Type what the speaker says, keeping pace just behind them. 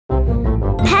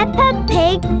Peppa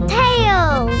Pig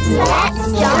Tales.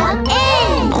 Let's jump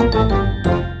in!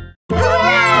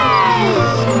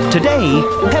 Hooray! Today,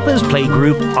 Peppa's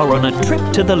playgroup are on a trip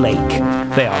to the lake.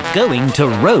 They are going to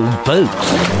row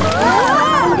boats.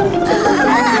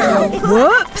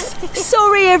 Whoops!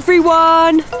 Sorry,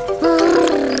 everyone.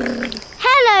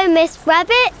 Hello, Miss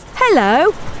Rabbit.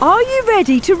 Hello. Are you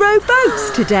ready to row boats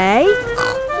today?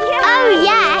 Oh,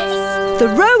 yes. The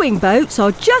rowing boats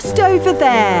are just over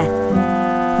there.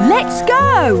 Let's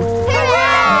go!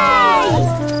 Hooray!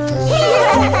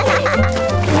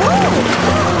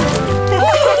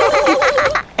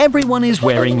 Everyone is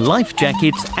wearing life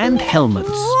jackets and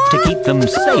helmets to keep them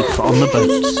safe on the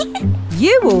boats.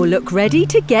 You all look ready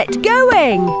to get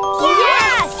going.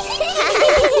 Yes!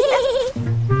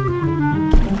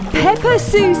 Peppa,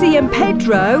 Susie and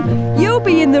Pedro, you'll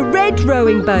be in the red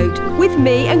rowing boat with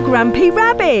me and Grampy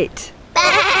Rabbit.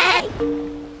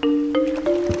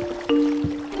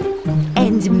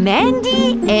 And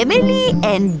Mandy, Emily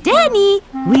and Danny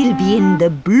will be in the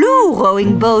blue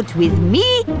rowing boat with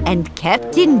me and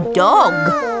Captain Dog.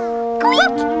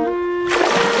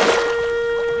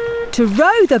 To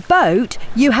row the boat,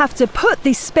 you have to put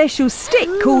this special stick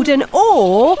called an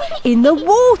oar in the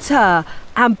water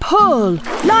and pull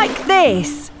like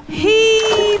this.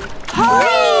 Heave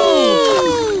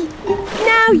ho!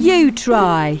 Now you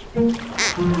try.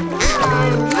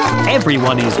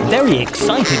 Everyone is very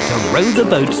excited to row the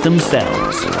boats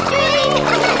themselves.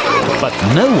 But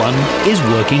no one is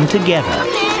working together.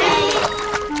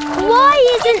 Why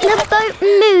isn't the boat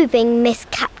moving, Miss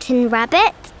Captain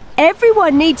Rabbit?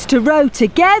 Everyone needs to row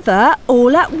together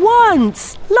all at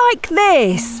once, like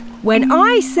this. When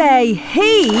I say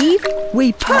heave,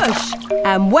 we push.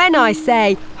 And when I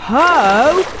say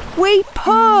ho, we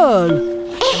pull.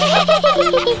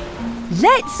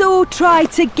 Let's all try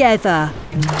together.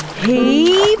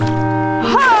 Heave,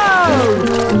 ho!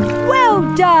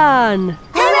 Well done!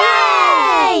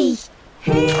 Hooray!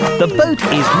 The boat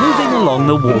is moving along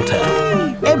the water.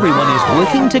 Everyone is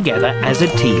working together as a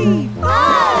team.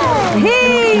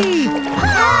 Heave!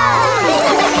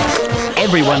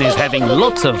 Everyone is having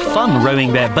lots of fun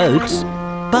rowing their boats,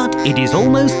 but it is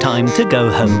almost time to go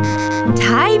home.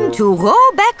 Time to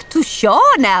row back to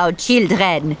shore now,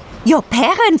 children. Your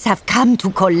parents have come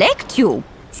to collect you.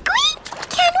 Squeak!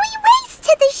 Can we race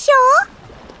to the shore?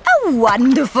 A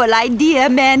wonderful idea,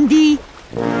 Mandy.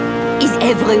 Is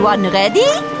everyone ready?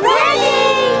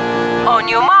 Ready! On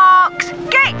your marks,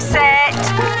 get set,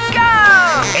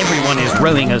 go! Everyone is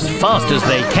rowing as fast as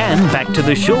they can back to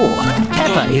the shore.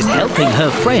 Peppa is helping her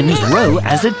friends row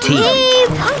as a team.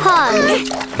 Heave hon.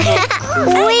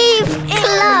 Weave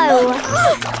clo.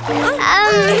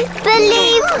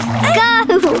 Believe go.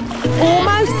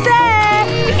 Almost there!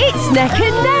 It's neck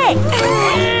and neck!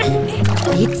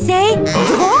 It's a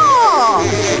draw.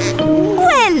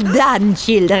 Well done,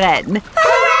 children.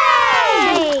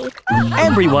 Hooray!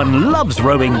 Everyone loves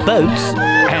rowing boats,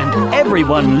 and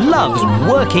everyone loves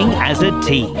working as a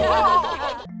team.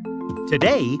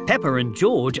 Today, Peppa and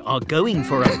George are going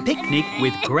for a picnic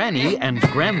with Granny and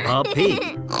Grandpa Pig.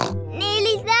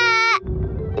 Nearly there.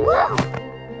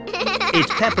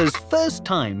 It's Peppa's first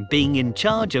time being in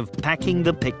charge of packing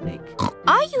the picnic.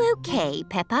 Are you okay,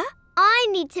 Peppa? I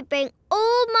need to bring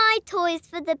all my toys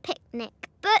for the picnic,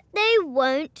 but they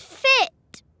won't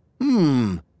fit.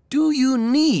 Do you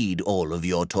need all of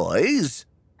your toys?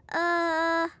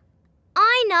 I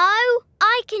know.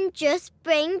 I can just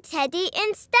bring Teddy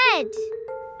instead.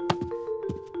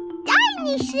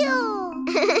 Dinosaur!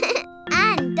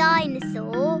 And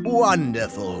dinosaur.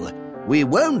 Wonderful. We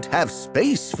won't have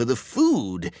space for the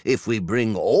food if we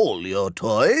bring all your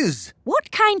toys.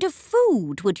 What kind of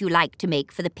food would you like to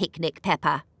make for the picnic,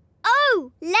 Peppa?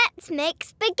 Oh, let's make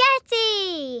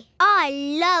spaghetti. I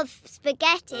love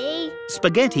spaghetti.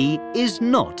 Spaghetti is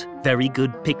not very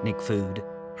good picnic food.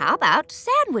 How about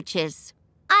sandwiches?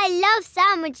 I love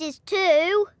sandwiches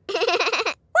too.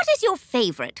 What is your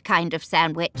favourite kind of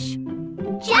sandwich?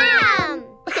 Jam!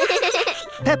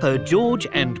 Peppa, George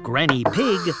and Granny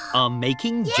Pig are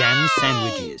making jam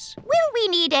sandwiches. Will we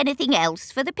need anything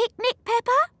else for the picnic,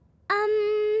 Peppa?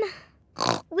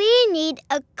 We need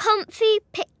a comfy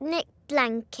picnic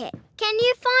blanket. Can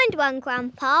you find one,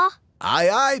 Grandpa? Aye,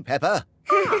 aye, Peppa.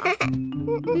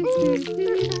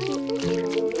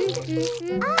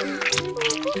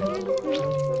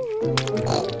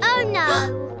 Oh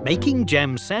no! Making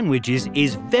jam sandwiches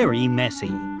is very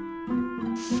messy.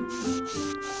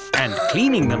 And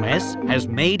cleaning the mess has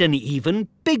made an even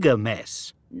bigger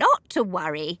mess. Not to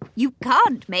worry. You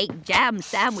can't make jam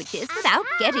sandwiches without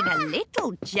getting a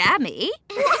little jammy.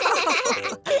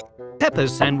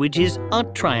 Peppa's sandwiches are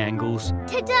triangles.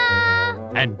 Ta-da!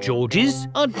 And George's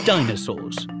are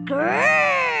dinosaurs.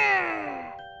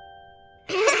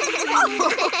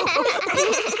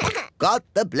 Got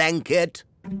the blanket.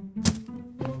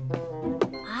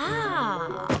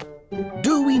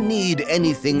 Do we need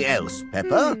anything else,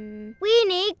 Peppa? We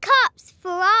need cups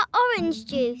for our orange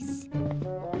juice.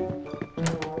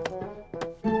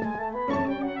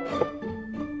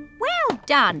 Well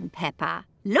done, Peppa.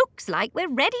 Looks like we're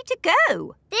ready to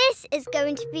go. This is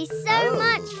going to be so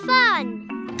much fun.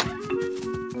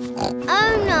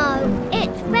 Oh no,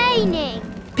 it's raining.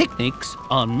 Picnics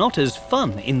are not as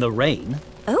fun in the rain.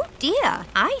 Oh dear,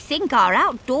 I think our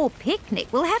outdoor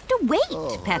picnic will have to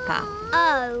wait, Peppa.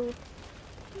 Oh.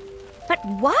 But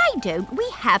why don't we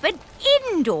have an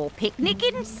indoor picnic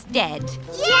instead?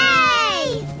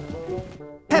 Yay!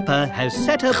 Peppa has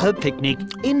set up her picnic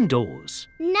indoors.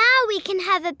 Now we can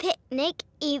have a picnic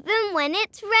even when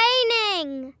it's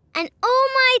raining. And all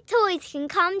my toys can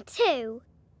come too.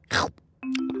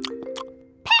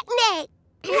 Picnic!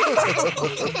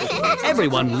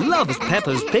 Everyone loves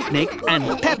Peppa's picnic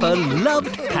and Peppa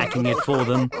loved packing it for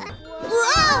them.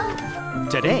 Whoa!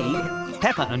 Today,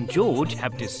 Peppa and George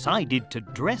have decided to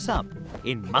dress up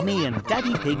in Mummy and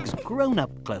Daddy Pig's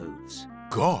grown-up clothes.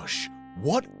 Gosh,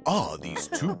 what are these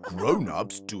two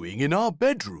grown-ups doing in our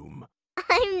bedroom?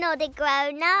 I'm not a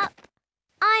grown-up.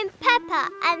 I'm Peppa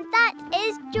and that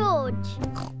is George.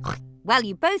 Well,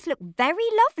 you both look very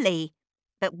lovely.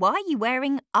 But why are you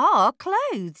wearing our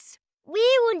clothes? We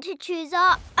want to choose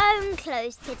our own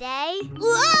clothes today.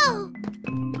 Whoa!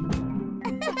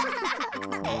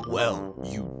 Well,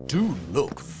 you do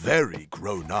look very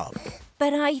grown up.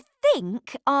 But I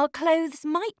think our clothes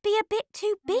might be a bit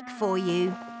too big for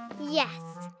you. Yes,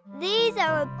 these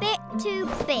are a bit too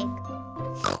big.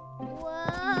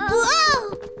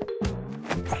 Whoa!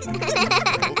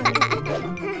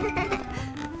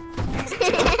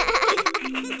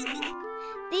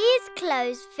 These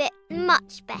clothes fit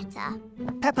much better.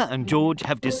 Peppa and George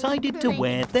have decided to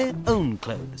wear their own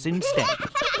clothes instead.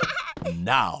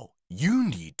 Now, you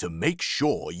need to make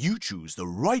sure you choose the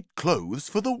right clothes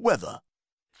for the weather.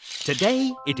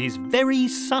 Today, it is very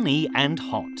sunny and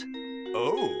hot.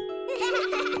 Oh.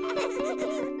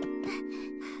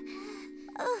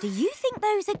 Do you think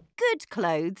those are good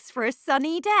clothes for a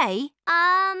sunny day?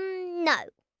 No.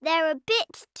 They're a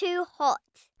bit too hot.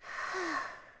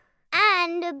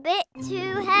 And a bit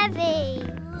too heavy.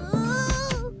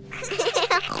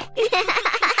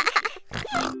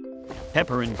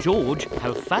 Peppa and George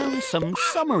have found some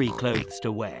summery clothes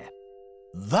to wear.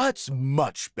 That's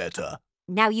much better.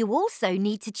 Now you also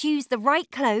need to choose the right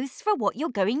clothes for what you're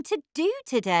going to do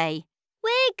today.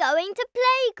 We're going to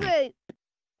playgroup.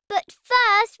 But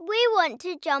first, we want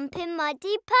to jump in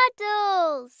muddy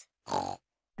puddles.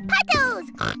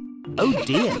 Puddles! Oh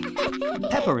dear,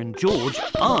 Peppa and George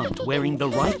aren't wearing the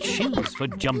right shoes for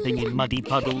jumping in muddy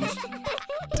puddles.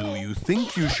 Do you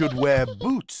think you should wear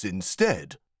boots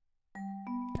instead?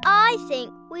 I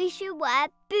think we should wear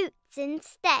boots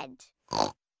instead.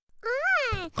 Ho,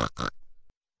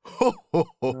 ho,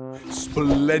 ho.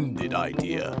 Splendid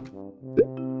idea.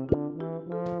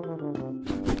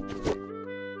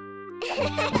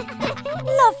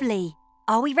 Lovely.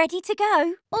 Are we ready to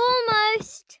go?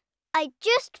 Almost. I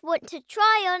just want to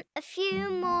try on a few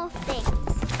more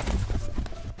things.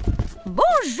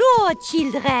 Bonjour,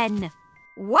 children.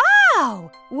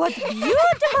 Wow! What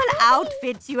beautiful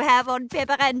outfits you have on,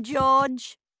 Peppa and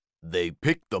George. They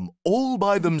picked them all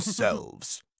by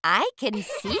themselves. I can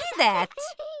see that.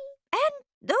 And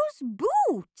those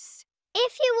boots.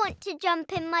 If you want to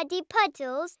jump in muddy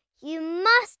puddles, you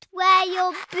must wear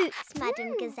your boots,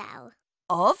 Madame Gazelle.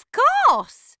 Of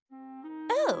course.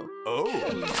 Oh.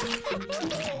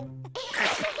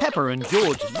 Peppa and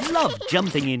George love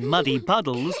jumping in muddy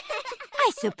puddles.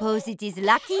 I suppose it is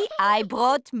lucky I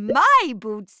brought my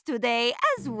boots today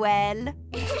as well.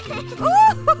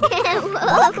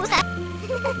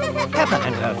 Peppa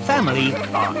and her family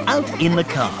are out in the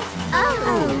car.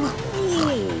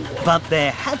 But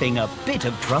they're having a bit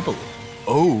of trouble.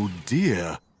 Oh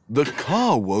dear, the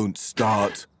car won't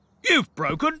start. You've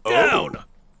broken down.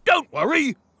 Don't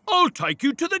worry, I'll take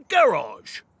you to the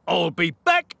garage. I'll be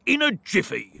back in a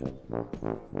jiffy.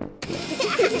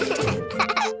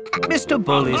 Mr.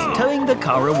 Bull is towing the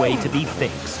car away to be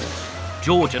fixed.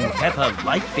 George and Peppa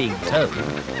like being towed.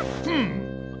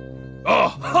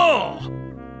 Aha!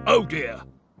 Oh dear,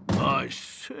 I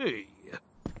see.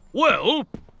 Well,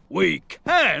 we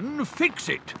can fix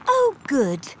it. Oh,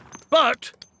 good.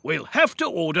 But we'll have to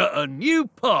order a new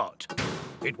part.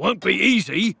 It won't be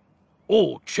easy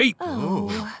or cheap.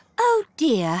 Oh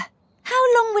dear.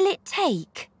 How long will it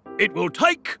take? It will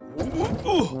take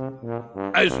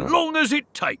as long as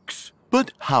it takes.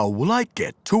 But how will I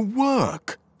get to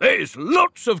work? There's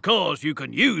lots of cars you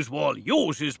can use while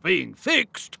yours is being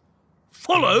fixed.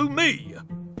 Follow me.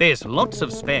 There's lots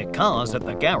of spare cars at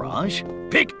the garage.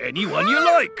 Pick any one you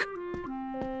like.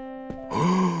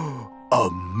 A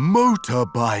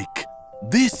motorbike.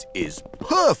 This is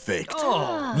perfect.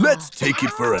 Let's take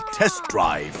it for a test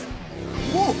drive.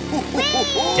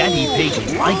 Daddy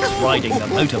Pig likes riding the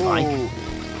motorbike.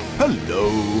 Hello.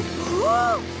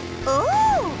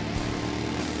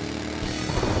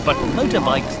 But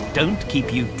motorbikes don't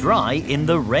keep you dry in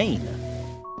the rain.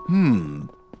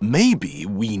 Maybe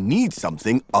we need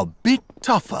something a bit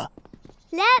tougher.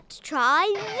 Let's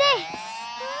try this.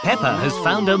 Peppa has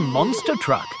found a monster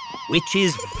truck, which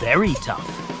is very tough.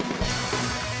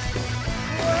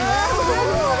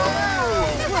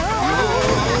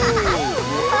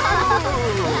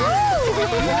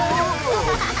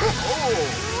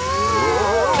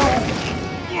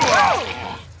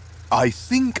 I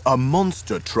think a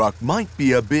monster truck might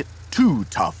be a bit too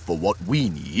tough for what we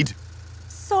need.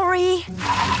 Sorry.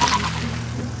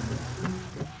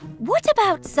 What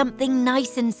about something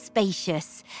nice and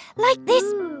spacious, like this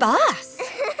bus?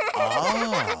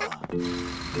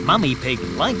 Mummy Pig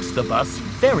likes the bus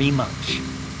very much.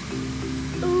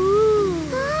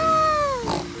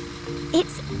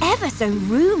 It's ever so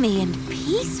roomy and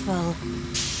peaceful.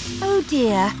 Oh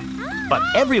dear. But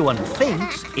everyone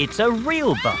thinks it's a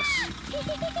real bus.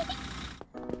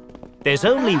 There's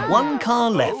only one car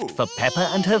left for Peppa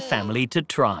and her family to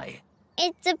try.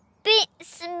 It's a bit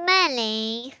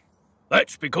smelly.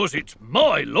 That's because it's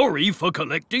my lorry for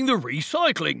collecting the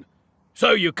recycling.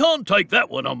 So you can't take that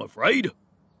one, I'm afraid.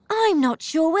 I'm not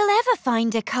sure we'll ever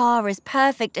find a car as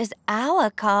perfect as our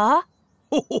car.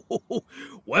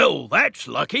 Well, that's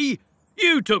lucky.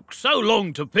 You took so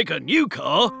long to pick a new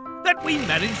car that we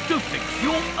managed to fix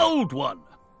your old one.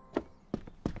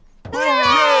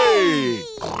 Hooray!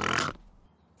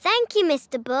 Thank you,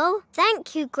 Mr. Bull.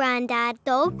 Thank you, Grandad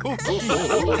Dog.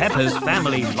 Peppa's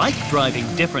family like driving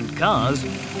different cars,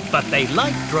 but they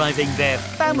like driving their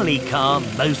family car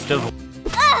most of all.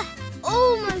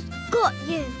 Almost got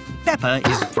you. Peppa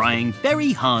is trying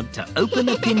very hard to open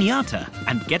a piñata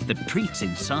and get the treats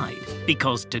inside,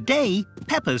 because today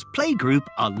Peppa's playgroup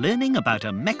are learning about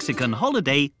a Mexican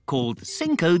holiday called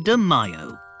Cinco de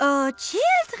Mayo. Oh,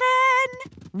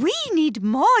 children! We need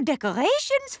more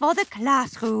decorations for the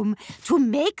classroom to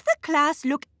make the class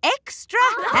look extra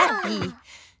happy.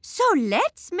 So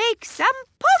let's make some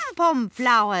pom-pom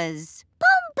flowers.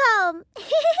 Pom-pom.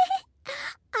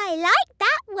 I like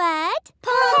that word.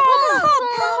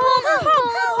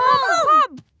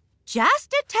 Pom-pom.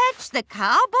 Just attach the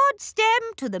cardboard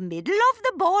stem to the middle of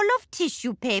the ball of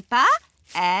tissue paper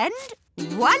and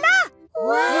voila!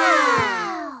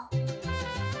 Wow!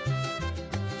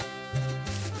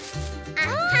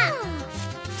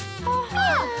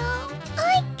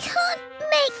 I can't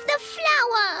make the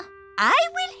flower. I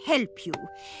will help you.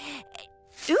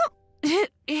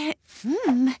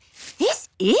 This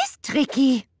is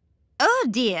tricky. Oh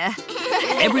dear.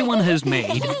 Everyone has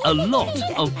made a lot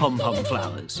of pom-pom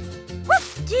flowers.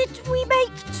 Did we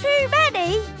make too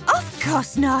many? Of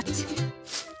course not.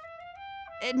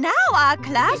 Now our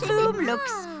classroom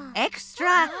looks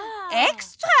extra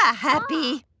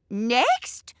happy.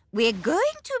 Next, we're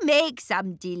going to make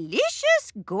some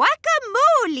delicious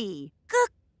guacamole.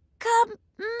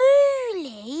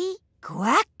 Guacamole?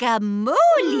 Guacamole.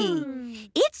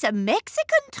 It's a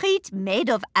Mexican treat made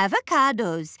of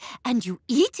avocados, and you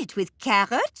eat it with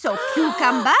carrots or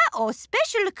cucumber or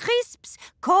special crisps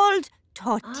called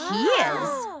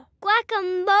tortillas.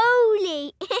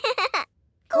 Guacamole.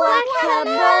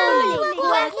 Guacamole.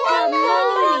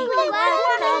 Guacamole.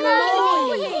 Guacamole.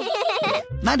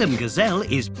 Madame Gazelle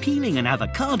is peeling an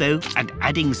avocado and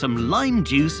adding some lime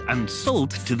juice and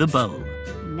salt to the bowl.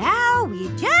 Now we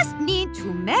just need to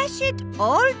mash it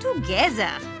all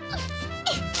together.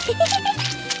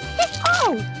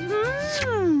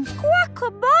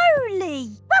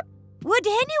 Guacamole! Would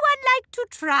anyone like to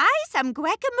try some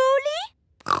guacamole?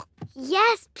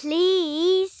 Yes,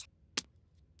 please.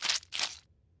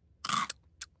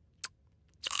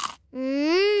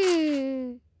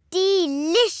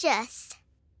 Delicious.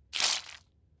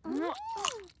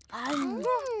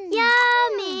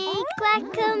 Yummy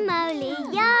guacamole,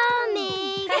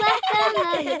 yummy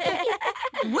guacamole.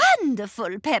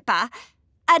 Wonderful, Peppa.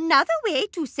 Another way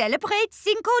to celebrate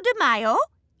Cinco de Mayo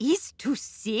is to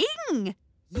sing.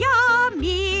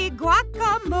 Yummy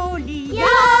guacamole,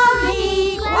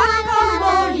 yummy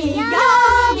guacamole,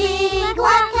 yummy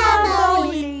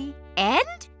guacamole.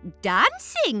 And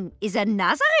Dancing is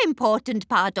another important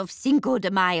part of Cinco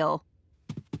de Mayo.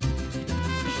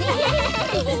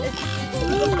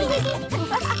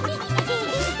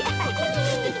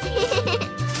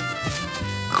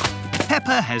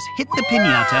 Peppa has hit the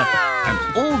piñata and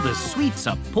all the sweets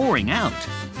are pouring out.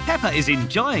 Peppa is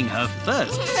enjoying her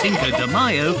first Cinco de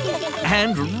Mayo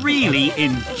and really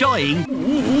enjoying...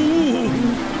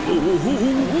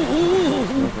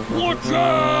 Watch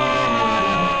out!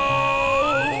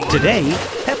 Today,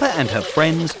 Peppa and her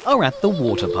friends are at the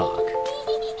water park.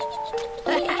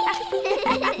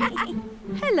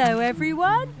 Hello,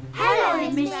 everyone. Hello,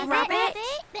 Miss Rabbit.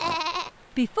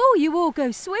 Before you all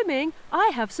go swimming,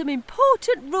 I have some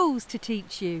important rules to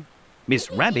teach you.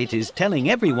 Miss Rabbit is telling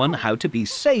everyone how to be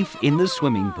safe in the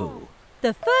swimming pool.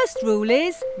 The first rule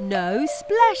is no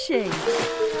splashing.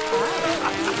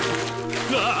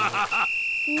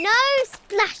 No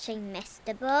splashing,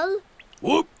 Mr. Bull.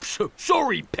 Whoops!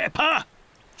 Sorry, Peppa.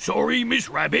 Sorry, Miss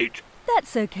Rabbit.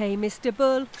 That's okay, Mr.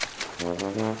 Bull.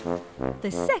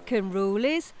 The second rule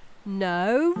is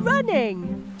no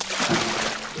running.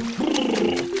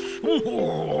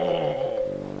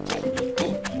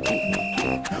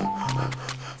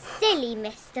 Silly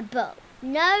Mr. Bull.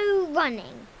 No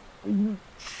running.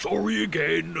 Sorry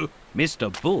again.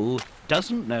 Mr. Bull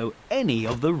doesn't know any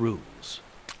of the rules.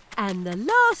 And the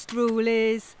last rule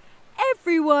is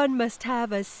everyone must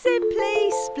have a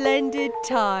simply splendid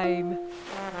time.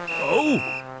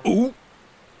 Oh!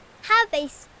 Have a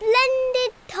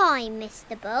splendid time,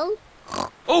 Mr. Bull.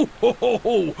 Oh, ho, ho,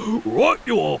 ho! Right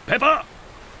you are, Peppa.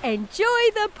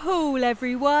 Enjoy the pool,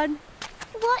 everyone.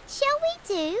 What shall we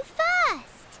do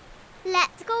first?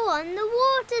 Let's go on the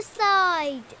water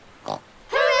slide.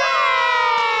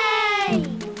 Hooray!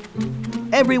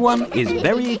 Everyone is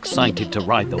very excited to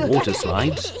ride the water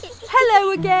slides.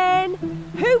 Hello again.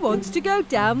 Who wants to go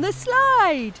down the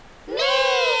slide?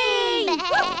 Me!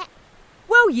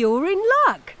 Well, you're in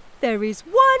luck. There is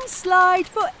one slide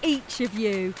for each of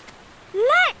you.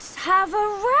 Let's have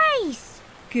a race.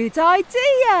 Good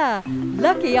idea.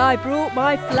 Lucky I brought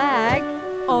my flag.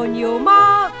 On your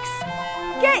marks,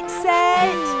 get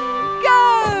set,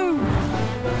 go!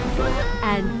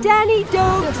 And Danny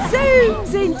Dog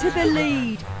zooms into the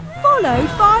lead,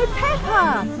 followed by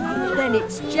Peppa. Then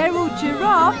it's Gerald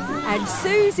Giraffe and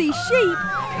Susie Sheep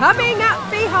coming up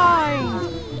behind.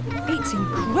 It's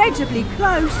incredibly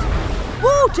close.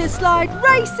 Water slide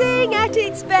racing at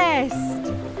its best.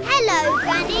 Hello,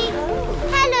 Granny.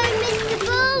 Hello, Mr.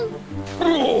 Bull.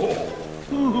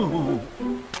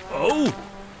 Oh!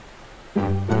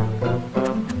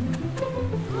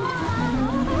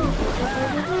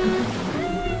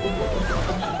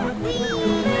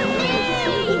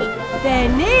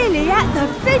 They're nearly at the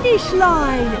finish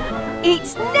line.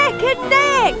 It's neck and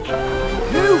neck.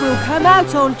 Who will come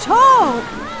out on top?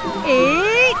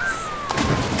 It's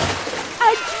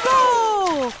a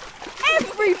draw.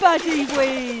 Everybody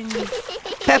wins.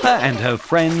 Peppa and her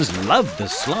friends love the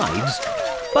slides,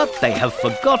 but they have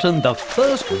forgotten the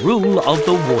first rule of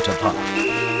the water park.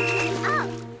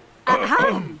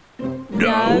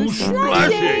 No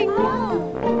splashing!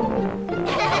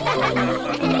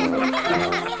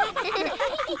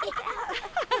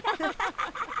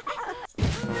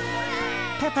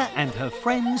 Peppa and her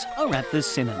friends are at the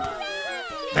cinema.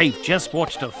 They've just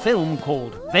watched a film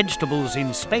called Vegetables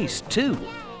in Space 2.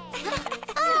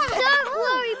 Don't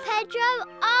worry, Pedro.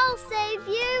 I'll save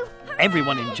you.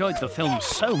 Everyone enjoyed the film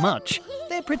so much,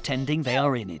 they're pretending they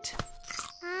are in it.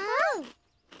 Oh.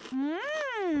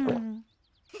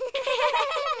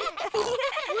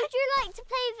 Would you like to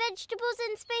play Vegetables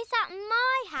in Space at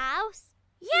my house?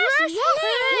 Yes,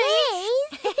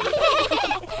 please.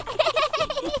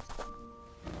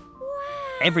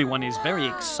 Everyone is very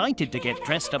excited to get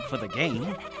dressed up for the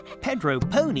game. Pedro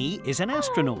Pony is an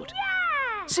astronaut.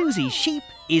 Susie Sheep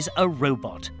is a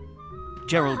robot.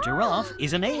 Gerald Giraffe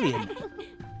is an alien.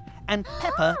 And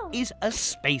Peppa is a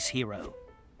space hero.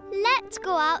 Let's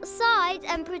go outside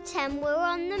and pretend we're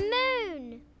on the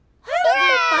moon.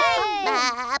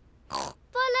 Hooray!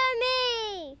 Follow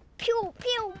me. Pew,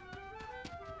 pew.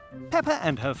 Peppa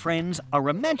and her friends are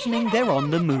imagining they're on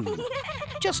the moon,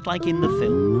 just like in the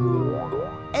film.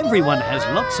 Everyone has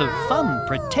lots of fun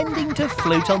pretending to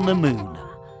float on the moon.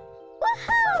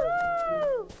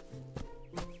 Woohoo!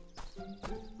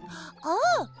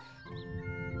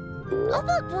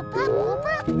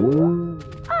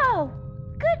 Oh,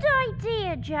 good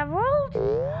idea, Gerald.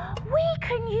 We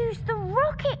can use the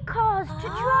rocket cars to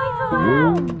drive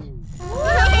around.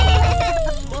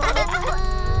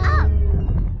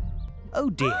 Oh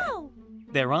dear,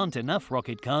 there aren't enough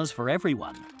rocket cars for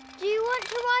everyone. Do you want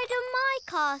to ride on my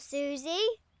car, Susie?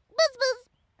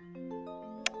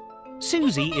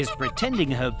 Susie is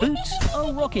pretending her boots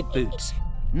are rocket boots.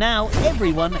 Now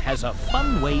everyone has a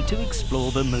fun way to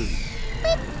explore the moon.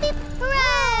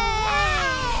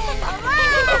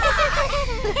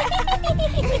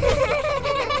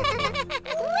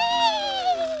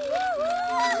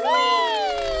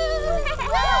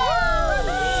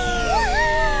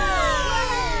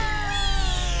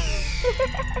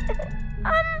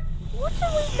 What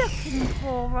are we looking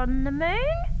for on the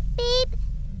moon? Beep.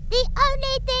 The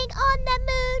only thing on the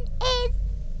moon is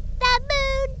the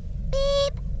moon.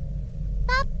 Beep.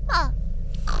 Papa.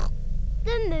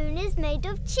 The moon is made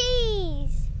of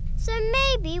cheese. So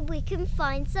maybe we can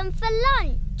find some for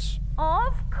lunch.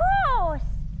 Of course.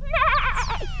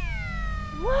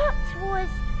 What was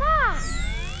that?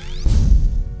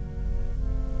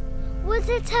 Was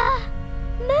it a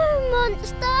moon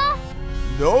monster?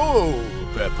 No,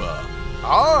 Peppa.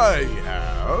 I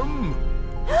am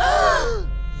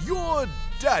your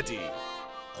daddy.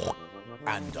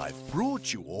 And I've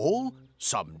brought you all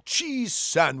some cheese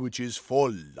sandwiches for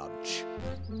lunch.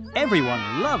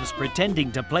 Everyone loves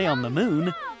pretending to play on the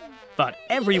moon, but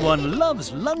everyone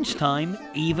loves lunchtime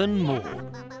even more.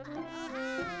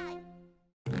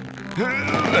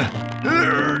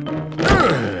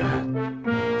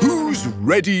 Who's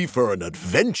ready for an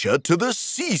adventure to the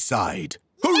seaside?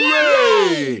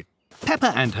 Hooray!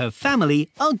 Peppa and her family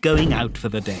are going out for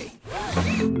the day.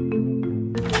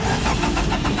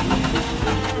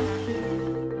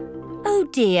 Oh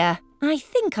dear, I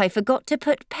think I forgot to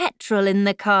put petrol in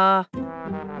the car.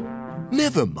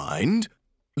 Never mind.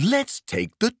 Let's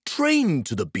take the train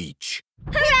to the beach.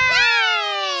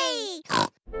 Hooray!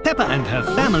 Peppa and her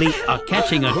family are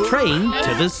catching a train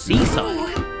to the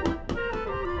seaside.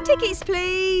 Tickets,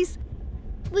 please.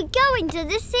 We're going to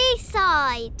the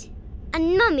seaside.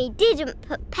 And Mummy didn't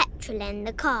put petrol in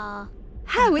the car.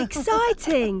 How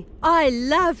exciting! I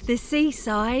love the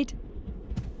seaside.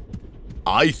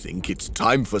 I think it's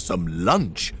time for some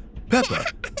lunch. Peppa,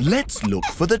 let's look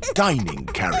for the dining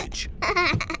carriage.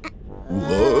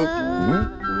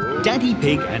 Whoa. Daddy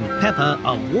Pig and Peppa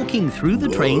are walking through the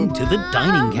train to the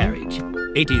dining carriage.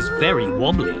 It is very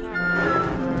wobbly.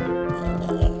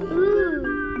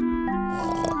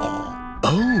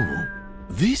 Oh,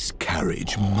 this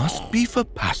carriage must be for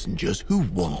passengers who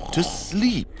want to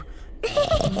sleep.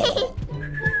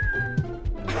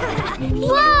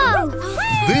 Whoa!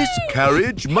 This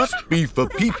carriage must be for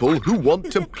people who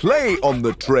want to play on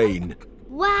the train.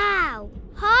 Wow!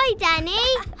 Hi, Danny.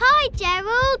 Hi,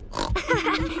 Gerald.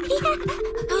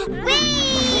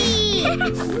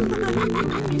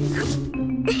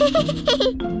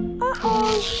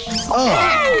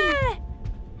 Ah!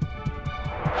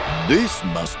 This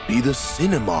must be the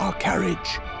cinema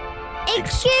carriage.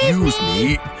 Excuse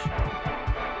me.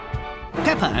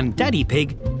 Peppa and Daddy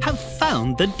Pig have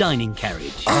found the dining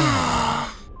carriage.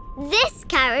 Ah! This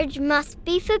carriage must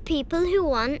be for people who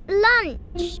want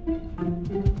lunch.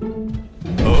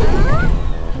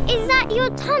 Oh. Is that your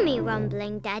tummy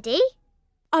rumbling, Daddy?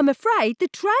 I'm afraid the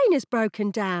train has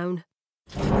broken down.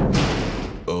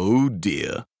 Oh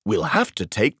dear. We'll have to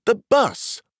take the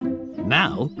bus.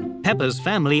 Now, Peppa's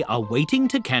family are waiting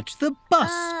to catch the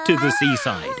bus to the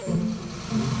seaside.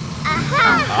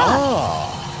 Ah!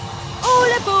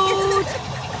 All aboard!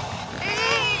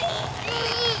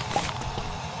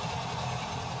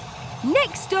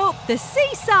 Next stop, the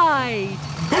seaside!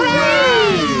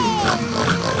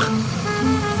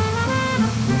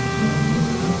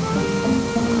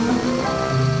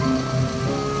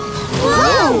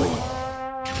 Whoa!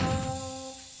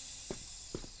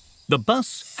 The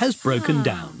bus has broken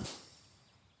down.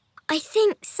 I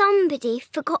think somebody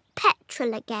forgot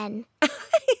petrol again.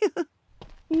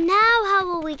 Now how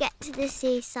will we get to the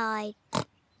seaside?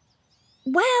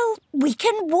 Well, we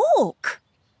can walk.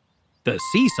 The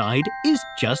seaside is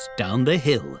just down the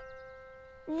hill.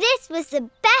 This was the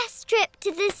best trip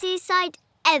to the seaside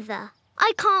ever.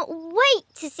 I can't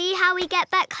wait to see how we get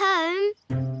back home.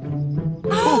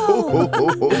 Oh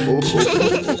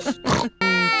dear.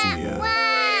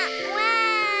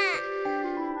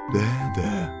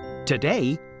 There.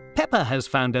 Today, Peppa has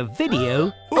found a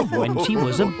video of when she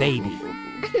was a baby.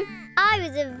 I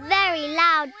was a very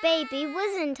loud baby,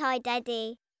 wasn't I,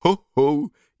 Daddy? Ho.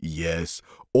 Yes,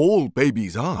 all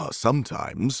babies are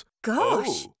sometimes.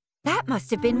 Gosh, that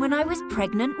must have been when I was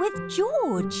pregnant with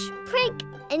George.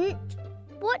 Pregnant?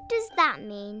 What does that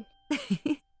mean?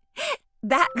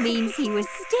 That means he was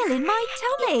still in my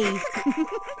tummy.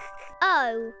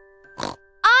 Oh,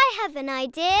 I have an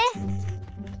idea.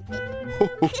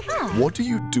 What are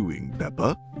you doing,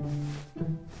 Peppa?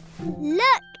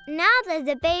 Look, Now there's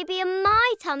a baby in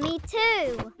my tummy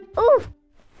too. Ooh!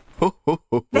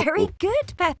 Very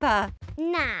good, Peppa.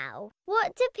 Now,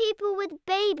 what do people with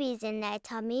babies in their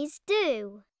tummies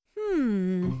do?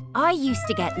 I used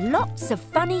to get lots of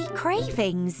funny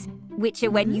cravings, which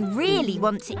are when you really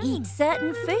want to eat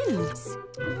certain foods.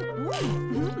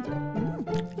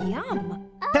 Yum.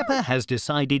 Peppa has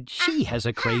decided she has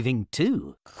a craving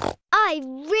too. I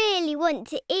really want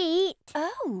to eat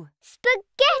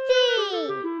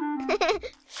spaghetti!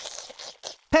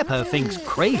 Peppa thinks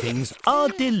cravings are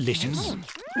delicious.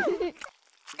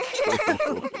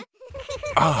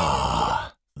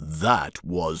 Ah, that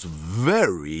was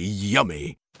very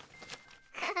yummy.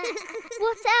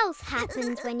 What else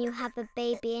happens when you have a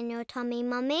baby in your tummy,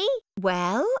 Mummy?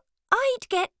 Well, I'd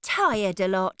get tired a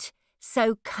lot,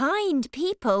 so kind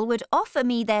people would offer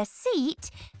me their seat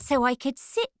so I could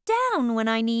sit down when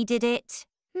I needed it.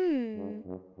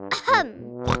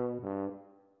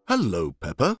 Hello,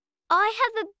 Peppa. I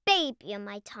have a baby in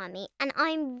my tummy and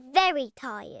I'm very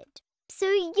tired. So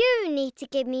you need to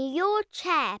give me your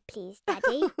chair, please,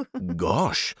 Daddy.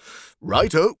 Gosh.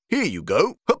 Righto, here you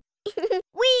go. Hup.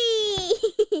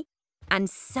 Whee! And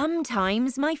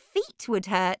sometimes my feet would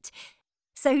hurt,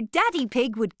 so Daddy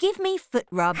Pig would give me foot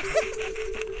rubs.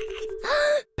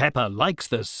 Peppa likes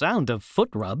the sound of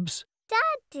foot rubs.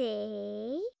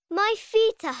 Daddy, my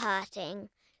feet are hurting,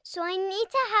 so I need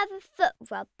to have a foot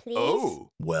rub, please. Oh,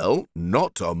 well,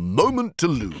 not a moment to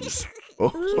lose. A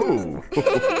little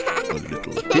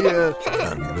here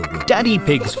and... Daddy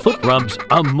Pig's foot rubs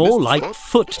are more like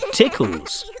foot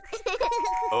tickles.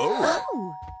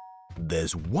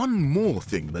 There's one more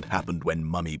thing that happened when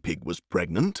Mummy Pig was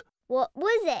pregnant. What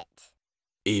was it?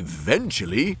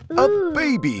 Eventually, a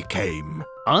baby came.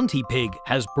 Auntie Pig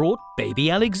has brought baby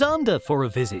Alexander for a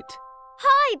visit.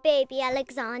 Hi, baby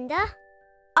Alexander.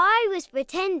 I was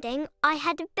pretending I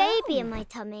had a baby in my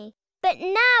tummy. But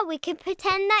now we can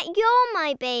pretend that you're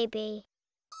my baby.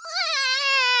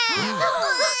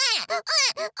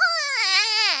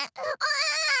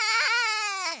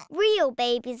 Real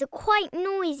babies are quite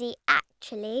noisy,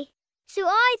 actually. So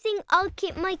I think I'll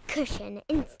keep my cushion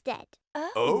instead.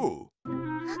 Oh.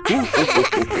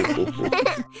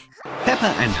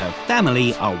 Peppa and her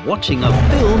family are watching a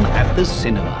film at the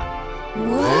cinema.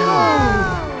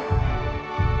 Whoa!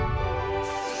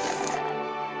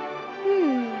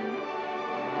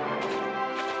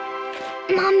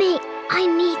 Mummy, I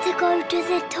need to go to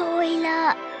the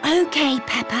toilet. OK,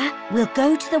 Peppa, we'll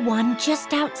go to the one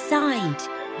just outside.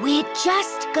 We're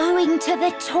just going to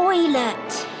the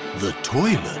toilet. The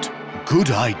toilet?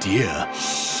 Good idea.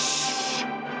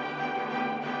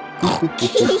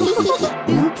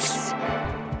 Oops.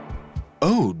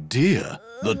 Oh dear,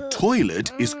 the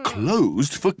toilet is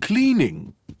closed for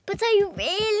cleaning. But I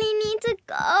really need to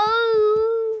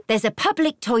go. There's a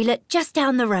public toilet just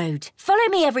down the road. Follow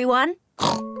me, everyone.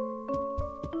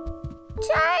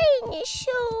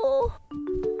 Dinosaur.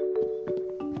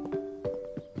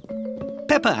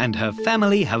 Peppa and her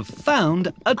family have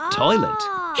found a toilet.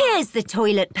 Here's the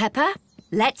toilet, Peppa.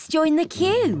 Let's join the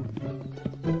queue.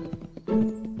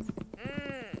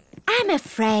 I'm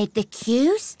afraid the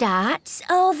queue starts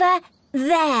over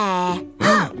there.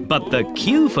 But the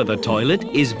queue for the toilet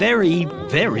is very,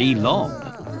 very long.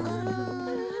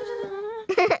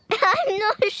 I'm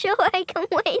not sure I can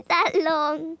wait that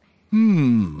long.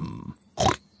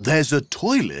 There's a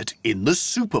toilet in the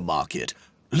supermarket.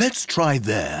 Let's try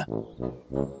there.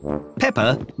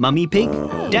 Peppa, Mummy Pig,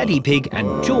 Daddy Pig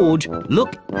and George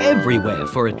look everywhere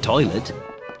for a toilet.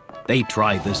 They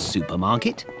try the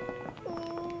supermarket.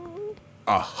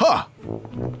 Aha!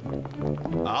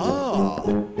 Ah!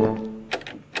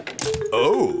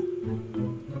 Oh!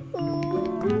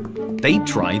 They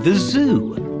try the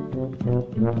zoo.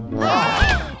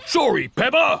 Sorry,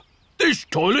 Peppa. This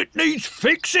toilet needs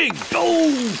fixing.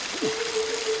 Oh!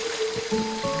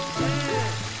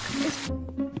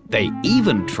 They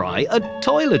even try a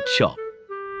toilet shop.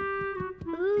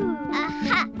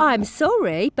 I'm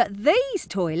sorry, but these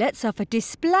toilets are for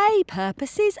display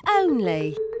purposes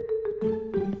only.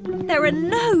 There are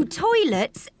no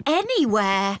toilets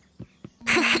anywhere.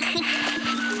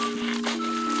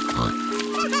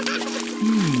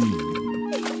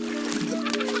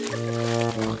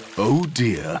 Oh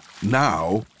dear,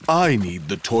 now I need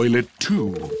the toilet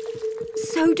too.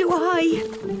 So do I.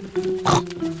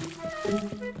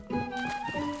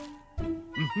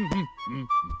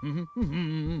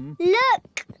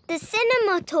 Look, the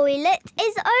cinema toilet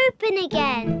is open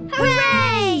again.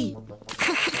 Hooray!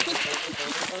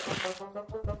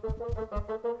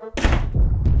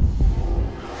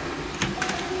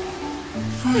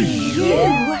 For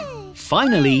you!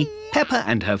 Finally, Peppa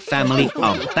and her family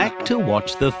are back to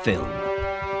watch the film.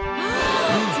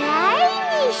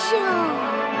 Dinosaur!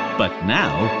 But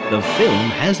now the film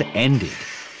has ended.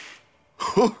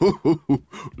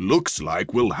 Looks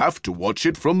like we'll have to watch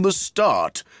it from the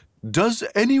start. Does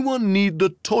anyone need the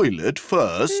toilet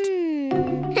first?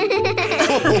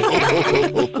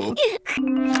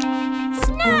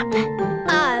 Snap!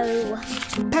 Oh.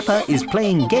 Peppa is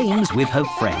playing games with her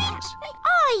friends.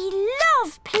 I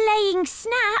love playing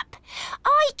Snap.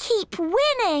 I keep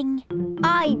winning.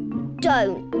 I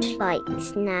don't like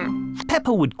Snap.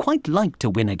 Peppa would quite like to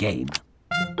win a game.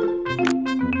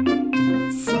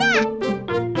 Snap!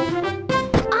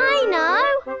 I know.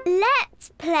 Let's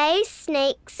play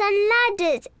Snakes and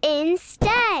Ladders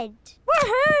instead.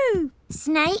 Woohoo!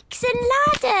 Snakes and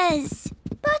ladders.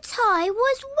 But I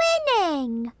was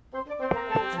winning.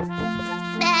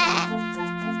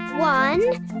 1,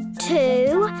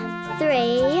 2,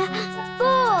 3, 4.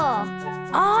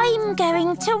 I'm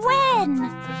going to win.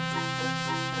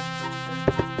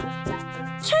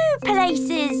 2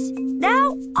 places.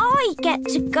 Now I get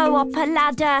to go up a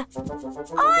ladder.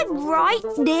 I'm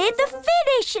right near the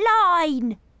finish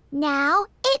line. Now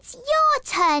it's your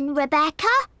turn, Rebecca.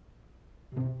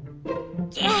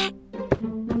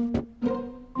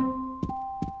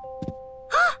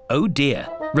 Oh dear,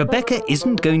 Rebecca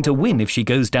isn't going to win if she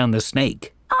goes down the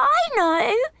snake. I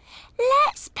know.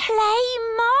 Let's play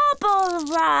Marble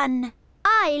Run.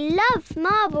 I love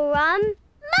Marble Run.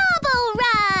 Marble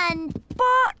Run!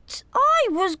 But I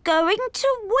was going to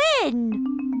win.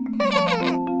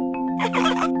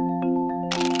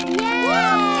 Yay!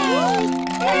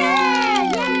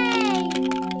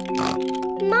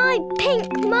 My pink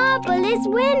marble is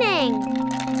winning.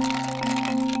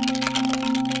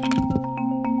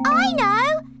 I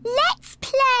know. Let's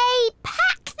play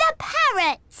Pack the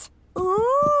Parrot.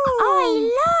 Ooh. I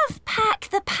love Pack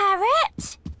the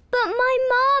Parrot. But my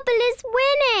marble is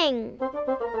winning.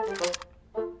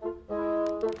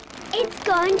 It's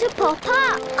going to pop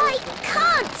up. I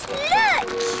can't look.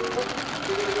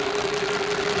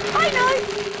 I know.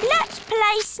 Let's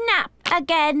play Snap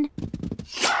again.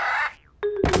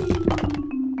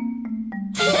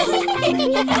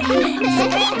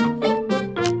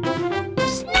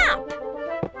 Snap!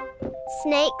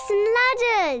 Snakes and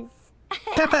ladders.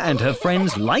 Peppa and her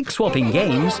friends like swapping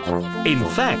games. In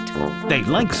fact, they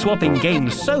like swapping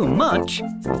games so much,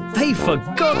 they've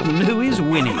forgotten who is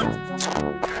winning.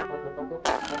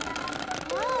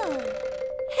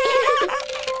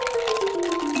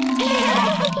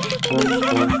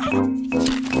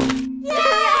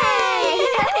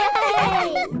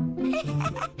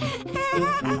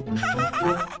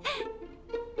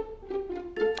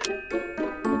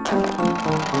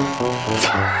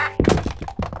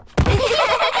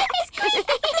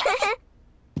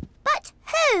 But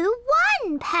who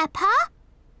won, Peppa?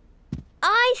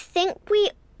 I think we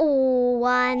all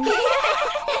won.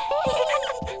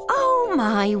 Oh,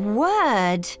 my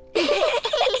word.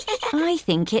 I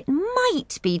think it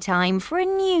might be time for a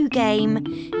new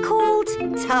game called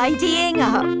Tidying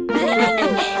Up.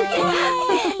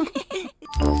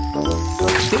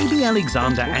 Baby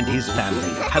Alexander and his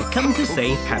family have come to say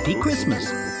Happy Christmas.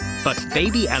 But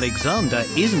Baby Alexander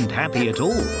isn't happy at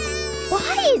all.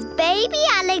 Why is Baby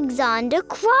Alexander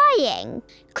crying?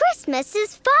 Christmas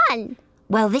is fun.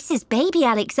 Well, this is Baby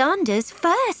Alexander's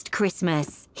first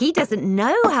Christmas. He doesn't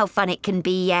know how fun it can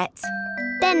be yet.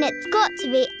 Then it's got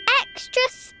to be extra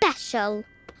special.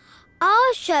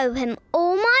 I'll show him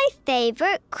all my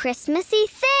favourite Christmassy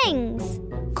things.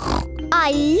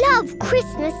 I love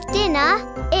Christmas dinner.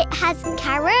 It has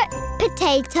carrot,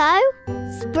 potato,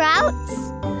 sprouts.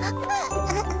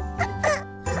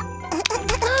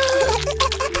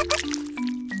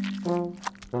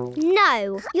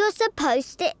 No, you're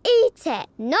supposed to eat it,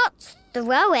 not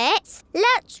throw it.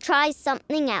 Let's try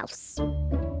something else.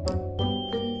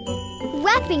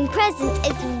 Wrapping presents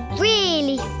is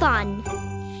really fun.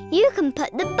 You can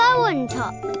put the bow on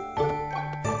top.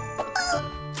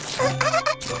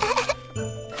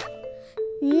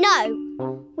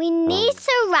 No, we need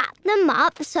to wrap them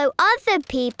up so other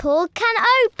people can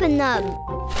open them.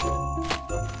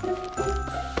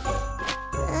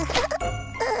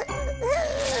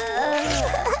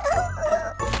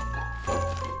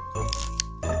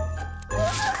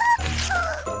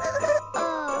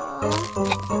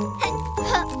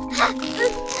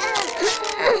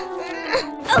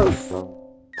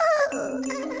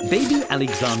 Baby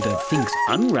Alexander thinks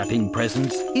unwrapping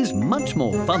presents is much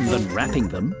more fun than wrapping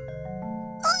them.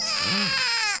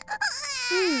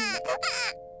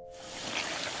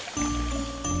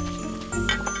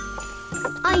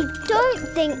 I don't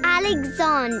think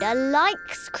Alexander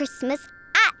likes Christmas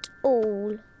at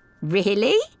all.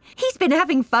 Really? He's been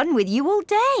having fun with you all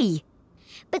day.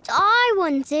 But I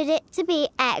wanted it to be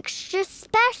extra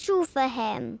special for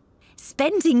him.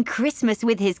 Spending Christmas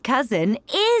with his cousin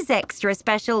is extra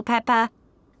special, Peppa.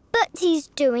 But he's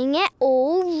doing it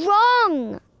all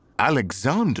wrong.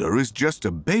 Alexander is just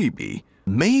a baby.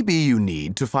 Maybe you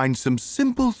need to find some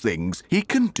simple things he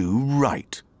can do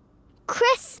right.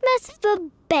 Christmas for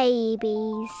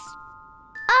babies.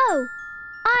 Oh,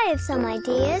 I have some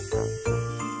ideas.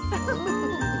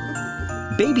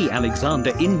 Baby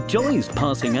Alexander enjoys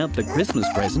passing out the Christmas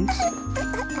presents.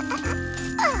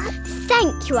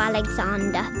 Thank you,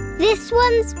 Alexander. This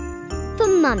one's for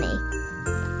Mummy.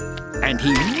 And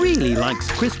he really likes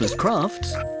Christmas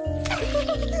crafts.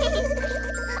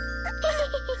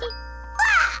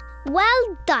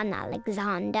 Well done,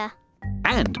 Alexander.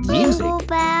 And music.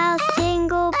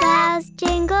 Jingle bells,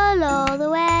 jingle all the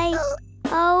way.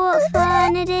 Oh, what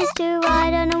fun it is to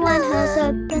ride on a one-horse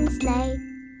open sleigh.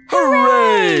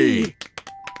 Hooray!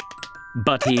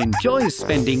 But he enjoys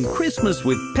spending Christmas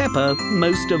with Peppa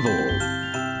most of all.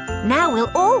 Now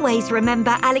we'll always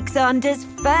remember Alexander's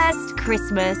first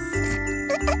Christmas.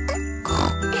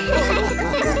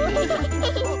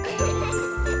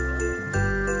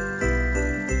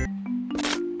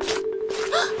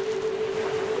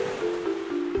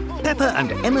 Peppa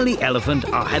and Emily Elephant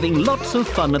are having lots of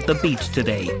fun at the beach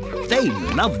today. They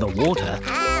love the water.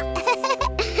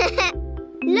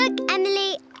 Look,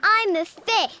 Emily, I'm a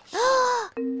fish.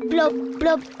 Blob,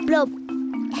 blob, blob.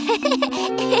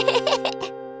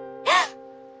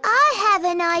 I have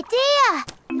an idea.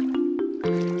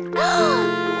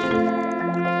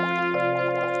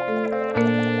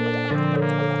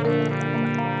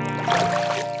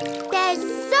 There's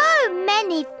so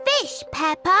many fish,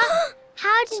 Peppa.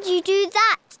 How did you do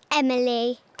that,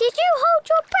 Emily? Did you hold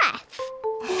your breath?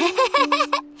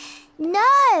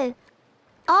 No.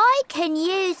 I can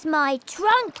use my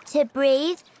trunk to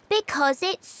breathe because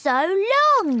it's so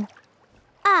long.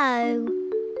 Oh.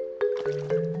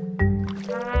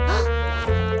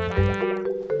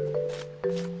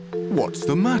 What's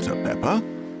the matter, Peppa?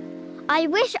 I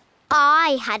wish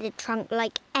I had a trunk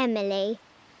like Emily,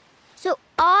 so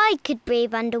I could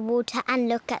breathe underwater and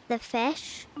look at the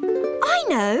fish. I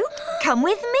know. Come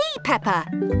with me, Peppa.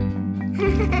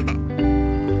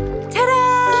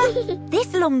 Ta-da!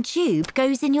 This long tube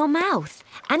goes in your mouth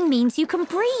and means you can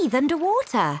breathe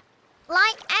underwater.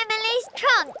 Like Emily's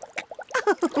trunk.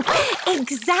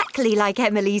 Exactly like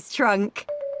Emily's trunk.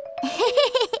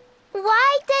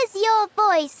 Why does your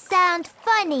voice sound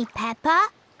funny, Peppa?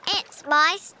 It's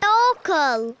my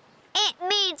snorkel. It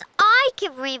means I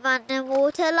can breathe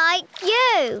underwater like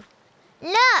you.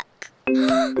 Look.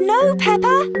 No,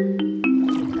 Peppa.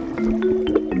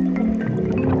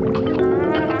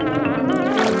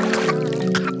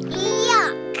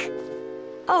 Yuck.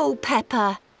 Oh,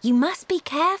 Peppa, you must be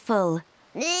careful.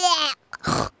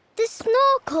 The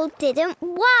snorkel didn't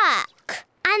work.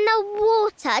 And the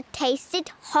water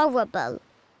tasted horrible.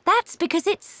 That's because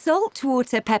it's salt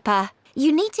water, Peppa.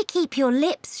 You need to keep your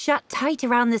lips shut tight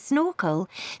around the snorkel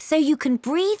so you can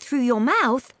breathe through your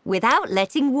mouth without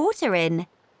letting water in.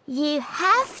 You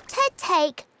have to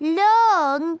take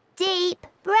long, deep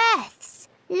breaths,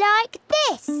 like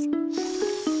this.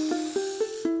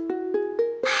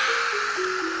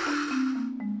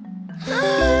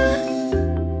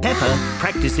 Peppa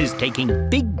practices taking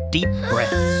big, deep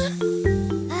breaths.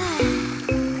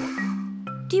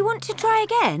 Do you want to try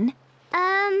again?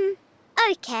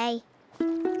 Okay.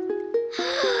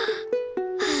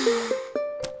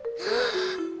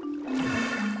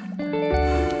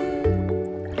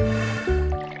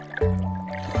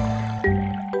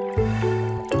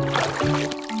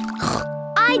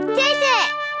 I did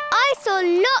it! I saw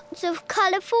lots of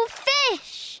colourful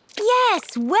fish.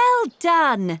 Yes, well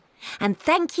done. And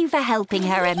thank you for helping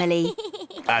her, Emily.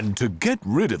 And to get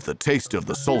rid of the taste of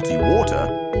the salty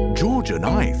water, George and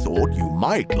I thought you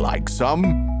might like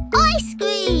some... Ice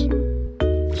cream!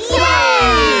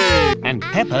 Yay! And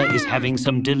Peppa is having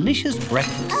some delicious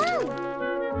breakfast.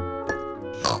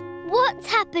 What's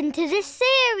happened to the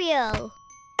cereal?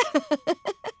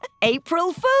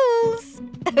 April Fools!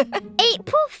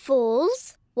 April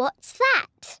Fools? What's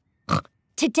that?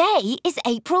 Today is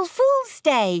April Fool's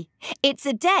Day. It's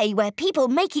a day where people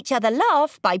make each other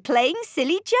laugh by playing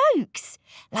silly jokes,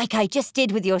 like I just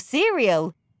did with your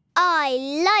cereal. I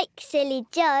like silly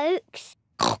jokes.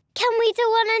 Can we do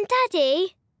one on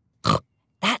Daddy?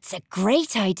 That's a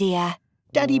great idea.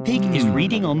 Daddy Pig is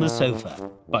reading on the sofa,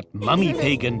 but Mummy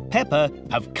Pig and Peppa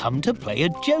have come to play a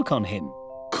joke on him.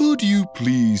 Could you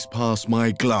please pass my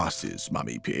glasses,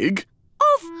 Mummy Pig?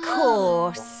 Of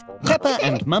course. Peppa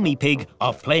and Mummy Pig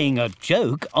are playing a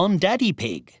joke on Daddy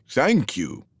Pig. Thank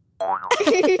you.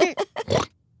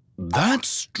 That's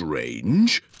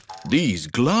strange. These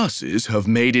glasses have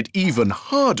made it even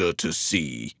harder to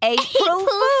see. April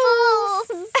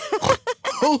Fools!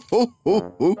 Ho, ho,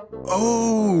 ho, ho.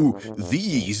 Oh,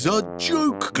 these are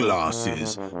joke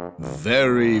glasses.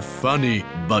 Very funny,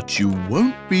 but you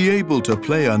won't be able to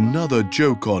play another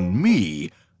joke on me.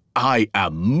 I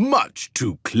am much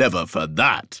too clever for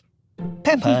that.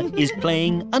 Peppa is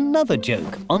playing another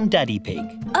joke on Daddy Pig.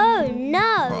 Oh no!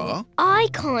 Huh? I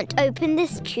can't open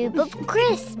this tube of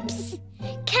crisps.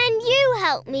 Can you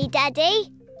help me, Daddy?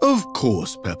 Of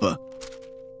course, Peppa.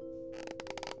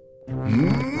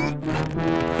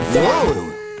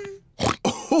 Whoa!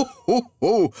 Oh, ho,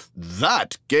 ho.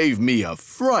 That gave me a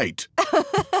fright.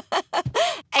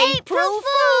 April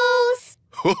Fools!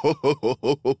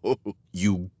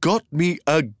 You got me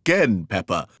again,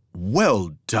 Peppa.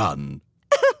 Well done.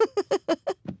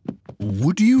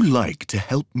 Would you like to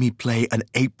help me play an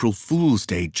April Fool's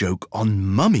Day joke on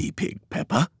Mummy Pig,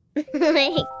 Peppa?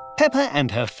 Peppa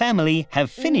and her family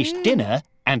have finished dinner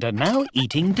and are now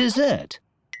eating dessert.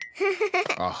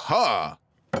 Aha!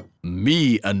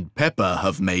 Me and Peppa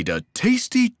have made a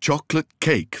tasty chocolate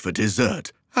cake for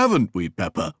dessert, haven't we,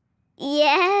 Peppa?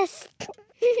 Yes.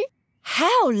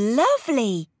 How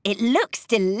lovely! It looks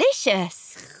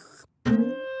delicious.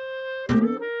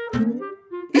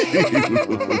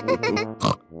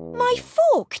 My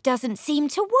fork doesn't seem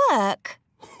to work.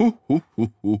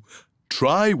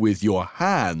 Try with your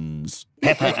hands.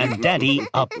 Peppa and Daddy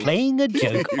are playing a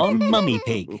joke on Mummy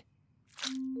Pig.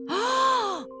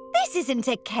 This isn't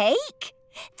a cake.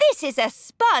 This is a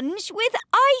sponge with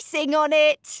icing on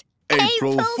it.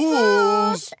 April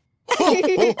Fools! Ho,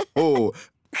 ho, ho.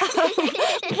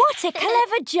 What a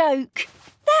clever joke.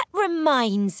 That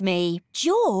reminds me.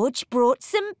 George brought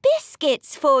some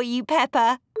biscuits for you,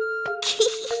 Peppa.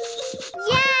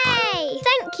 Yay!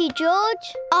 Thank you,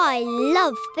 George. I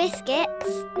love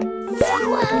biscuits.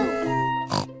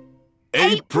 Whoa.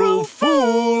 April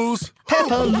Fools!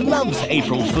 Peppa loves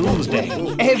April Fool's Day.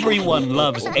 Everyone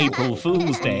loves April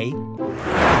Fool's Day.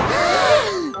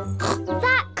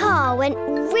 That car went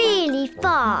really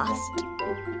fast.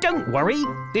 Don't worry.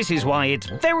 This is why it's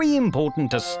very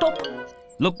important to stop,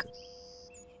 look,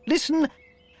 listen,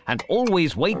 and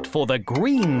always wait for the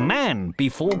green man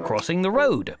before crossing the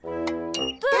road.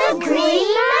 The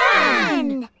Green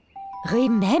Man!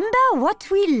 Remember what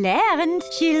we learned,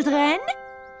 children?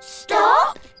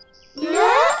 Stop,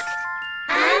 look,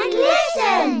 and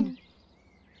listen.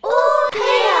 All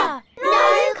clear,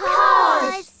 no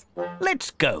cars.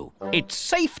 Let's go. It's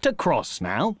safe to cross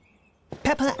now.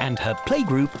 Peppa and her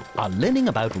playgroup are learning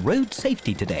about road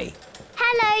safety today.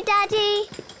 Hello, Daddy.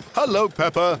 Hello,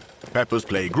 Peppa. Peppa's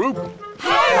playgroup.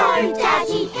 Hello,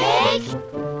 Daddy Pig.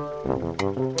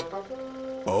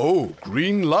 Oh,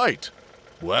 green light.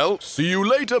 Well, see you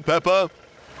later, Peppa.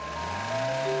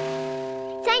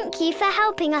 Thank you for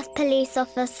helping us, Police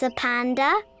Officer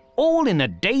Panda. All in a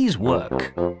day's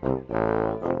work.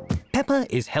 Peppa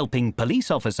is helping Police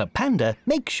Officer Panda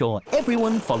make sure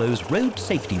everyone follows road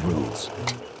safety rules.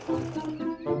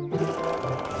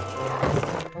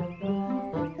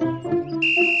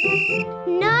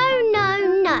 No.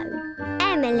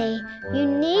 Emily, you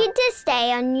need to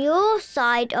stay on your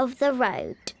side of the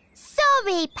road.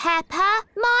 Sorry, Peppa.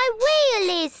 My wheel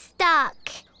is stuck.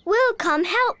 We'll come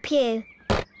help you.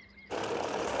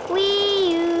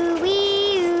 Wee-oo,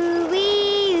 wee-oo,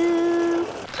 wee-oo.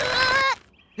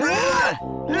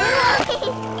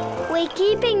 We're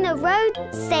keeping the road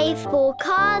safe for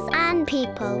cars and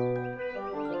people.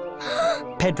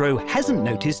 Pedro hasn't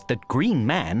noticed that Green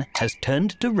Man has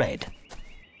turned to red.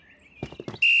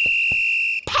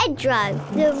 Pedro,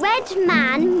 the red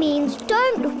man means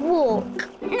don't walk.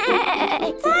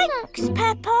 Thanks,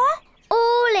 Peppa.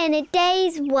 All in a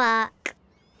day's work.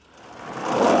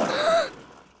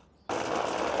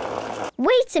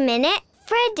 Wait a minute.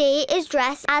 Freddy is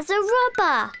dressed as a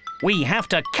robber. We have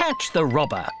to catch the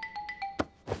robber.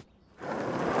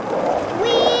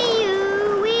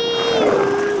 Wee-oo,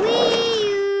 wee-oo,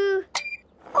 wee-oo.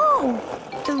 Oh,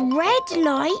 the red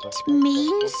light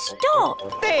means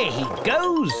stop. There he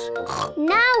goes.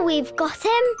 Now we've got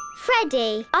him.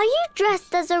 Freddy, are you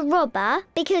dressed as a robber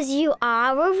because you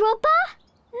are a robber?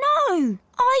 No,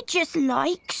 I just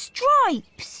like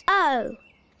stripes. Oh,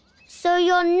 so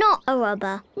you're not a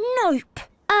robber? Nope.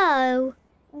 Oh,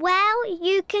 well,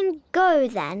 you can go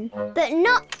then, but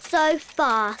not so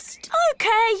fast.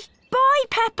 Okay, bye,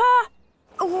 Peppa.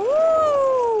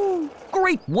 Ooh!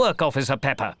 Great work, Officer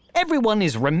Peppa. Everyone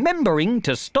is remembering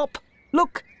to stop,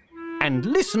 look and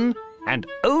listen and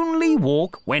only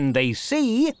walk when they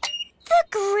see... The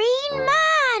Green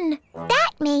Man!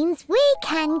 That means we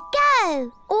can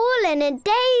go. All in a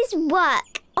day's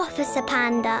work, Officer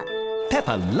Panda.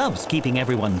 Peppa loves keeping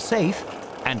everyone safe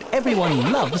and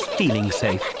everyone loves feeling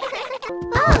safe.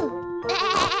 Oh!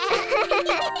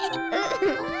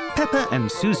 Peppa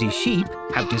and Susie Sheep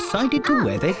have decided to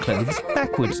wear their clothes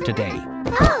backwards today.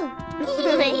 Oh!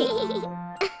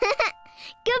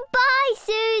 Goodbye,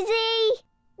 Susie!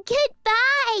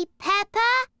 Goodbye, Peppa!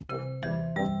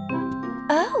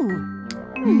 Oh.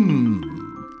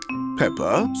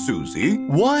 Peppa, Susie,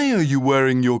 why are you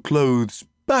wearing your clothes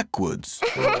backwards?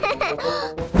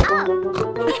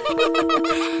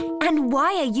 And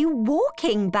why are you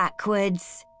walking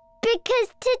backwards? Because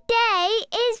today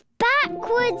is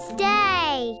Backwards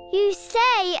Day. You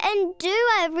say and do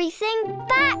everything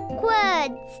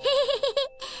backwards.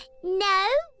 No,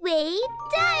 we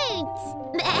don't.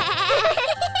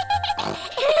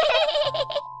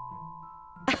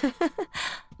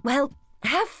 Well,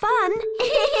 have fun.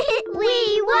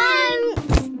 We won't.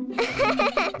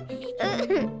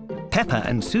 Peppa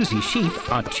and Susie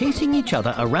Sheep are chasing each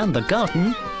other around the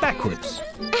garden backwards.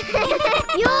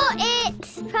 You're it.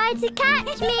 Try to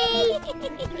catch me.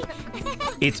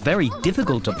 It's very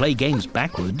difficult to play games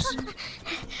backwards.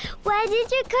 Where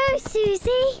did you go,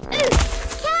 Susie?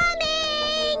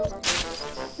 Coming!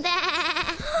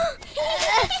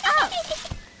 Oh,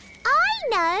 I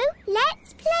know.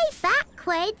 Let's play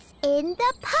backwards in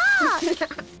the park.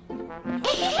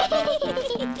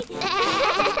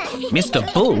 Mr.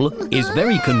 Bull is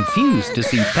very confused to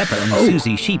see Peppa and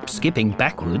Susie Sheep skipping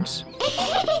backwards.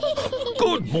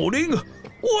 Good morning.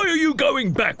 Why are you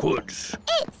going backwards?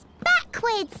 It's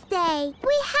Backwards Day.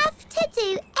 We have to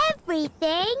do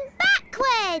everything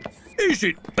backwards. Is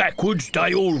it backwards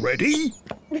day already?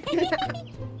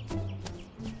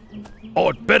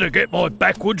 I'd better get my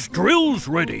backwards drills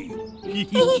ready.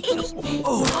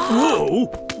 Whoa!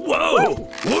 Whoa!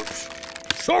 Whoops!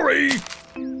 Sorry!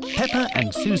 Peppa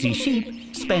and Susie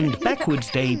Sheep spend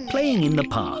Backwards Day playing in the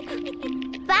park.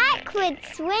 Backwards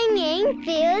swinging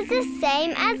feels the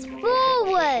same as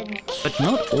forward. But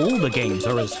not all the games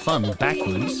are as fun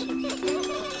backwards.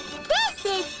 This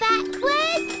is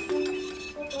backwards.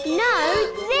 No,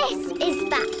 this is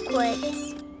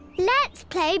backwards. Let's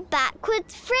play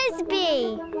backwards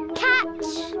frisbee. Catch.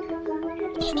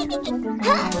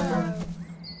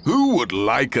 Who would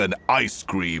like an ice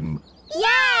cream?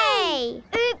 Yay!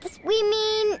 Oops, we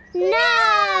mean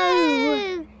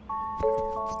no!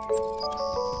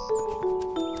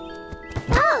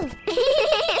 Oh!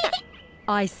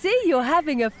 I see you're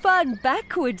having a fun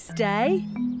backwards day.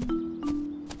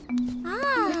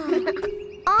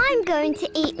 I'm going to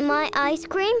eat my ice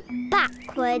cream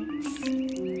backwards.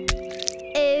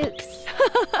 Oops.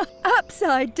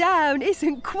 Upside down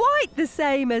isn't quite the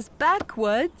same as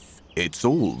backwards. It's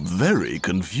all very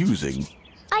confusing.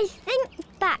 I think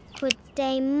Backwards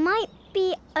Day might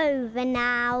be over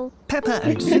now. Peppa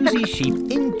and Susie Sheep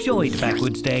enjoyed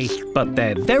Backwards Day, but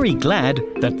they're very glad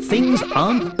that things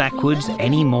aren't backwards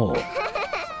anymore.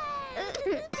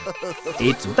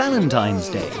 It's Valentine's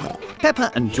Day.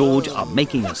 Peppa and George are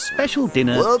making a special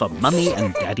dinner for Mummy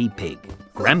and Daddy Pig.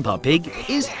 Grandpa Pig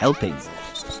is helping.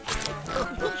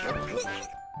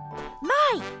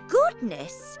 My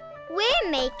goodness!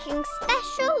 We're making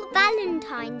special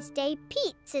Valentine's Day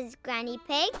pizzas, Granny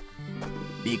Pig.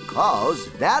 Because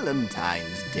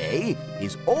Valentine's Day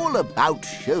is all about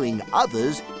showing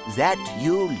others that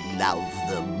you love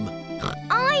them.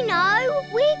 I know!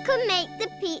 We could make the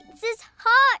pizzas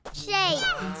heart-shaped.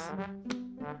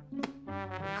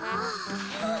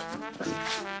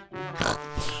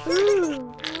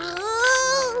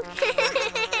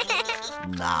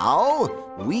 Now,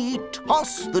 we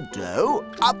toss the dough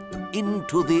up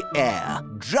into the air,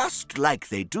 just like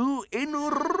they do in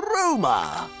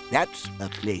Roma. That's a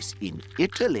place in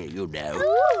Italy, you know.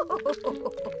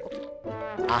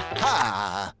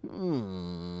 Aha!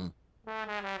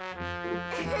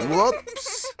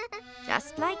 Whoops!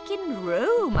 Just like in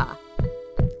Roma.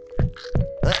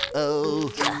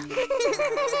 Uh-oh.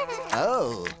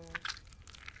 Oh.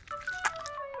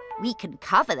 We can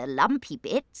cover the lumpy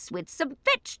bits with some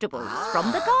vegetables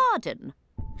from the garden.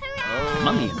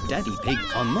 Mummy and Daddy Pig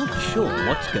are not sure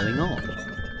what's going on.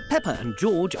 Peppa and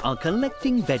George are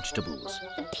collecting vegetables.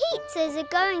 The pizzas are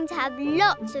going to have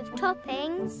lots of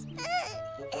toppings.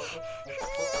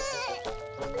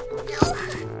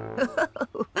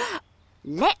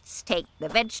 Let's take the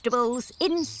vegetables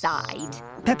inside.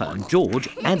 Peppa and George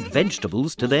add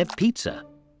vegetables to their pizza.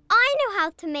 I know how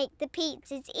to make the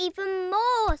pizzas even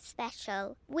more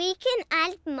special. We can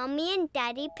add Mummy and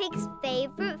Daddy Pig's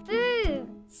favourite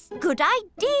foods. Good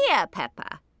idea,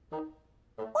 Peppa.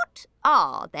 What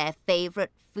are their favourite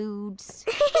foods?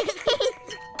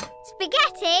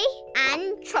 Spaghetti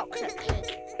and chocolate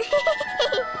cake.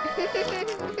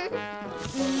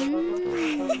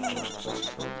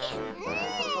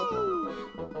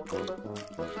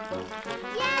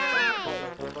 Yay!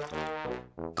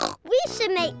 We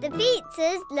should make the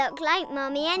pizzas look like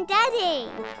Mummy and Daddy.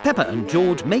 Peppa and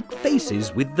George make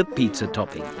faces with the pizza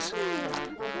toppings.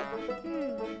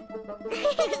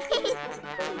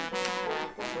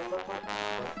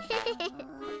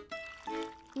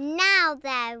 Now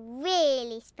they're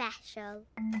really special.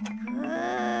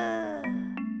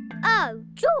 Oh,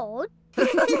 George.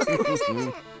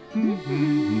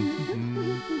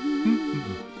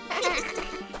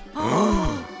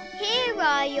 Here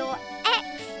are your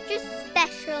extra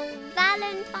special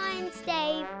Valentine's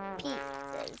Day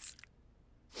pizzas.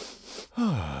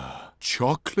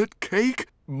 Chocolate cake?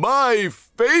 My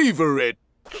favourite!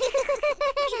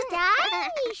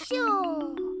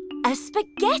 Dinosaur. A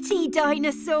spaghetti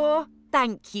dinosaur.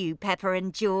 Thank you, Peppa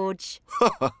and George.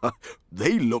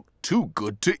 They look too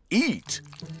good to eat.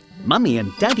 Mummy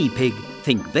and Daddy Pig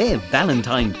think their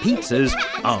Valentine pizzas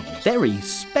are very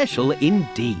special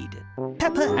indeed.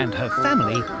 Peppa and her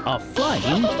family are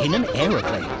flying in an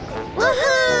aeroplane.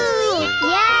 Woohoo!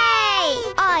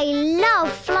 Yay! I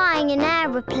love flying in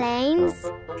aeroplanes.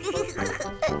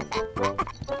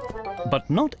 But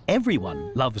not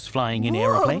everyone loves flying in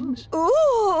aeroplanes.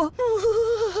 Ooh.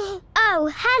 Oh,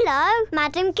 hello,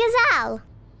 Madam Gazelle.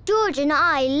 George and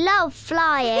I love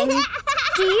flying.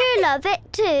 Do you love it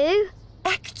too?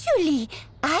 Actually,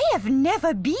 I have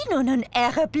never been on an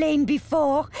aeroplane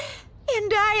before,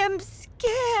 and I am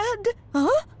scared.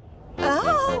 Huh?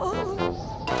 Oh!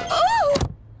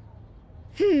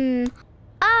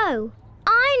 Oh,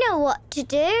 I know what to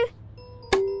do.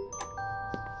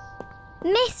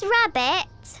 Miss Rabbit,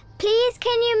 please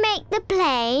can you make the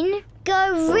plane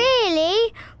go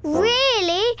really,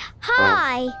 really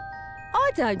high?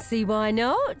 I don't see why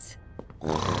not.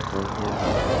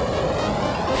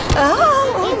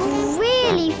 It's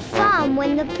really fun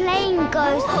when the plane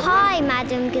goes high,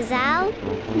 Madam Gazelle.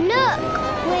 Look,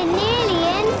 we're nearly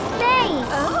in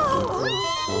space.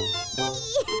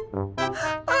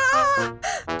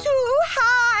 Too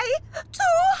high!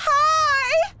 Too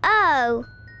high! Oh.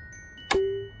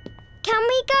 Can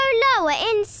we go lower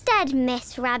instead,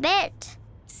 Miss Rabbit?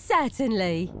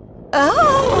 Certainly.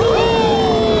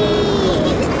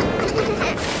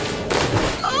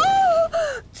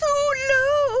 Too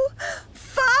low!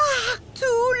 Far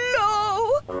too low!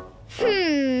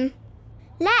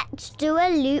 Let's do a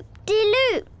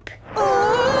loop-de-loop.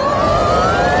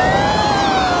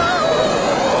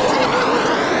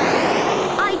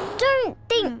 I don't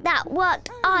think that worked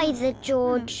either,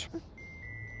 George.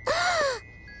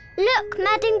 Look,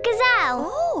 Madam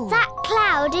Gazelle. That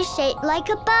cloud is shaped like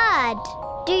a bird.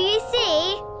 Do you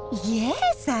see?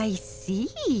 Yes, I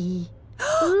see.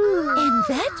 And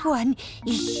that one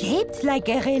is shaped like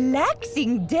a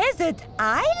relaxing desert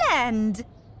island.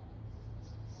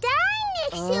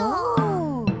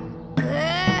 Dinosaur!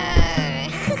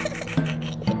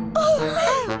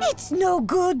 It's no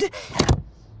good.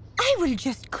 I will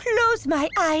just close my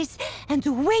eyes and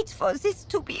wait for this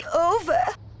to be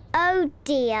over. Oh,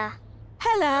 dear.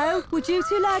 Hello, would you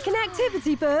two like an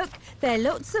activity book? They're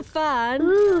lots of fun.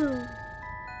 Ooh.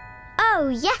 Oh,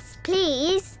 yes,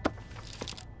 please.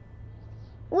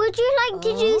 Would you like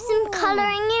to do some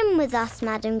colouring in with us,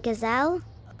 Madam Gazelle?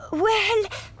 Well,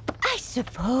 I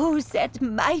suppose that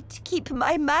might keep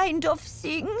my mind off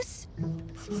things.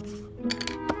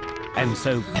 And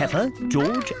so Peppa,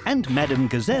 George and Madam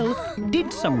Gazelle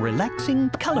did some relaxing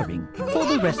colouring for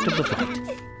the rest of the flight.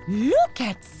 Look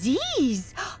at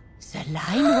these! The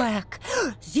line work,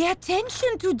 the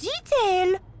attention to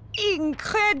detail.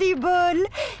 Incredible!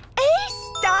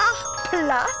 A-star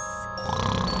plus!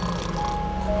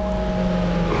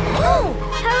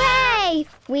 Hooray!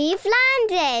 We've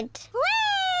landed!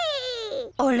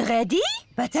 Whee! Already?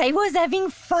 But I was having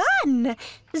fun.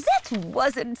 That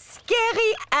wasn't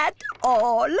scary at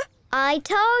all. I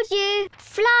told you,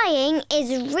 flying is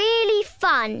really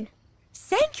fun.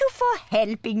 Thank you for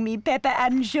helping me, Peppa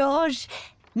and George.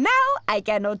 Now I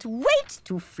cannot wait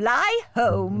to fly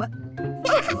home.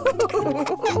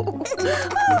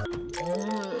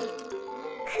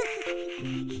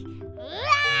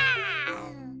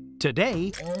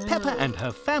 Today, Peppa and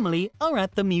her family are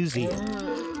at the museum.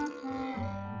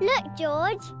 Look,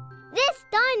 George. This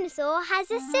dinosaur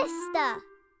has a sister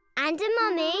and a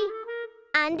mummy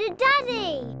and a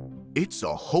daddy. It's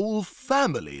a whole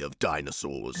family of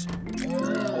dinosaurs.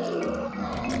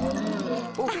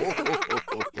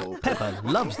 Peppa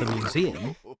loves the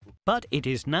museum, but it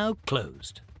is now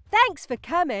closed. Thanks for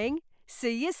coming.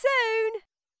 See you soon.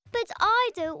 But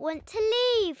I don't want to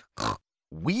leave.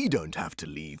 We don't have to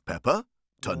leave, Peppa.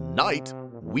 Tonight,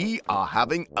 we are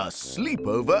having a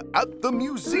sleepover at the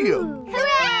museum.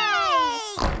 Hooray!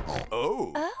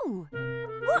 Oh. Oh,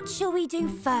 what shall we do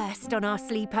first on our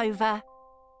sleepover?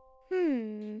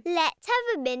 Let's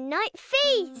have a midnight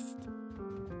feast.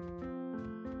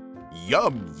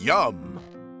 Yum, yum.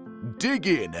 Dig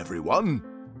in, everyone.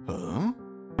 Huh?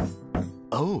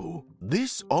 Oh,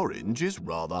 this orange is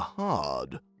rather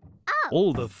hard.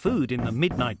 All the food in the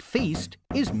midnight feast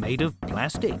is made of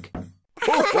plastic.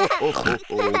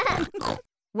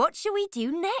 What shall we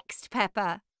do next,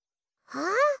 Peppa?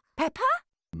 Huh? Peppa?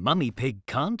 Mummy Pig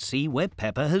can't see where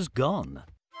Peppa has gone.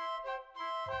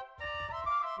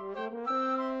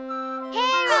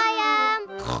 Here I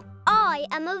am. I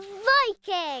am a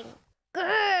Viking.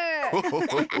 Grrr.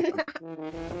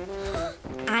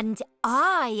 And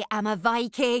I am a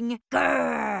Viking.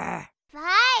 Grrr!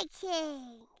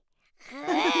 Viking.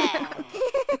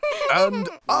 And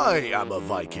I am a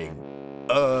Viking.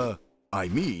 I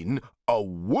mean a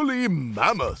woolly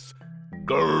mammoth.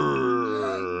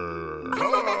 Grrr.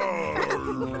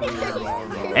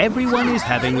 Everyone is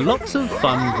having lots of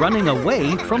fun running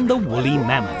away from the woolly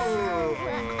mammoth.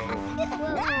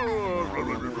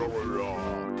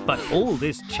 But all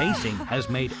this chasing has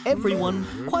made everyone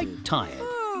quite tired.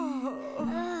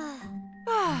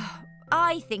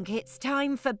 I think it's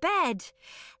time for bed.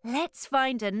 Let's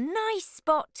find a nice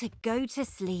spot to go to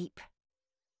sleep.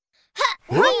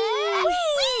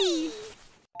 Whee!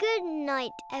 Good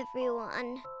night,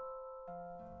 everyone.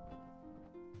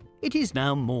 It is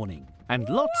now morning, and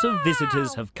lots of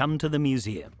visitors have come to the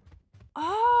museum.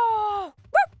 Oh,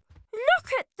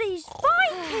 look at these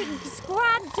Vikings,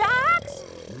 Grandad.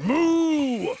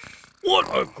 Moo! What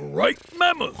a great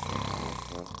mammoth!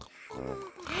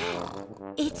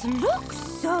 It looks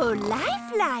so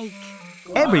lifelike.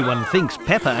 Everyone thinks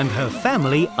Peppa and her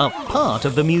family are part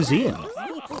of the museum.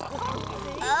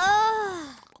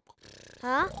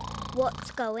 Huh?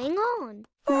 What's going on?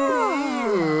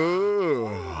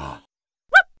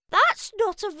 That's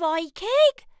not a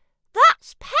Viking.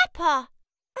 That's Peppa.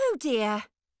 Oh dear.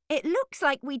 It looks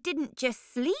like we didn't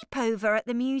just sleep over at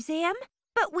the museum,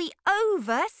 but we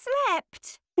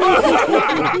overslept.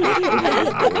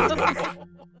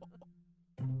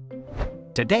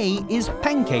 Today is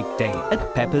Pancake Day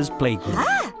at Peppa's playgroup.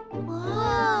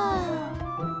 Whoa!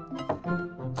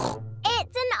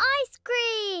 It's an ice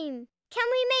cream. Can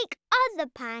we make other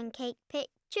pancake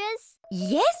pictures?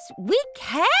 Yes, we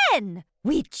can.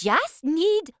 We just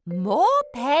need more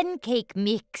pancake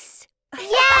mix.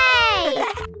 Yay!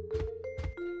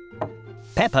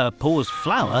 Peppa pours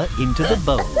flour into the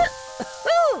bowl.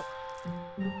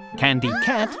 Candy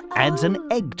Cat adds an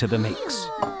egg to the mix.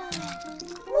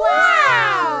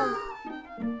 Wow!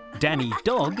 Danny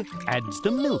Dog adds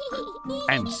the milk.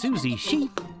 And Susie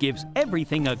Sheep gives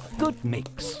everything a good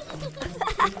mix.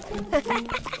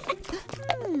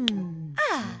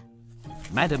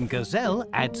 Madame Gazelle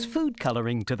adds food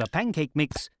colouring to the pancake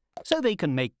mix so they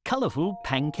can make colourful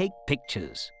pancake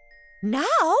pictures.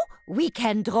 Now we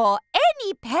can draw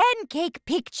any pancake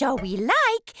picture we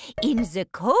like in the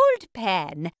cold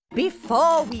pan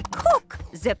before we cook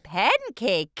the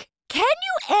pancake. Can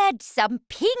you add some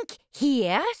pink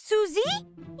here, Susie?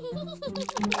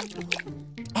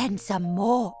 And some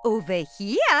more over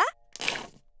here.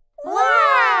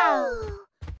 Wow!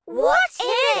 What's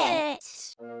in it?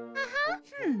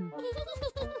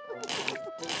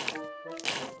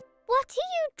 What are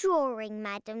you drawing,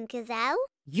 Madame Gazelle?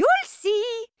 You'll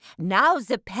see. Now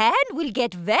the pan will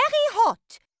get very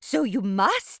hot, so you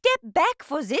must step back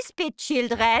for this bit,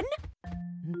 children.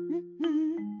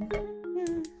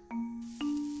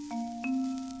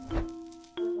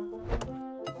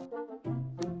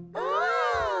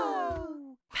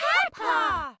 Oh!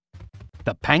 Peppa!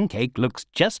 The pancake looks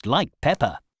just like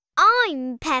Peppa.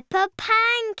 I'm Peppa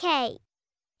Pancake.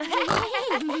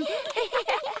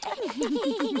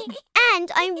 And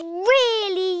I'm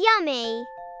really yummy.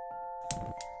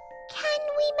 Can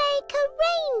we make a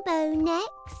rainbow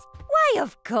next? Why,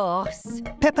 of course.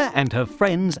 Peppa and her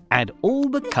friends add all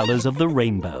the colours of the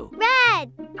rainbow.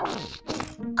 Red,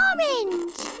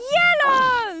 Orange!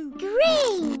 Yellow!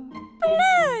 green,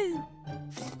 Blue!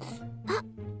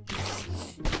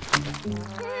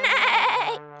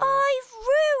 I've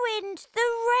ruined the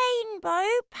rainbow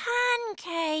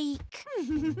pancake.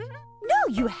 No,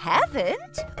 you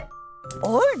haven't.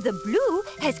 all the blue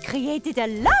has created a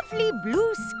lovely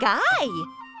blue sky.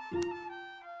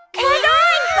 Can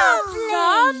I have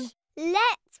some?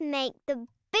 Let's make the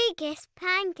biggest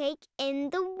pancake in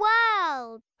the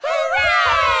world.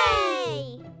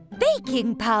 Hooray!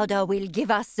 Baking powder will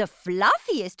give us the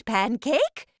fluffiest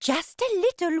pancake. Just a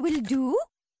little will do.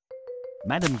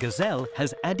 Madame Gazelle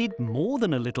has added more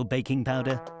than a little baking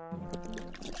powder.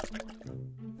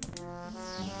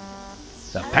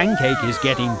 The pancake is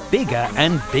getting bigger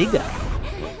and bigger.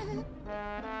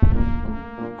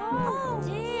 Oh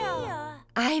dear.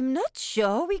 I'm not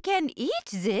sure we can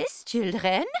eat this,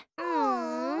 children.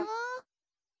 Aww.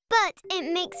 But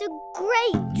it makes a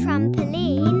great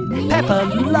trampoline.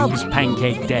 Peppa loves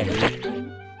Pancake Day.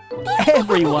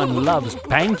 Everyone loves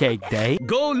Pancake Day.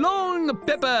 Go long,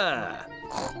 Peppa!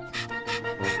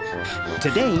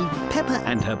 Today, Peppa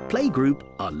and her playgroup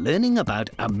are learning about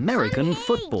American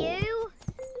football. Hey, you.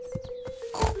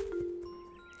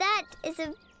 That is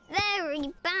a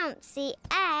very bouncy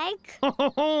egg.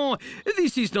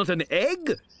 This is not an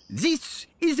egg. This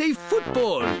is a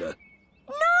football.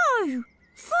 No!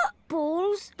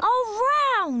 Footballs are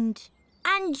round.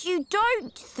 And you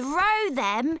don't throw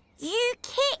them, you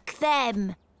kick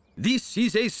them. This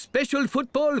is a special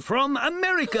football from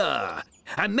America.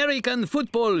 American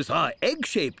footballs are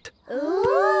egg-shaped.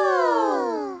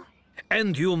 Ooh!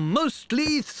 And you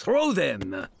mostly throw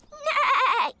them.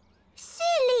 Nay!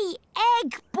 Silly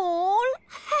egg ball!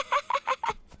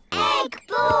 Egg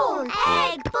ball!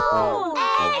 Egg ball!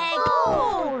 Egg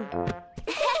ball!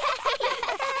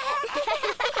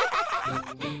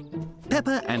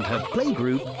 Peppa and her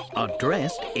playgroup are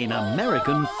dressed in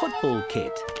American football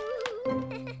kit.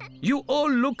 You all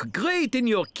look great in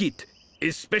your kit.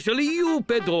 Especially you,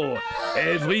 Pedro.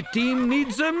 Every team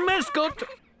needs a mascot.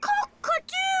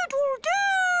 Cock-a-doodle-doo!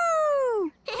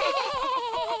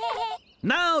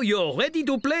 Now you're ready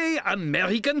to play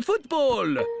American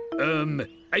football.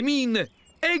 I mean,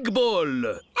 egg ball.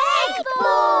 Egg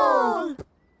ball!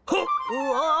 Ho!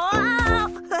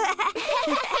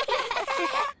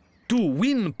 To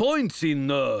win points in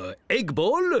egg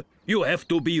ball, you have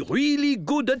to be really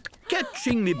good at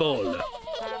catching the ball.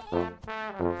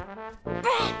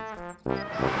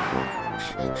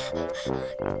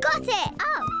 Got it!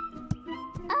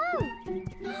 Oh!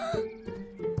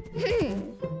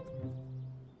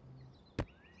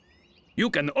 You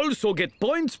can also get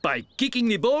points by kicking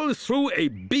the ball through a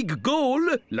big goal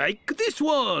like this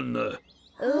one.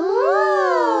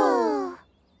 Ooh!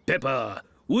 Peppa,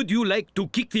 would you like to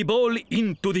kick the ball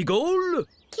into the goal?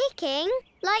 Kicking?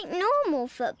 Like normal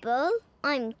football?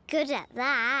 I'm good at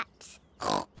that.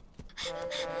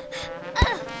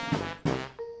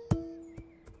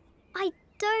 I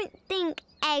don't think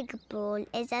egg ball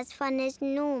is as fun as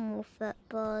normal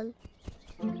football.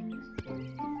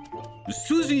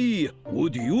 Susie,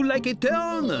 would you like a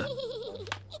turn?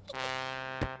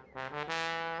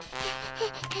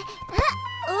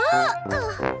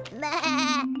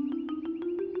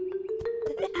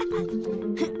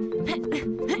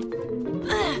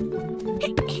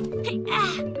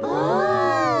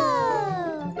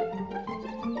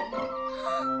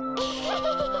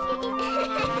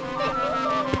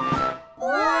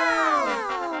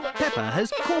 Peppa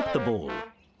has caught the ball,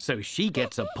 so she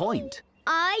gets a point.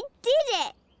 I did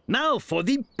it! Now for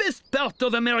the best part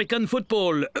of American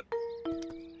football.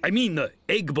 I mean,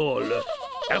 egg ball.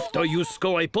 After you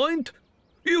score a point,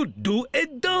 you do a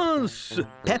dance.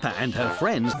 Peppa and her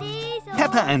friends Seesaw.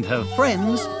 Peppa and her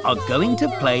friends are going to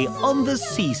play on the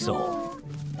seesaw.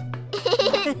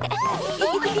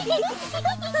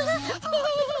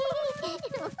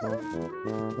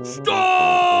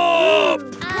 Stop!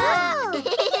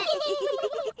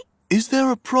 Is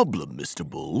there a problem, Mr.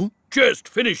 Bull? Just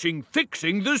finishing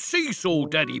fixing the seesaw,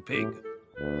 Daddy Pig.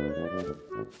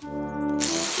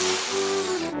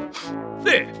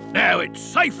 There, now it's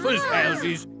safe as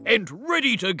houses and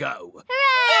ready to go.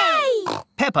 Hooray!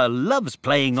 Peppa loves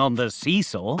playing on the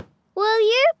seesaw. Will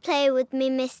you play with me,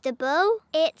 Mr. Bull?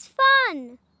 It's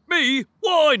fun. Me?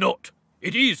 Why not?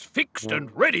 It is fixed and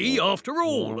ready after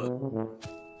all.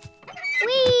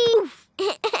 Whee!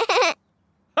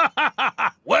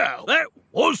 Well, that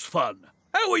was fun.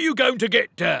 How are you going to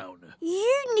get down?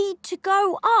 You need to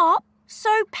go up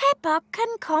so Peppa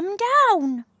can come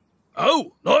down.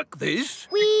 Oh, like this?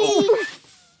 Whee!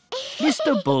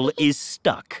 Mr. Bull is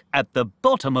stuck at the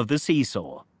bottom of the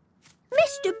seesaw.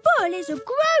 Mr. Bull is a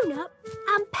grown-up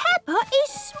and Peppa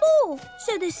is small,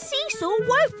 so the seesaw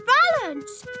won't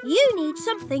balance. You need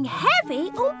something heavy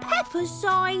on Peppa's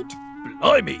side.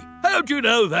 Blimey, how'd you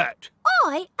know that?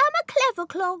 I am a clever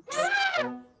clogs.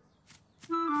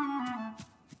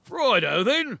 Righto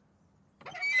then.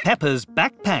 Peppa's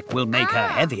backpack will make her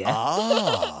heavier.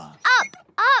 Ah. Up,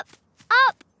 up,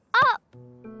 up, up.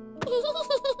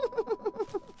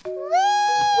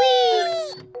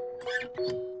 Whee!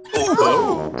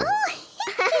 Oh.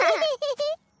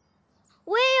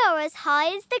 We are as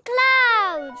high as the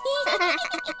clouds.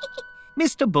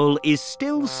 Mr. Bull is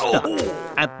still stuck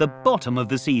at the bottom of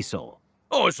the seesaw.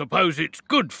 I suppose it's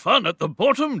good fun at the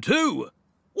bottom too.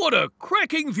 What a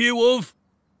cracking view of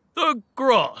the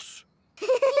grass. We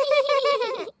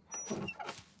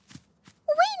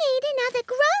need another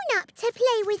grown-up to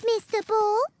play with, Mr.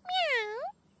 Bull.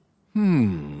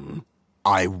 Meow.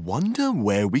 I wonder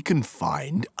where we can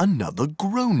find another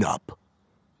grown-up.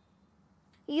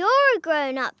 You're a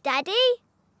grown-up, Daddy.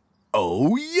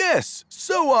 Oh, yes,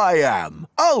 so I am.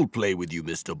 I'll play with you,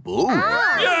 Mr. Bull.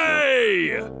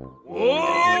 Yay!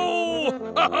 Whoa!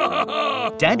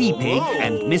 Daddy Pig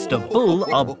and Mr. Bull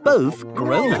are both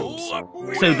grown-ups.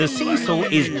 So the seesaw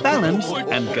is balanced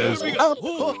and goes up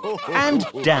and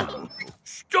down.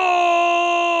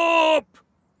 Stop!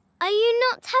 Are you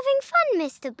not having fun,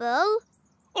 Mr. Bull?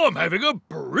 I'm having a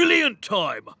brilliant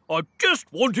time. I just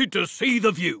wanted to see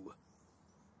the view.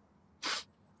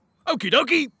 Okie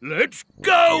dokie, let's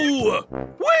go!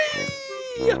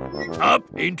 Whee! Up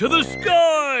into the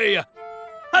sky!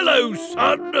 Hello,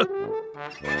 sun!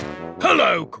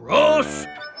 Hello, grass!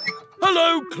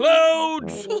 Hello,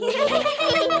 clouds!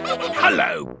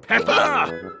 Hello,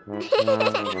 Peppa!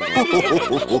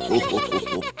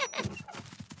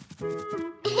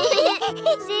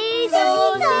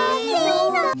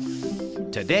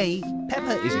 Today,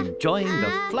 Peppa is enjoying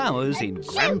the flowers in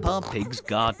Grandpa Pig's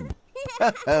garden.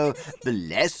 Oh,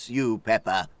 bless you,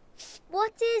 Peppa.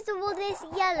 What is all this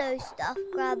yellow stuff,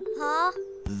 Grandpa?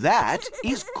 That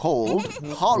is called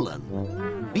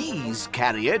pollen. Bees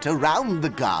carry it around the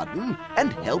garden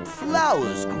and help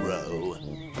flowers grow.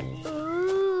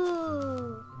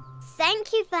 Ooh.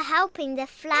 Thank you for helping the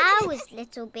flowers,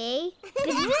 little bee.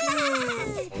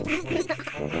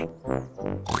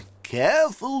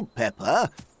 Careful, Peppa.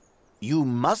 You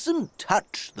mustn't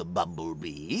touch the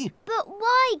bumblebee. But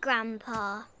why,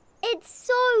 Grandpa? It's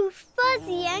so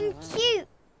fuzzy and cute.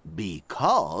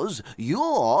 Because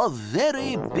you're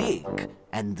very big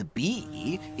and the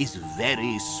bee is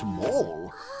very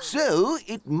small. So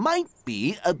it might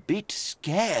be a bit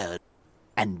scared.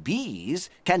 And bees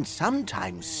can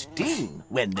sometimes sting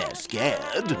when they're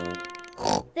scared.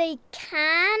 They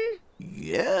can?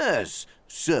 Yes.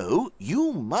 So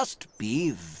you must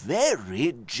be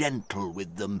very gentle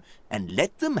with them and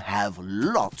let them have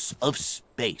lots of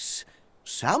space.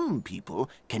 Some people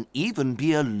can even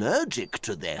be allergic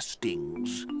to their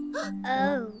stings.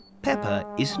 Oh. Peppa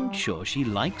isn't sure she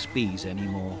likes bees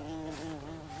anymore.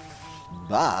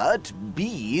 But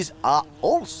bees are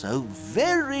also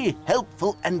very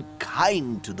helpful and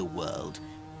kind to the world.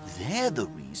 They're the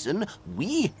reason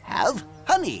we have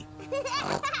honey.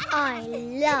 I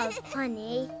love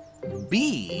honey.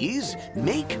 Bees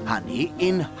make honey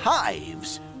in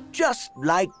hives, just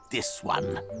like this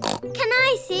one. Can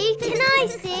I see? Can I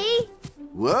see?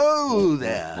 Whoa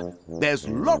there! There's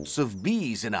lots of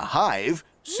bees in a hive,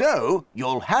 so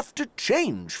you'll have to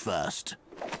change first.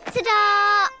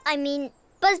 Ta-da! I mean,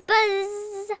 buzz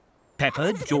buzz.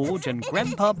 Peppa, George and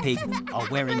Grandpa Pig are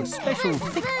wearing special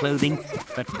thick clothing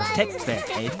that protects their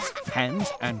heads,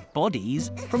 hands and bodies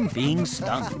from being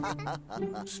stung.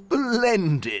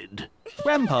 Splendid!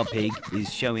 Grandpa Pig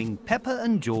is showing Peppa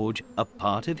and George a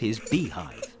part of his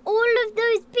beehive. All of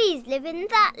those bees live in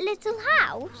that little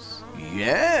house?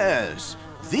 Yes,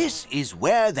 this is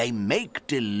where they make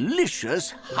delicious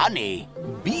honey.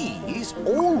 Bees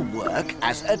all work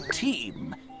as a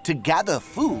team to gather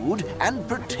food and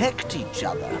protect each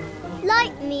other.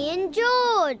 Like me and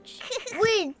George.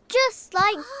 We're just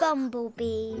like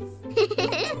bumblebees.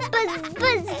 Buzz,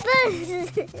 buzz,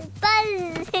 buzz,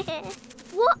 buzz.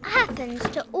 What happens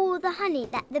to all the honey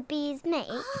that the bees make?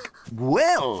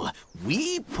 Well,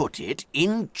 we put it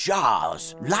in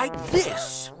jars like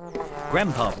this.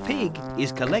 Grandpa Pig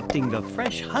is collecting the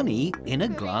fresh honey in a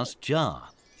glass jar.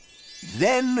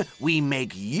 Then we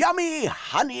make yummy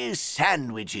honey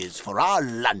sandwiches for our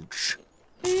lunch.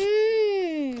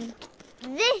 Mmm.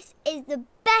 This is the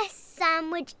best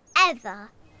sandwich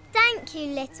ever. Thank you,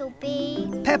 little bee.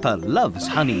 Peppa loves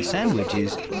honey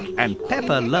sandwiches and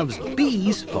Peppa loves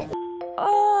bees for...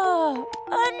 Oh,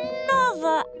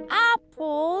 another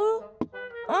apple.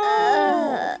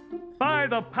 By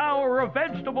the power of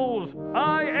vegetables,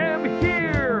 I am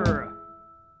here!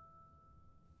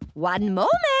 One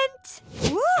moment.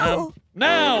 Whoa!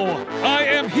 Now, I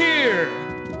am here!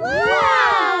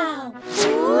 Wow!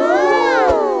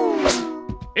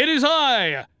 It is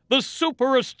I, the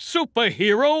superest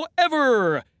superhero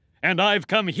ever. And I've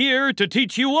come here to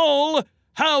teach you all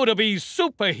how to be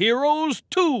superheroes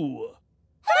too.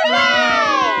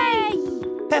 Hooray!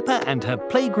 Peppa and her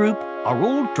playgroup are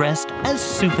all dressed as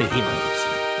superheroes.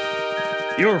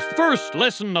 Your first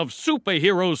lesson of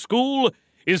superhero school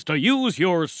is to use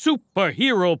your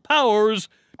superhero powers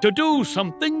to do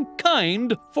something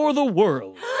kind for the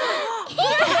world.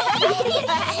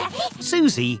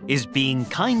 Susie is being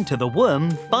kind to the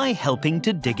worm by helping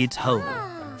to dig its hole.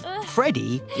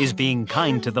 Freddie is being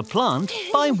kind to the plant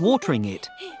by watering it.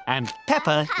 And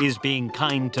Peppa is being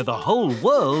kind to the whole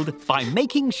world by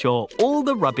making sure all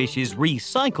the rubbish is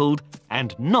recycled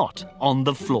and not on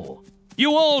the floor.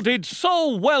 You all did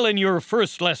so well in your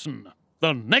first lesson.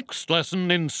 The next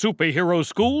lesson in superhero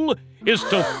school is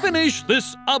to finish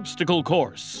this obstacle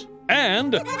course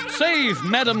and save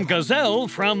Madame Gazelle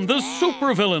from the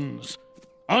supervillains.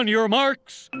 On your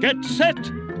marks, get set,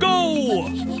 go!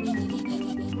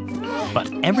 But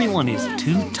everyone is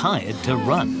too tired to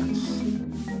run.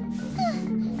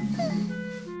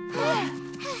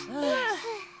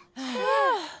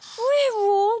 We're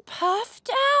all puffed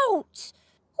out.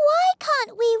 Why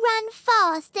can't we run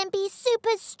fast and be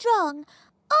super strong?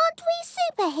 Aren't we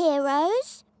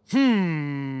superheroes?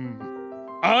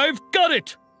 I've got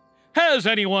it! Has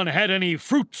anyone had any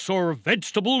fruits or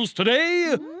vegetables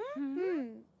today?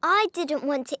 I didn't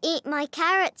want to eat my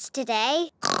carrots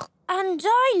today. And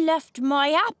I left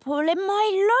my apple in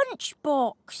my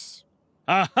lunchbox.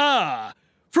 Aha!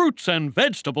 Fruits and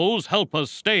vegetables help us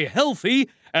stay healthy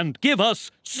and give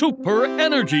us super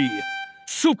energy.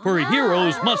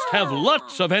 Superheroes must have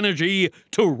lots of energy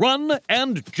to run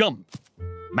and jump.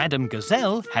 Madame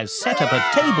Gazelle has set up a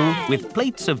table with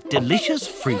plates of delicious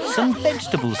fruits and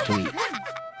vegetables to eat.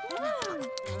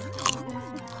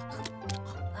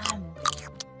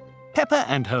 Peppa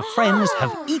and her friends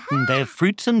have eaten their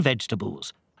fruits and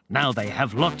vegetables. Now they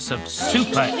have lots of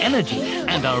super energy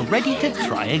and are ready to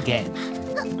try again.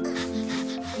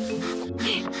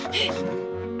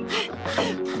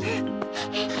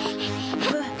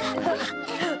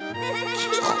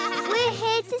 We're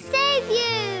here to save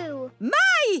you!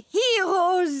 My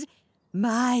heroes!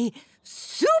 My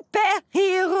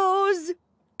superheroes!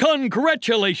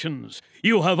 Congratulations!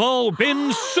 You have all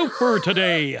been super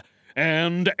today.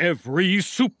 And every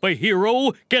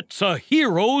superhero gets a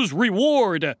hero's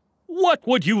reward. What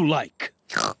would you like?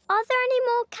 Are there any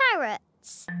more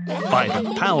carrots? By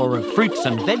the power of fruits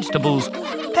and vegetables,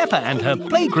 Peppa and her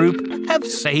playgroup have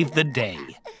saved the day.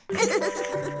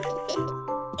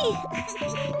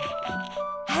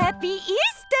 Happy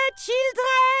Easter,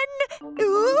 children!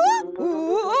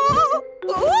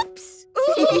 Oops!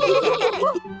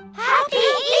 Happy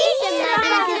Easter,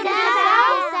 Madame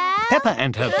Gazelle! Peppa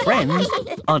and her friends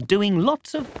are doing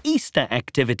lots of Easter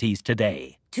activities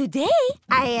today. Today,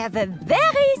 I have a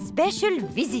very special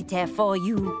visitor for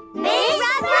you. Miss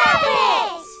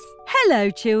Rabbit! Hello,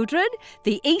 children.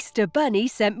 The Easter Bunny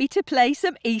sent me to play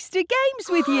some Easter games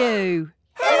with you.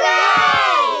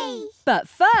 Hooray! But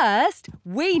first,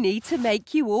 we need to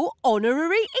make you all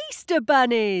honorary Easter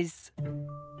bunnies.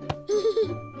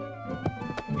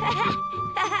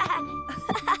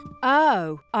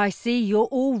 Oh, I see you're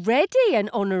already an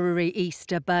honorary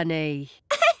Easter bunny.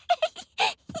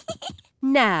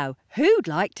 Now, who'd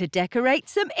like to decorate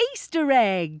some Easter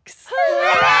eggs?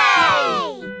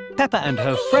 Hooray! Peppa and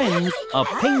her friends are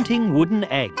painting wooden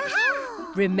eggs.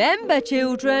 Remember,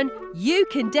 children, you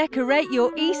can decorate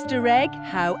your Easter egg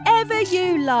however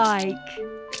you like.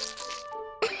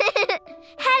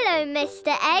 Hello,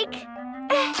 Mr. Egg.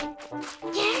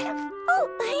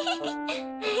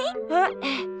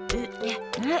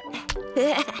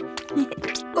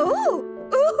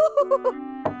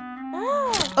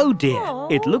 Oh dear,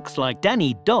 it looks like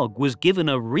Danny Dog was given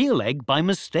a real egg by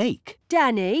mistake.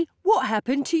 Danny, what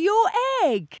happened to your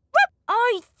egg?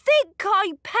 I think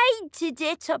I painted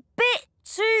it a bit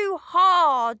too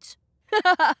hard.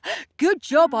 Good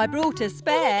job I brought a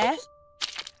spare.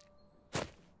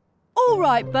 All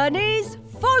right, bunnies,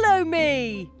 follow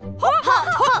me. Hop,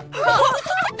 hop, hop.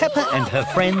 Peppa and her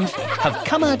friends have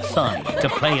come outside to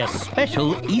play a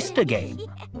special Easter game.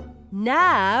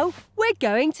 Now we're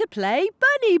going to play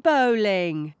bunny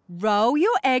bowling. Roll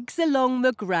your eggs along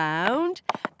the ground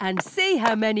and see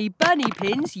how many bunny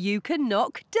pins you can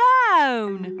knock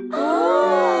down.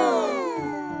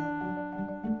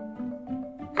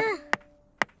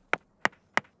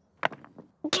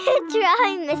 Good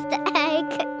try, Mr. Egg.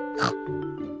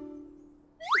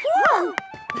 Whoa!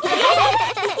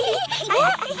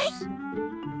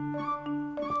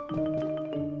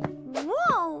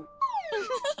 Whoa!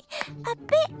 A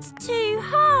bit too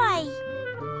high.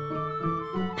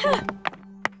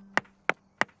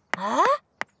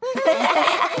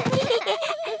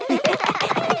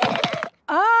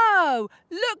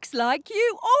 Looks like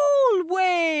you all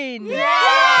win!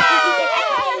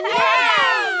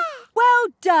 Well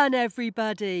done,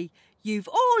 everybody. You've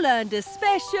all earned a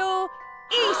special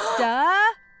Easter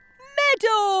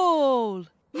medal!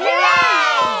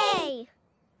 Hooray!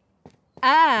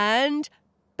 And,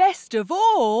 best of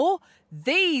all,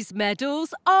 these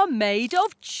medals are made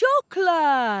of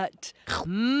chocolate.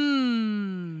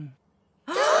 Mmm.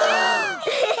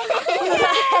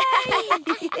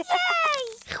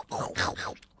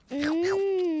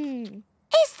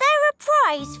 Is there a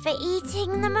prize for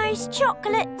eating the most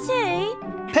chocolate too?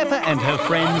 Peppa and her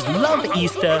friends love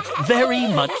Easter very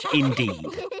much indeed.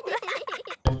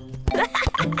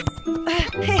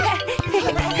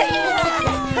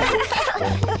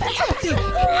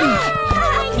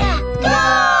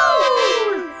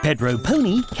 Pedro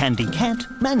Pony, Candy Cat,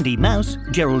 Mandy Mouse,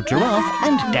 Gerald Giraffe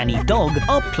and Danny Dog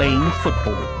are playing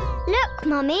football. Look,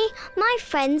 Mummy, my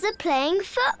friends are playing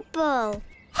football.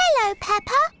 Hello,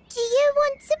 Peppa. Do you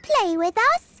want to play with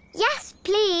us? Yes,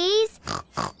 please.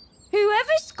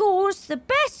 Whoever scores the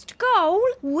best goal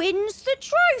wins the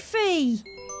trophy.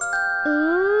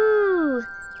 Ooh.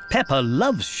 Peppa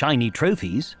loves shiny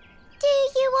trophies. Do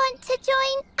you want to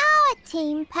join our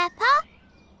team, Peppa?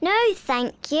 No,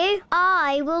 thank you.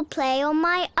 I will play on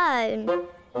my own.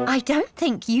 I don't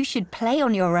think you should play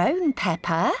on your own,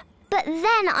 Peppa. But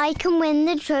then I can win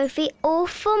the trophy all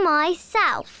for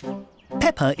myself.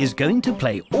 Peppa is going to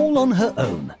play all on her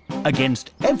own,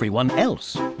 against everyone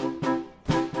else.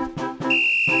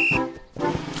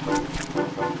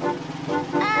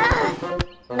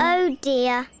 Oh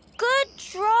dear. Good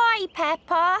try,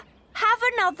 Peppa. Have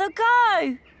another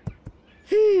go.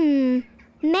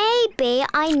 Maybe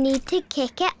I need to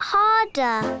kick it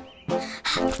harder.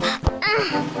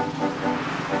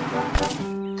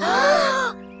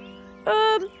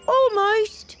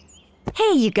 Almost.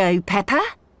 Here you go,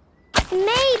 Peppa.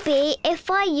 Maybe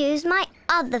if I use my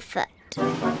other foot.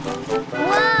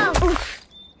 Whoa! Oof.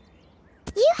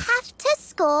 You have to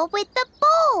score with the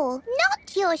ball,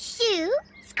 not your shoe.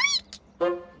 Squeak!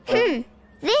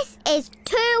 This is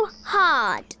too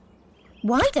hard.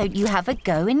 Why don't you have a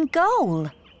go in goal?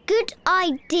 Good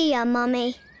idea,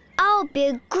 Mummy. I'll be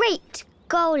a great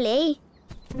goalie.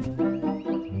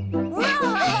 Whoa!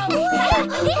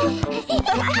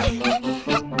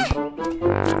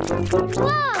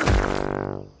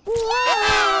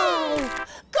 Whoa!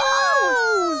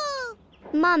 Goal!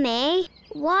 Mummy,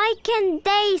 why can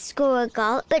they score a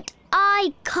goal but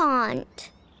I can't?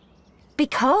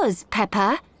 Because,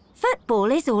 Peppa,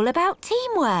 football is all about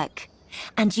teamwork.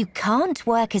 And you can't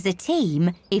work as a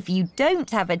team if you don't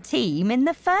have a team in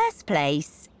the first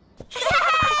place.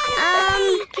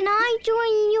 Can I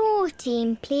join your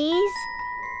team, please?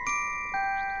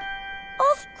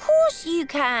 Of course you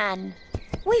can.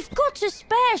 We've got a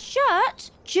spare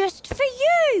shirt just for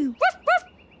you.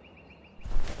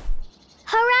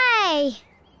 Hooray!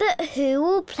 But who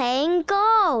will play in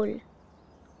goal?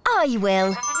 I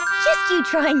will. Just you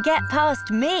try and get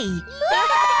past me.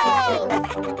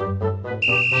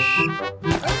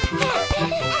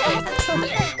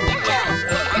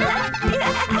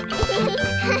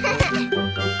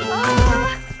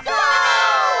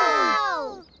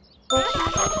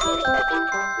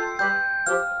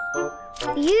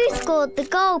 You scored the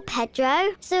goal,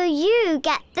 Pedro, so you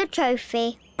get the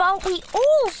trophy. But we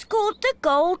all scored the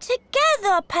goal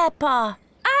together, Peppa.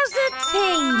 As a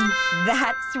team.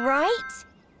 That's right.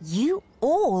 You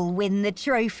all win the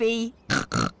trophy.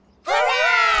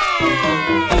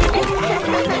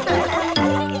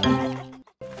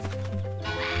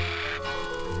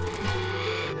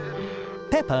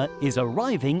 Peppa is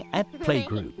arriving at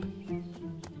playgroup.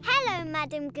 Hello,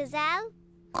 Madame Gazelle.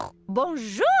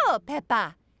 Bonjour,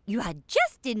 Peppa. You are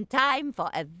just in time for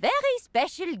a very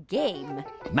special game.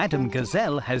 Madame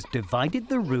Gazelle has divided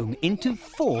the room into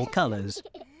 4 colours.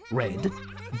 Red,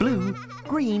 blue,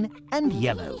 green and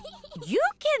yellow. You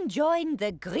can join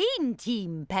the green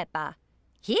team, Peppa.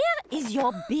 Here is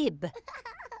your bib.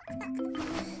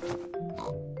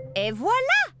 Et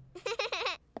voilà!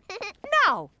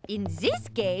 Now, in this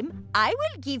game, I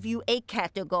will give you a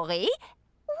category.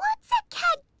 What's a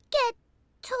category?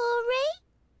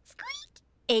 Squeak.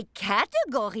 A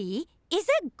category is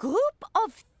a group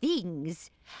of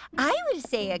things. I will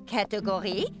say a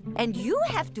category, and you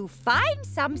have to find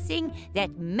something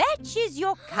that matches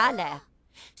your color.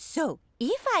 So,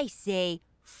 if I say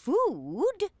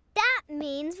food... That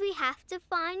means we have to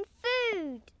find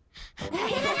food.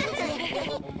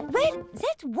 Well,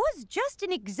 that was just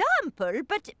an example,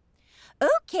 but...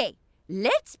 OK,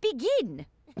 let's begin.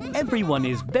 Everyone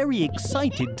is very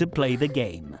excited to play the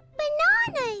game.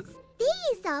 Bananas!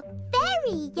 These are very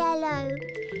very yellow.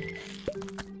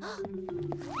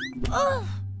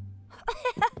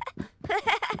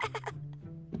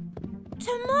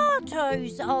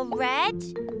 Tomatoes are red.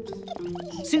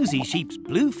 Susie Sheep's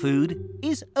blue food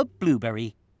is a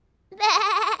blueberry.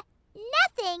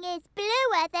 Nothing is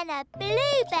bluer than a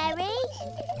blueberry.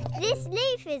 This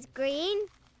leaf is green.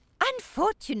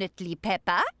 Unfortunately,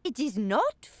 Peppa, it is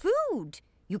not food.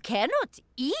 You cannot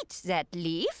eat that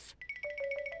leaf.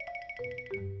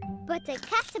 But a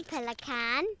caterpillar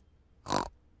can.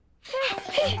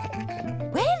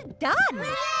 Well done.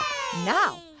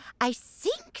 Now, I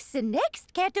think the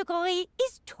next category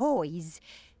is toys.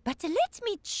 But let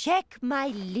me check my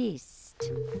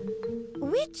list.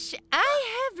 Which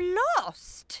I have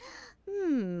lost.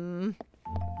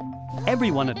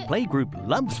 Everyone at Playgroup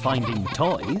loves finding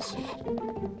toys.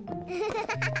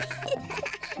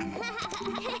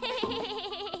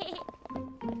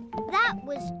 That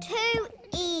was too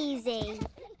easy.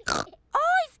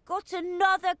 I've got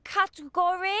another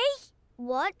category.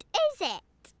 What is it?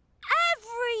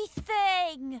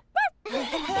 Everything.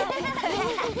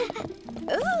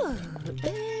 Ooh.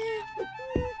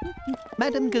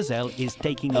 Madame Gazelle is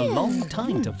taking a long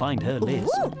time to find her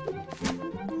list.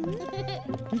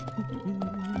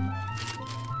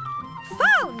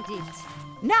 Found it.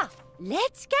 Now,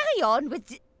 let's carry on with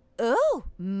the... Oh,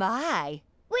 my.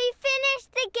 We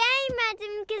finished the game,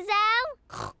 Madame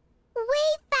Gazelle. We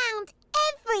found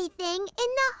everything in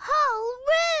the whole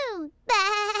room.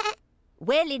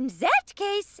 Well, in that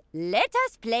case, let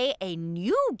us play a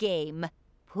new game.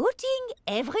 Putting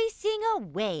everything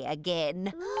away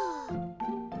again.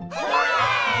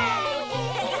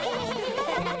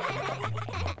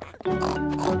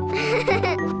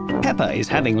 Peppa is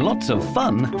having lots of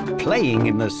fun playing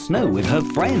in the snow with her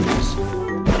friends.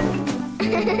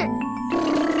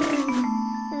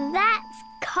 That's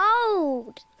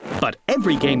cold. But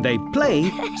every game they play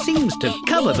seems to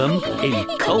cover them in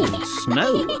cold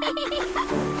snow.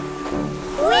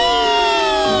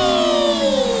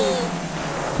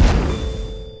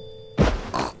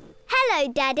 Hello,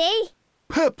 Daddy.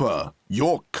 Peppa,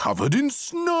 you're covered in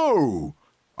snow.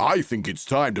 I think it's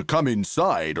time to come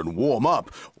inside and warm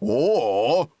up,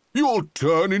 or you'll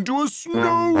turn into a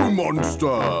snow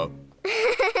monster.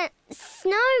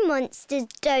 Snow monsters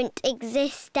don't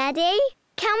exist, Daddy.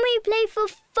 Can we play for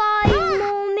 5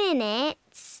 more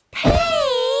minutes?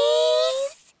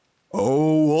 Please?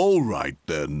 Oh, all right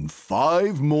then.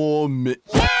 5 more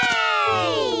minutes. Yay!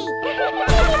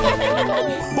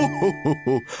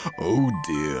 Oh,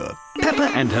 dear. Peppa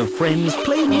and her friends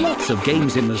play lots of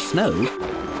games in the snow.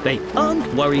 They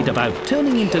aren't worried about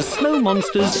turning into snow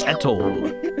monsters at all.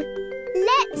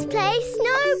 Let's play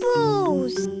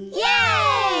snowballs!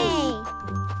 Yay!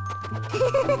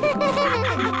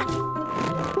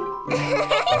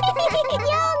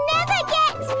 You'll never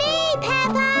get me,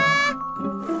 Peppa!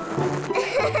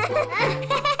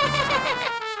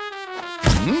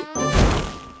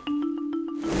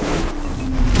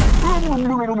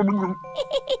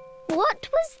 What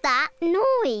was that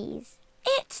noise?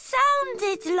 It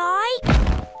sounded like...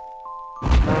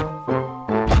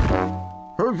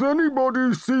 Has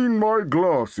anybody seen my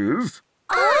glasses?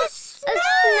 A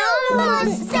snow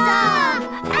monster!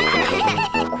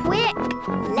 Quick,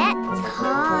 let's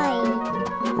hide.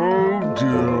 Oh,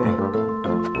 dear.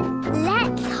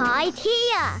 Let's hide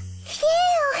here.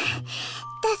 Phew!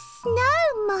 The snow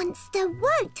monster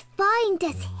won't find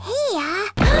us here.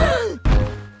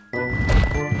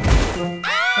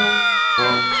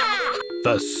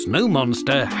 The snow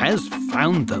monster has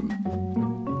found them.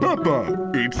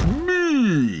 Peppa, it's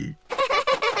me!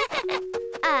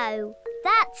 Oh,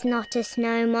 that's not a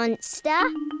snow monster.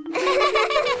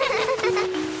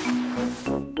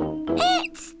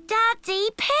 It's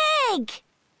Daddy Pig!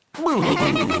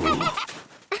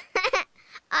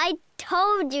 I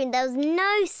told you there was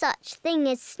no such thing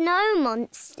as snow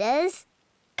monsters.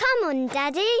 Come on,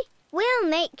 Daddy. We'll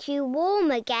make you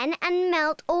warm again and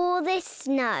melt all this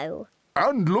snow.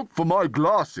 And look for my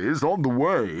glasses on the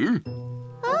way.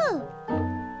 Oh!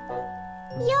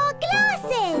 Your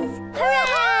glasses!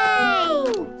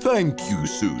 Hooray! Thank you,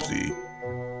 Susie.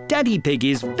 Daddy Pig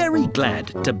is very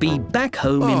glad to be back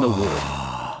home in the wood.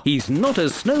 He's not a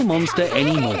snow monster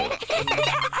anymore.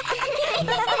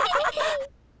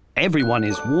 Everyone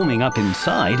is warming up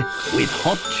inside with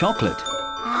hot chocolate.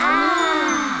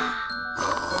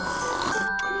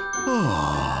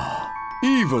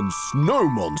 Even snow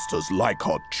monsters like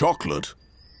hot chocolate.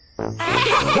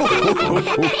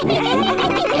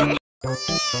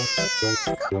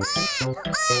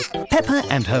 Peppa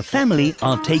and her family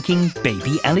are taking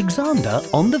baby Alexander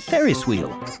on the Ferris wheel,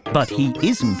 but he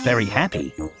isn't very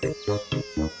happy. What's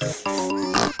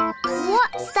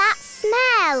that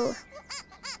smell?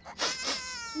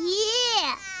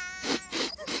 Yeah!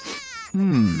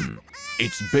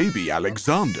 It's baby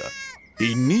Alexander.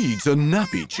 He needs a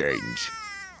nappy change.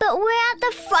 But we're at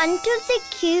the front of the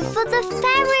queue for the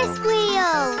Ferris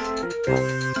wheel.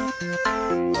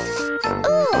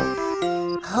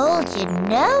 Ooh! Hold your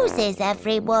noses,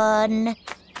 everyone.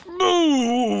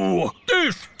 Moo!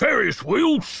 This Ferris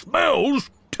wheel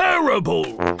smells terrible.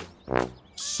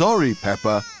 Sorry,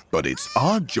 Peppa, but it's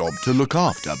our job to look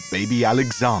after baby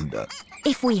Alexander.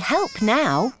 If we help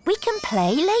now, we can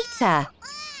play later.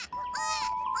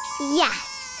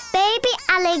 Yes, baby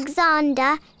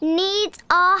Alexander needs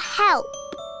our help.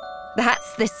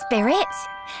 That's the spirit.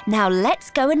 Now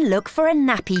let's go and look for a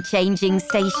nappy changing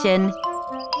station.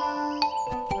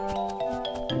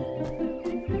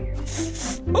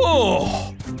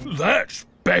 Oh, that's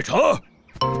better.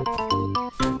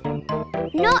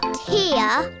 Not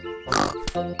here.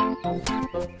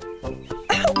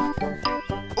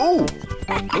 Oh!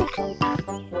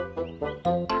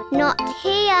 Not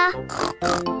here.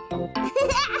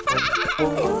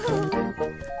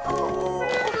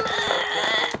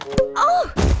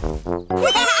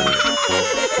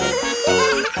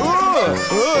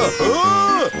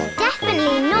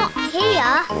 Definitely not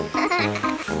here.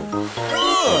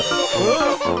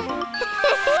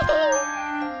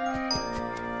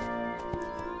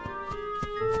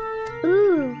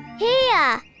 Ooh,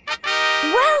 here.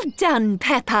 Well done,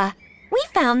 Peppa. We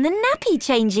found the nappy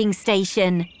changing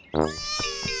station.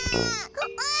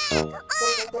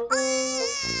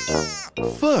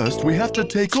 First, we have to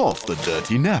take off the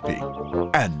dirty nappy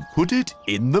and put it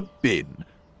in the bin.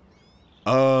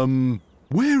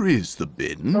 Where is the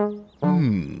bin?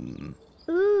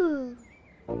 Ooh.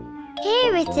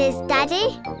 Here it is,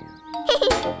 Daddy.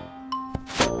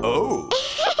 Oh.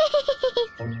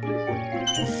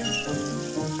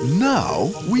 Now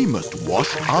we must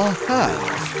wash our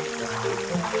hands.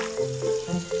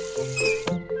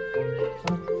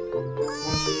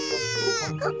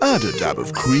 Add a dab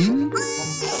of cream.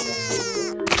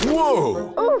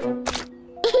 Whoa! Ooh.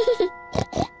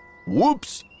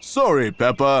 Whoops! Sorry,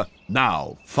 Peppa.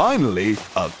 Now, finally,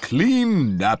 a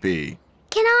clean nappy.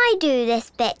 Can I do this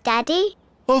bit, Daddy?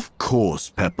 Of course,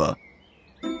 Peppa.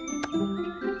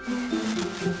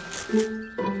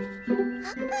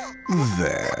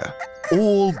 There.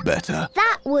 All better.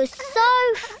 That was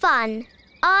so fun.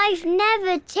 I've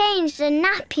never changed a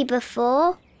nappy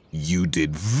before. You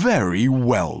did very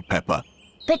well, Peppa.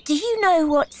 But do you know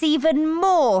what's even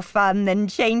more fun than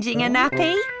changing a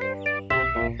nappy?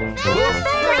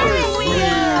 Ferris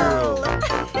wheel!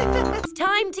 It's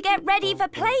time to get ready for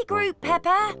playgroup,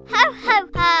 Peppa. Ho, ho,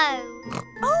 ho!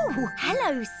 Oh,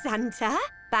 hello, Santa.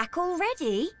 Back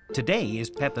already? Today is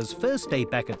Peppa's first day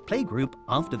back at playgroup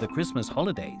after the Christmas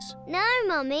holidays. No,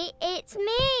 Mummy, it's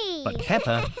me. But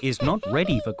Peppa is not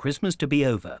ready for Christmas to be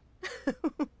over.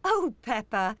 Oh,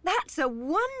 Peppa, that's a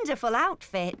wonderful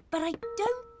outfit, but I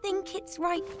don't think it's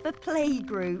right for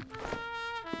playgroup.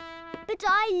 But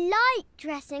I like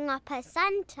dressing up as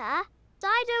Santa.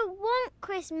 I don't want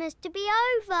Christmas to be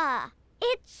over.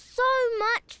 It's so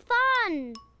much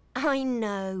fun. I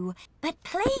know, but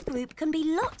playgroup can be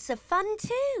lots of fun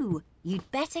too. You'd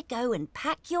better go and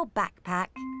pack your backpack.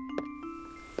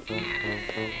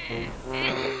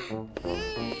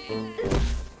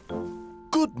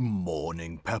 Good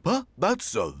morning, Peppa.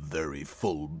 That's a very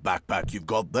full backpack you've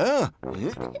got there.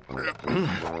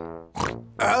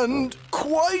 And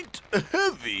quite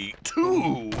heavy,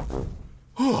 too.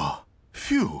 Oh,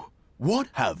 phew. What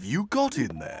have you got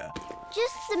in there?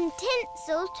 Just some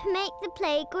tinsel to make the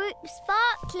playgroup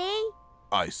sparkly.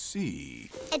 I see.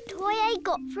 A toy I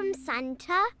got from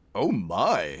Santa. Oh,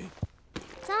 my.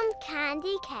 Some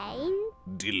candy cane.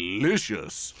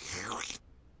 Delicious.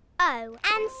 Oh,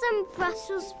 and some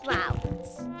Brussels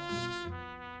sprouts.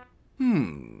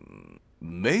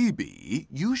 Maybe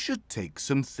you should take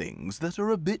some things that are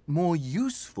a bit more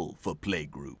useful for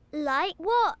playgroup. Like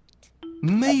what?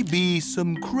 Maybe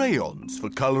some crayons for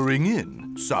colouring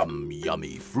in, some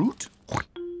yummy fruit,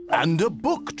 and a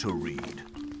book to read.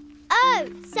 Oh,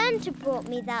 Santa brought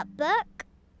me that book.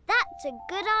 That's a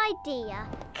good idea.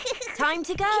 Time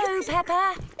to go,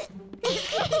 Peppa.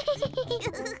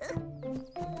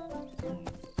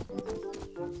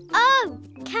 Oh,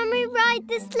 can we ride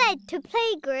the sled to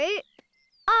playgroup?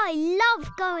 I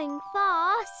love going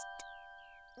fast.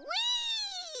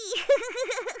 Whee!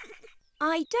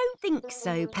 I don't think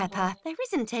so, Peppa. There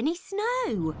isn't any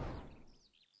snow.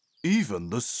 Even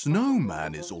the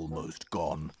snowman is almost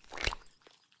gone.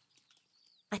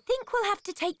 I think we'll have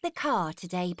to take the car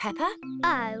today, Peppa.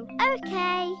 Oh,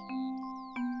 OK.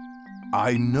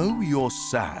 I know you're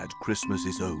sad Christmas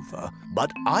is over,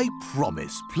 but I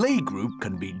promise playgroup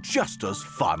can be just as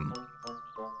fun.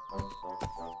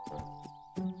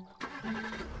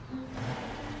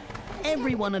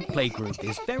 Everyone at playgroup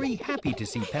is very happy to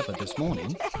see Peppa this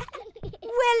morning.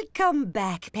 Welcome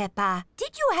back, Peppa.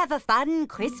 Did you have a fun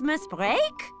Christmas break?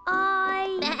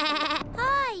 Hi,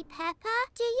 Peppa.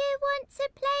 Do you want to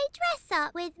play dress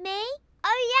up with me?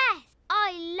 Oh, yes.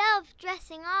 I love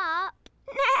dressing up.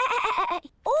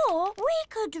 Or we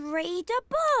could read a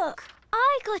book.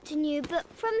 I got a new book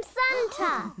from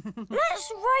Santa.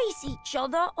 Let's race each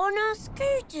other on our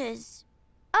scooters.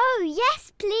 Oh,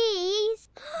 yes, please.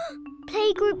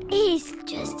 Playgroup is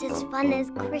just as fun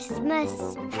as Christmas.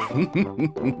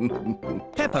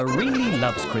 Peppa really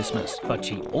loves Christmas, but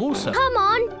she also... Come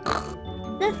on.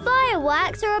 The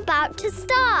fireworks are about to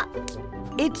start.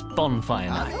 It's bonfire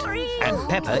night, and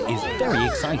Peppa is very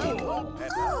excited.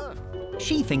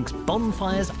 She thinks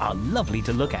bonfires are lovely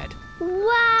to look at.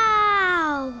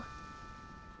 Wow!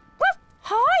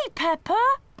 Hi, Peppa.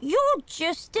 You're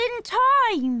just in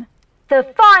time. The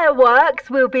fireworks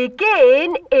will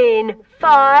begin in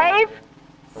 5,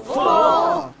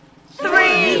 4,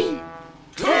 3,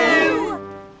 2,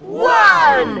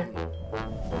 1.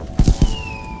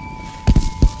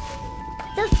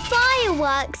 The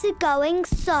fireworks are going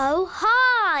so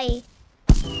high.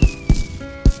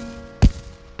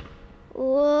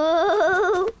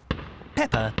 Whoa!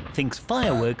 Peppa thinks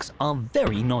fireworks are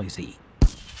very noisy.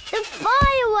 The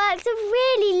fireworks are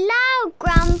really loud,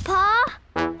 Grandpa.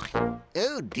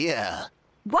 Oh, dear.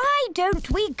 Why don't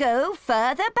we go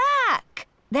further back?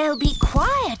 They'll be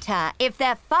quieter if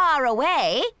they're far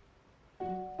away. We're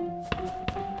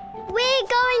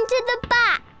going to the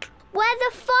back, where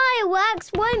the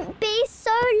fireworks won't be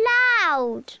so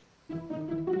loud.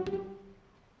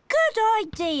 Good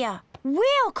idea.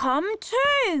 We'll come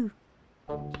too.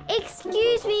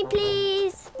 Excuse me,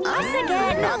 please. Us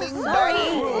again.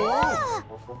 Sorry.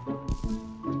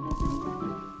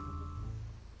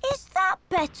 Is that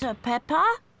better, Peppa?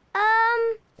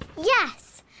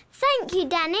 Yes. Thank you,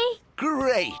 Danny.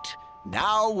 Great.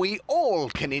 Now we all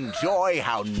can enjoy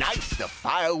how nice the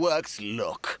fireworks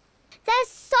look. There's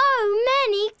so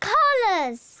many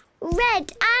colours.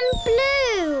 Red and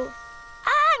blue.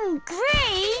 And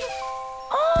green.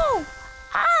 Oh,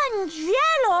 and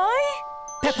yellow.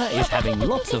 Peppa is having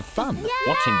lots of fun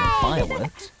watching the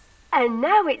fireworks. And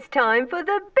now it's time for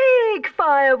the big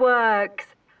fireworks.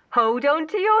 Hold on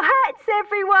to your hats,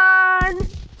 everyone.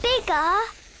 Bigger?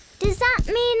 Does that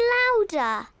mean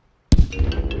louder?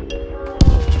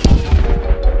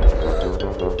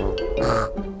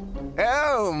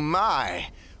 Oh,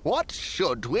 my. What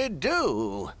should we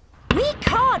do? We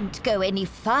can't go any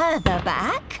further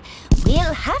back.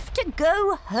 We'll have to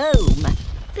go home.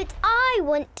 But I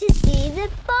want to see the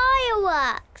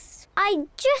fireworks. I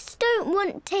just don't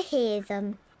want to hear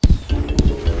them.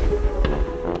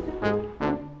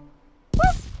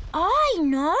 I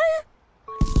know.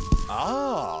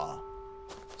 Ah.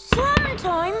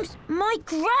 Sometimes my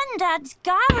granddad's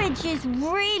garage is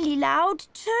really loud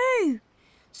too.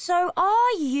 So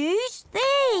I use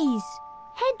these.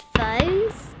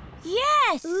 Headphones?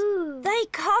 Yes. Ooh. They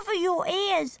cover your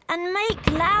ears and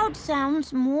make loud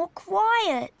sounds more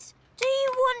quiet. Do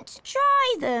you want to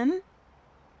try them?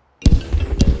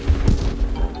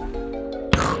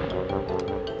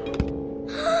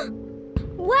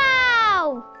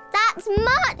 Wow! That's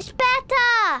much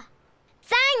better!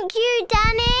 Thank you,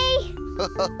 Danny!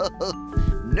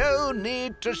 No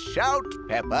need to shout,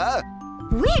 Peppa.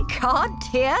 We can't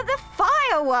hear the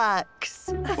fireworks.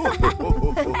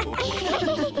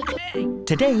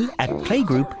 Today at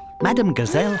Playgroup, Madame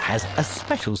Gazelle has a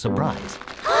special surprise.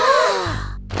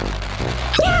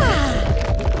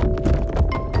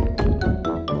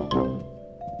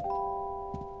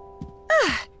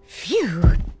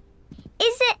 Phew.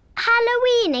 Is it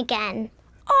Halloween again?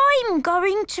 I'm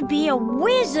going to be a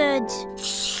wizard.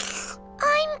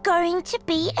 I'm going to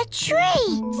be a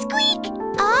tree. Squeak!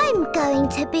 I'm going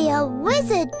to be a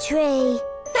wizard tree.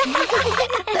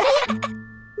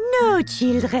 No,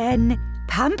 children.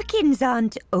 Pumpkins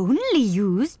aren't only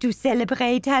used to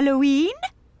celebrate Halloween.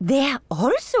 They're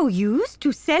also used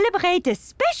to celebrate a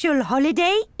special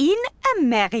holiday in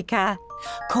America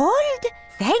called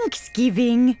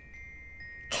Thanksgiving.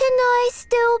 Can I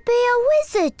still be a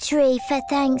wizard tree for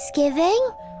Thanksgiving?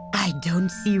 I don't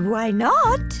see why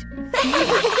not.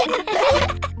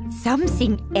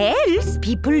 Something else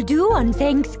people do on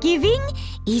Thanksgiving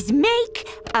is make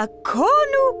a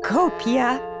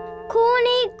cornucopia.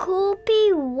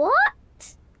 Cornucopia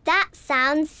what? That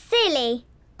sounds silly.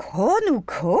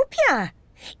 Cornucopia?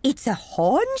 It's a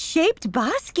horn-shaped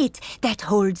basket that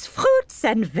holds fruits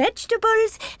and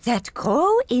vegetables that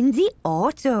grow in the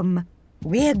autumn.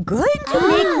 We're going to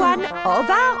make one of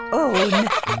our own.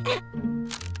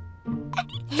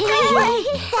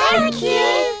 Thank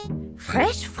you.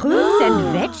 Fresh fruits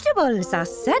and vegetables are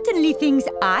certainly things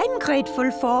I'm grateful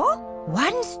for.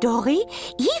 One story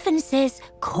even says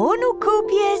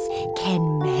cornucopias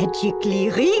can magically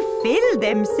refill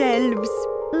themselves.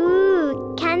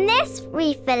 Ooh, can this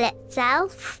refill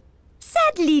itself?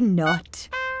 Sadly not.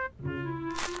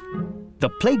 The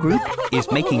playgroup is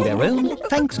making their own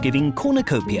Thanksgiving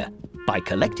cornucopia by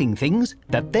collecting things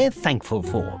that they're thankful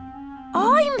for.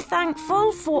 I'm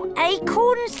thankful for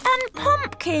acorns and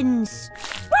pumpkins.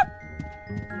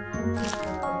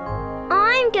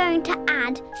 I'm going to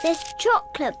add this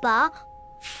chocolate bar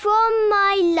from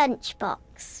my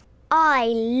lunchbox. I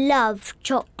love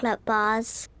chocolate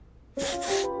bars.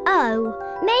 Oh,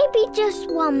 maybe just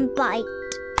one bite.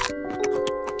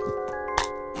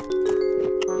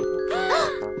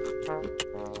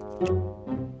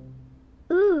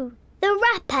 Ooh, the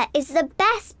wrapper is the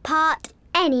best part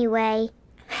anyway.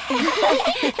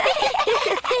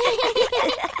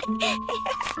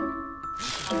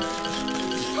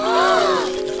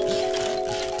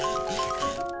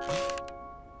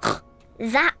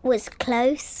 That was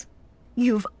close.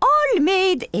 You've all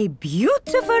made a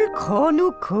beautiful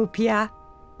cornucopia.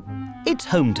 It's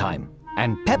home time,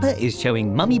 and Peppa is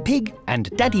showing Mummy Pig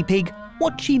and Daddy Pig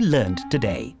what she learned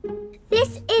today.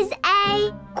 This is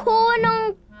a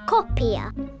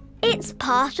cornucopia. It's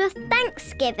part of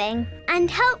Thanksgiving and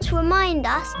helps remind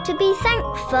us to be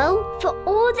thankful for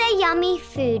all the yummy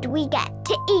food we get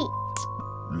to eat.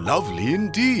 Lovely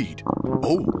indeed.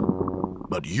 Oh,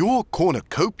 but your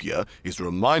cornucopia is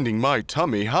reminding my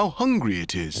tummy how hungry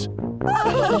it is.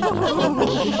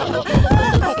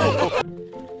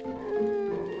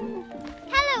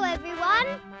 Hello, everyone.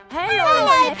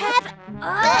 Hello, Pep.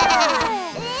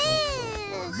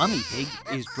 Mummy Pig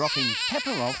is dropping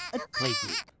Peppa off at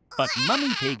playgroup, but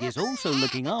Mummy Pig is also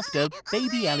looking after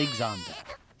baby Alexander.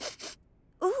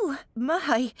 Ooh,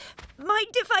 mind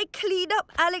if I clean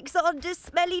up Alexander's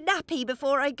smelly nappy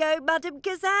before I go, Madame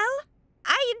Gazelle?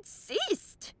 I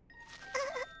insist.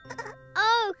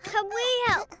 Oh, can we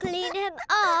help clean him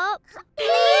up?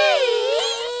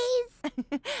 Please!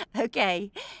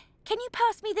 OK. Can you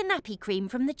pass me the nappy cream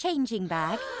from the changing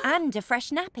bag and a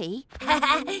fresh nappy?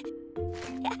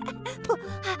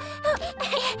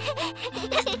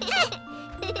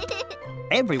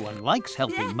 Everyone likes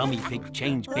helping Mummy Pig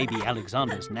change baby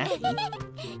Alexander's nappy.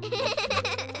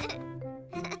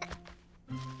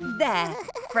 There,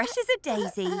 fresh as a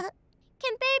daisy.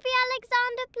 Can baby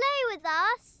Alexander play with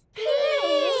us?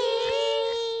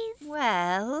 Please!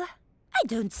 Well, I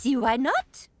don't see why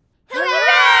not.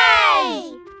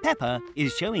 Hooray! Peppa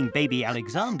is showing baby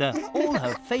Alexander all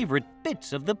her favourite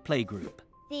bits of the playgroup.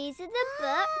 These are the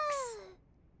books.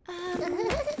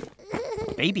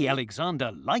 Baby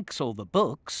Alexander likes all the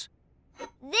books.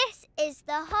 This is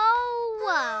the whole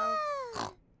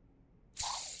world.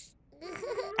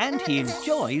 And he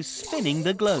enjoys spinning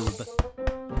the globe.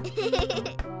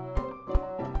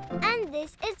 And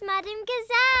this is Madame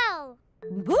Gazelle.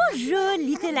 Bonjour,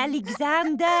 little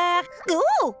Alexander.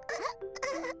 Oh!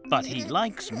 But he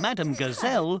likes Madame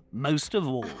Gazelle most of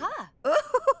all.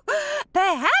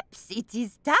 Perhaps it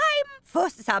is time for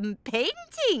some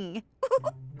painting.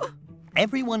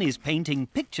 Everyone is painting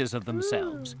pictures of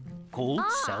themselves, called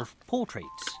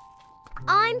self-portraits.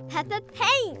 I'm Peppa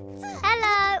Paint.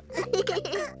 Hello.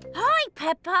 Hi,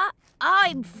 Peppa.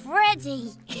 I'm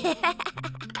Freddy.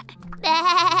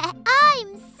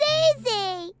 I'm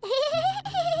Susie.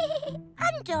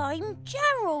 And I'm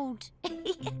Gerald.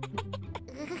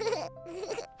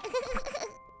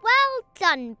 Well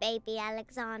done, baby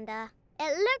Alexander.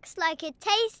 It looks like a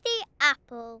tasty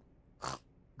apple.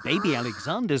 Baby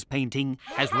Alexander's painting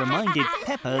has reminded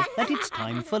Peppa that it's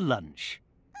time for lunch.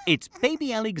 It's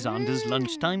baby Alexander's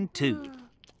lunchtime too.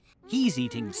 He's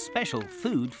eating special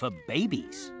food for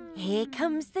babies. Here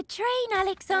comes the train,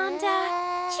 Alexander.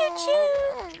 Choo-choo.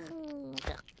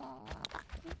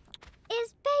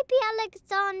 Is baby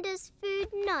Alexander's food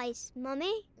nice,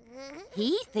 Mummy?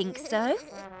 He thinks so.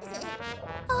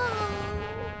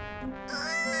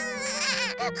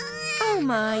 Oh,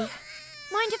 my.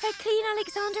 Mind if I clean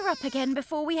Alexander up again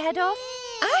before we head off?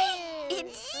 I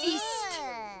insist.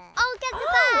 I'll get the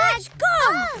bag. Let's go!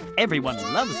 Everyone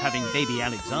loves having baby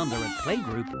Alexander at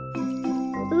playgroup.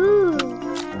 Ooh.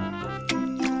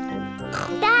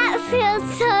 That feels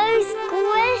so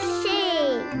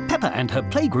squishy. Peppa and her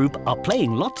playgroup are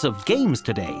playing lots of games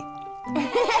today.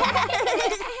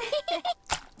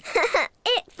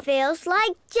 It feels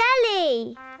like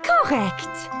jelly.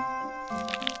 Correct.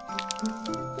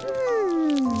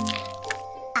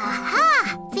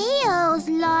 Aha! Feels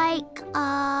like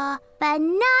a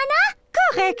banana?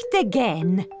 Correct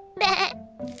again.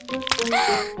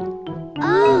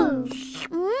 Oh!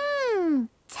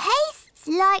 Tastes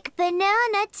like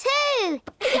banana too.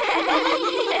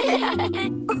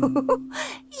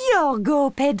 Your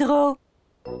go, Pedro.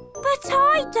 But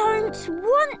I don't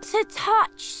want to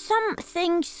touch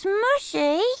something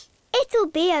smushy. It'll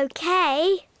be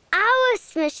okay. Our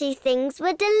smushy things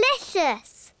were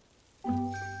delicious.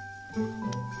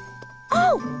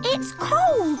 Oh, it's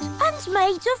cold and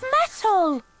made of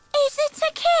metal. Is it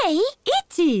a key?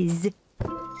 It is.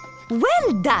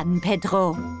 Well done,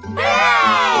 Pedro.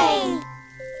 Hooray!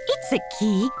 It's a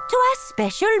key to a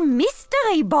special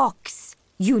mystery box.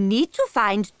 You need to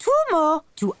find 2 more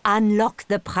to unlock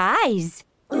the prize.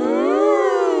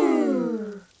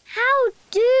 Ooh! How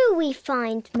do we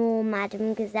find more,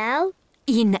 Madam Gazelle?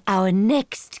 In our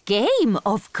next game,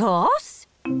 of course.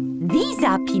 These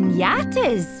are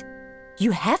piñatas.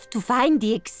 You have to find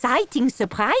the exciting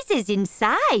surprises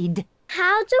inside.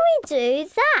 How do we do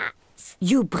that?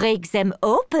 You break them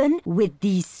open with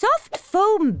these soft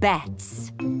foam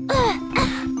bats.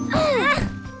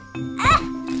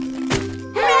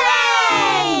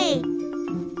 Hooray!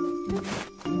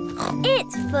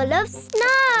 It's full of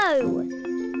snow.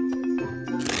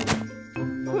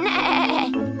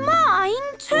 Mine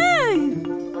too.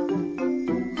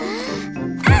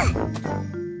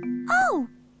 Oh.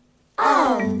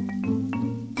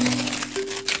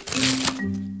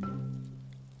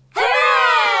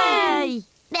 Hooray!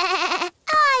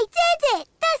 I did it!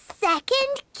 The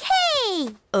second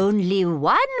key! Only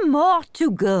 1 more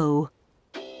to go.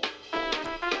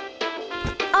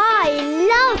 I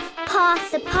love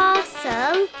Pass a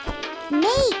Parcel.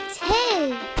 Me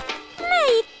too.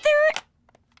 Me too.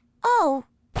 Oh.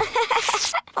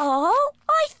 Oh,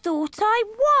 I thought I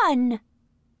won.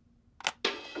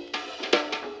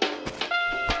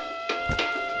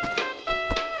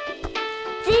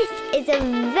 This is a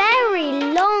very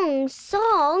long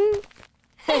song.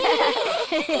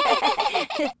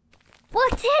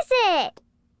 What is it?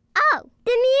 Oh,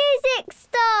 the music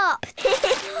stopped.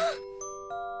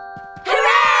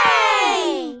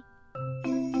 Hooray!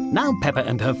 Now Peppa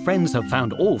and her friends have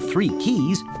found all 3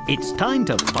 keys, it's time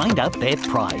to find out their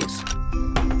prize.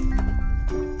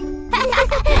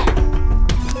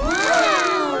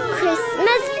 Wow!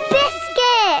 Christmas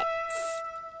biscuits!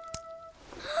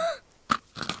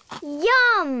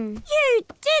 Yum! You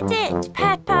did it,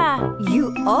 Peppa.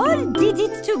 You all did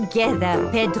it together,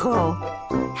 Pedro.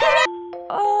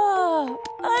 Oh,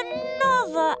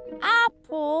 another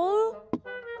apple.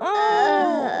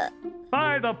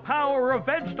 By the power of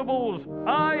vegetables,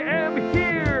 I am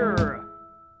here!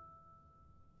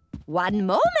 1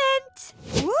 moment.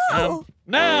 Whoa.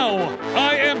 Now,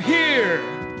 I am here!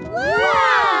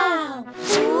 Wow!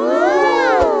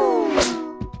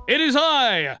 It is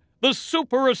I, the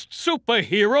superest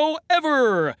superhero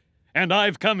ever! And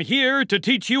I've come here to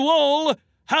teach you all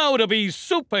how to be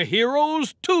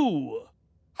superheroes too!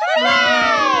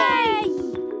 Hooray!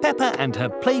 Peppa and her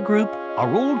playgroup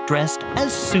are all dressed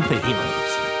as superheroes.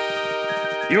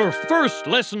 Your first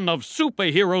lesson of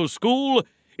superhero school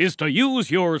is to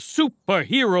use your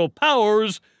superhero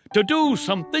powers to do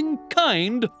something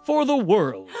kind for the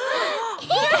world.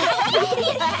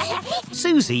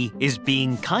 Susie is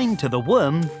being kind to the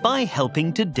worm by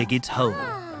helping to dig its hole.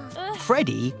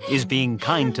 Freddie is being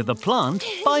kind to the plant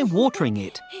by watering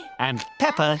it. And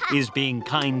Peppa is being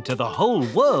kind to the whole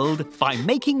world by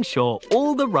making sure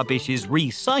all the rubbish is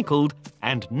recycled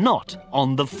and not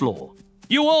on the floor.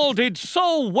 You all did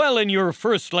so well in your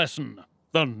first lesson.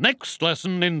 The next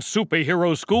lesson in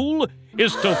superhero school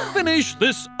is to finish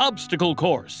this obstacle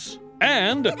course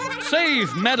and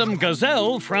save Madame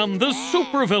Gazelle from the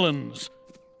supervillains.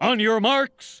 On your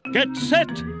marks, get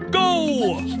set,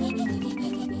 go!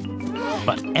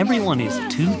 But everyone is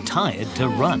too tired to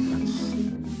run.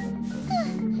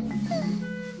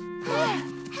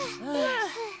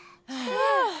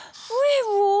 We're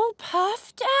all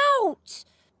puffed out.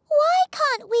 Why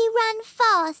can't we run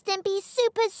fast and be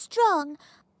super strong?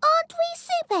 Aren't we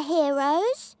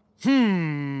superheroes?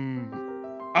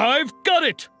 I've got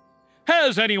it!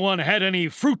 Has anyone had any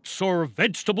fruits or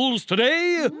vegetables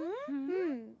today?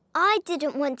 I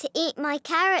didn't want to eat my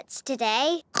carrots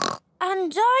today.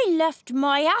 And I left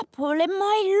my apple in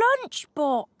my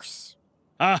lunchbox.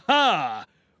 Aha!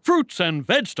 Fruits and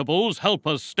vegetables help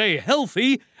us stay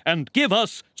healthy and give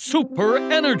us super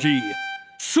energy.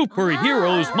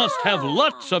 Superheroes must have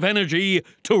lots of energy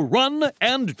to run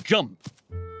and jump.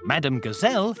 Madame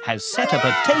Gazelle has set up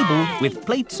a table with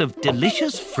plates of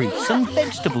delicious fruits and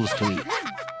vegetables to eat.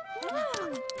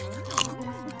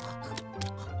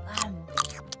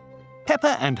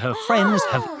 Peppa and her friends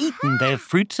have eaten their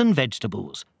fruits and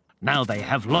vegetables. Now they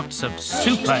have lots of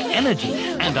super energy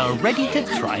and are ready to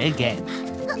try again.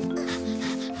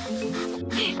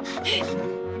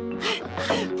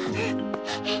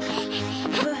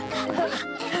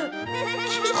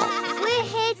 We're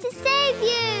here to save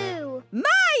you!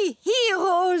 My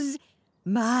heroes!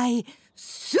 My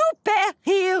superheroes!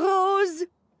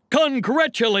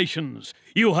 Congratulations!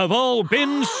 You have all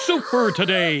been super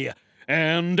today.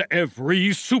 And every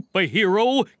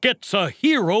superhero gets a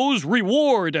hero's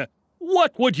reward.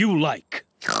 What would you like?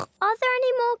 Are there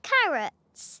any more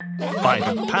carrots? By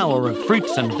the power of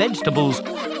fruits and vegetables,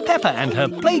 Peppa and her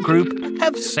playgroup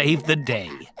have saved the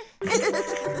day.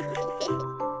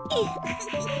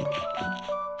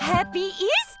 Happy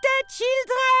Easter,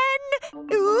 children!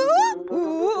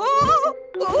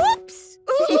 Oops!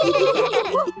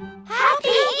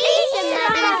 Happy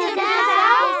Easter, Madame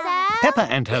Gazelle! Peppa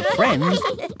and her friends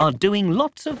are doing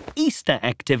lots of Easter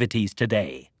activities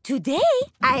today. Today,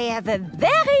 I have a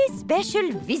very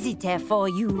special visitor for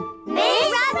you.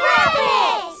 Miss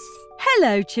Rabbit!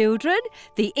 Hello, children.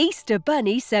 The Easter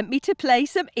Bunny sent me to play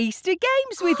some Easter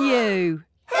games with you.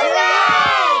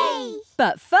 Hooray!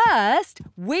 But first,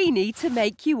 we need to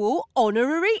make you all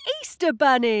honorary Easter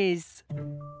bunnies.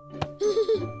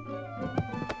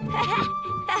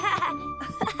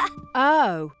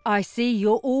 Oh, I see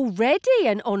you're already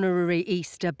an honorary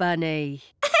Easter bunny.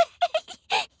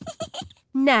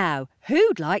 Now,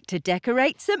 who'd like to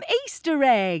decorate some Easter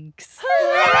eggs?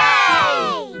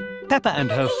 Hooray! Peppa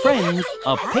and her friends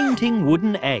are painting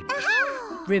wooden eggs.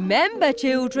 Remember,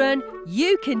 children,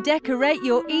 you can decorate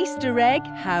your Easter egg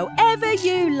however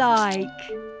you like.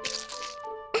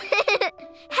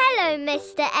 Hello,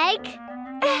 Mr. Egg.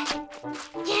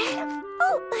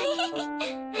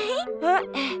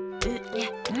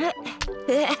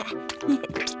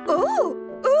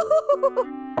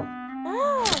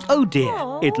 Oh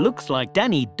dear, it looks like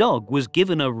Danny Dog was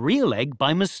given a real egg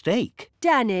by mistake.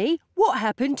 Danny, what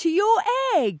happened to your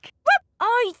egg?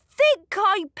 I think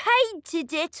I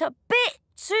painted it a bit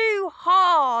too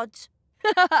hard.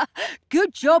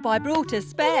 Good job I brought a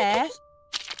spare.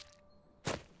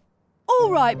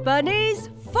 All right, bunnies,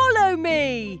 follow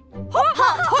me.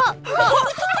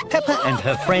 Peppa and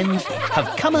her friends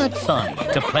have come outside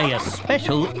to play a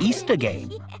special Easter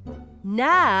game.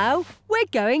 Now we're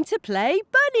going to play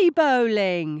bunny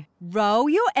bowling. Roll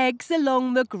your eggs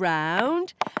along the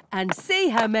ground and see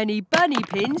how many bunny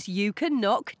pins you can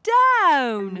knock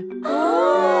down.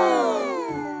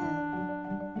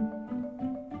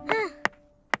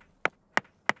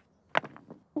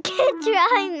 Good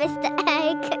try, Mr.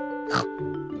 Egg.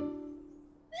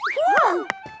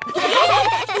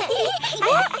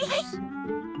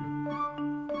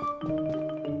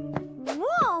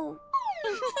 Whoa!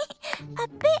 A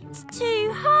bit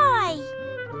too high.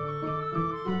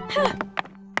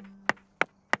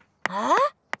 Huh?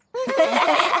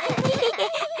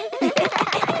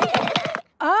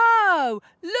 Oh,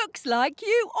 looks like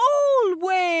you all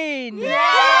win.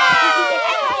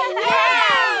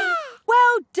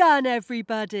 Well done,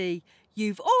 everybody.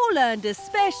 You've all earned a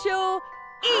special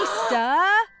Easter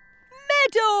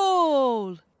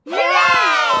medal.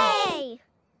 Hooray!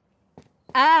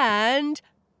 And,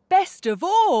 best of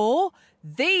all,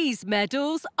 these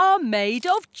medals are made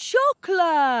of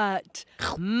chocolate.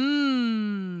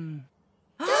 Mmm.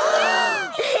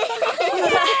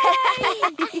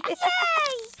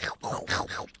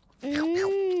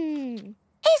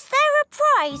 Is there a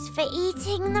prize for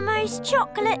eating the most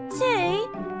chocolate too?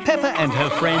 Peppa and her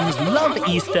friends love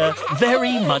Easter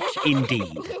very much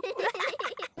indeed.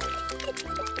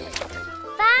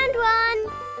 Found one.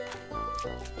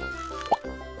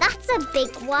 That's a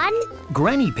big one.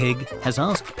 Granny Pig has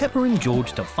asked Peppa and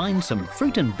George to find some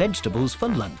fruit and vegetables for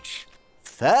lunch.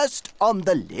 First on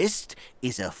the list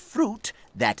is a fruit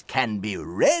that can be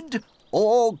red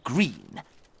or green.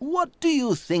 What do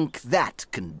you think that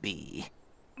can be?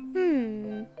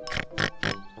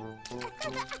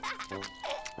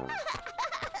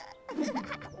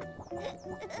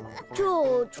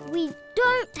 George, we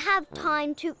don't have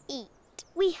time to eat.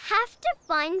 We have to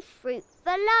find fruit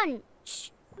for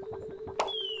lunch.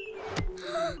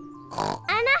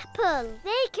 An apple.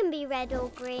 They can be red or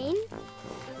green.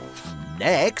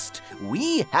 Next,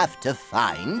 we have to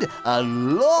find a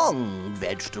long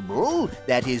vegetable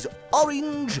that is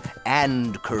orange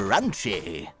and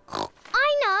crunchy. I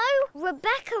know!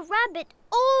 Rebecca Rabbit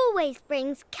always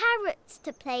brings carrots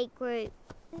to playgroup.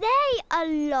 They are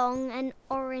long and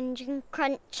orange and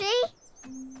crunchy.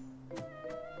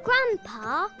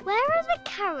 Grandpa, where are the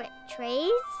carrot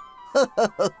trees?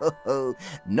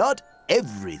 Not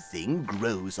everything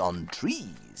grows on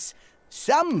trees.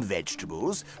 Some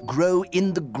vegetables grow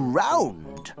in the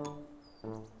ground.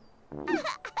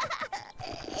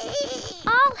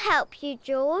 I'll help you,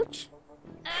 George.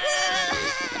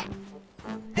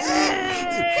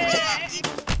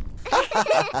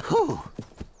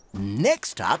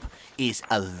 Next up is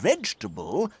a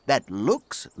vegetable that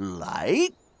looks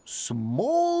like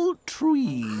small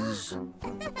trees.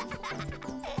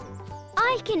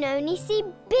 I can only see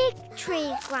big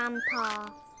trees, Grandpa,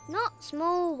 not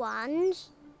small ones.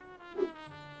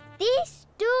 These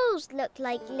stools look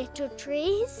like little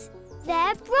trees.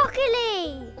 They're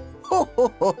broccoli. Ho,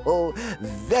 ho, ho, ho.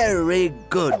 Very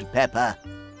good, Peppa.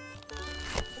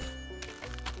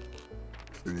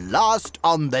 Last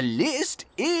on the list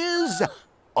is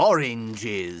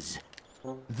oranges.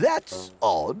 That's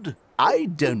odd. I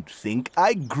don't think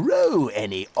I grow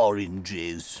any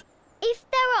oranges. If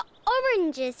there are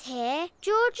oranges here,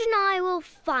 George and I will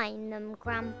find them,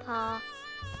 Grandpa.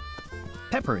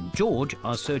 Peppa and George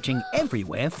are searching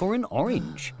everywhere for an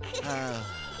orange.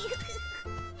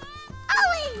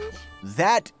 Orange!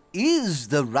 That is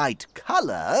the right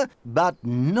colour, but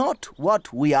not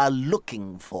what we are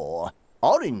looking for.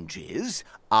 Oranges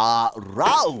are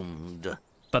round.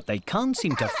 But they can't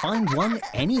seem to find one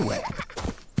anywhere.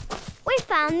 We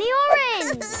found the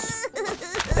orange!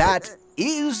 That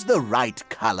is the right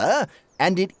colour,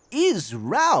 and it is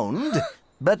round,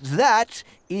 but that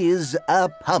is a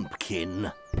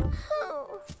pumpkin.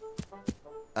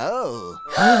 Oh.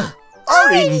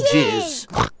 Oranges!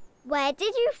 Where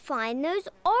did you find those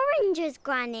oranges,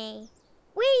 Granny?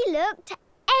 We looked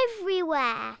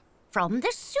everywhere. From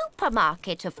the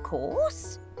supermarket, of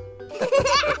course.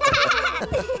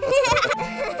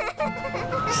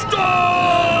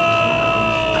 Stop!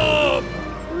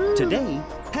 Today,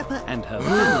 Peppa and her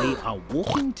family are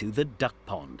walking to the duck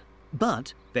pond.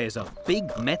 But there's a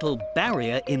big metal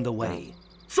barrier in the way.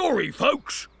 Sorry,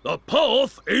 folks. The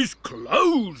path is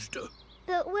closed.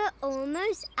 But we're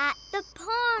almost at the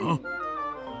pond.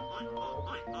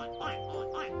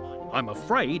 I'm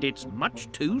afraid it's much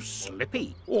too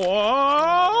slippy.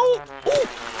 Whoa!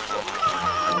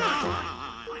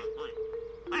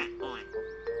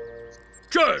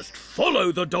 Just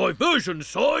follow the diversion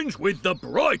signs with the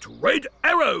bright red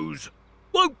arrows.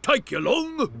 Won't take you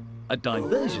long. A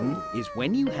diversion is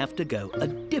when you have to go a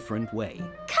different way.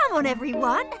 Come on,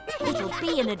 everyone. It'll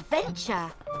be an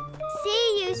adventure.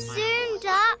 See you soon,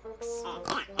 ducks.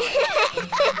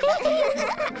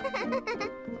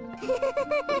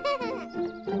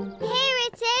 Here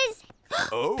it is.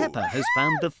 Oh. Peppa has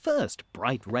found the first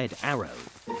bright red arrow.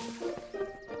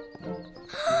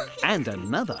 And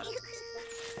another.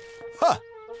 Huh.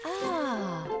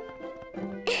 Ah.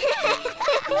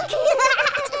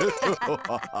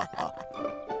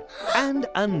 And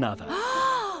another.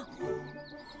 Oh.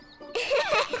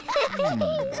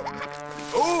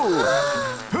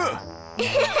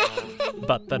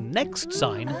 But the next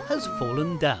sign has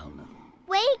fallen down.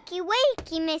 Wakey,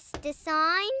 wakey, Mr.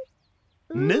 Sign.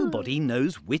 Nobody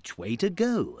knows which way to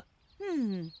go.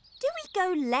 Do we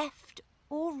go left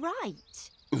or right?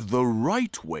 The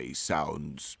right way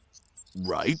sounds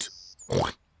right.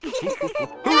 Hooray!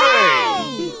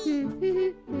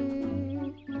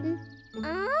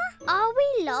 Are we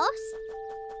lost?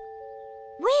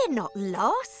 We're not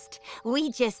lost.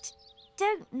 We just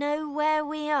don't know where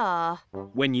we are.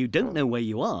 When you don't know where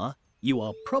you are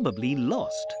probably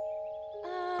lost.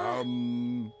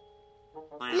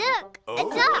 Look, a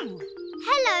duck.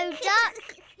 Hello, duck.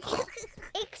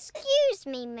 Excuse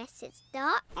me, Mrs.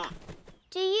 Duck.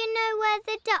 Do you know where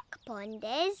the duck pond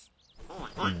is?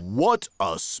 What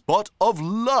a spot of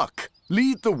luck!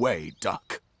 Lead the way,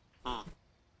 duck.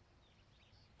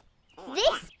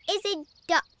 This is a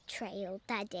duck trail,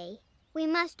 Daddy. We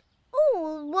must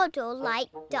all waddle like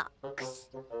ducks.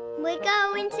 We're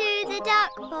going to the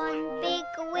duck pond, big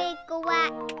wiggle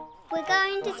whack. We're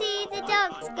going to see the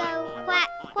ducks go quack,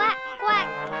 quack, quack.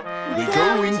 We're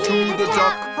going to the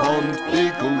duck pond,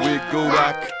 wiggle, wiggle,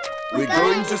 whack. We're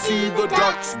going to see the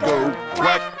ducks go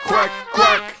quack, quack,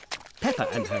 quack. Peppa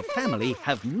and her family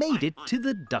have made it to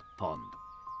the duck pond.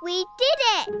 We did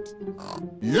it!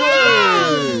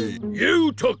 Yay!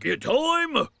 You took your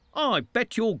time. I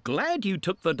bet you're glad you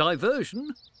took the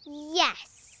diversion.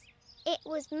 Yes. It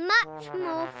was much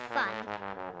more fun.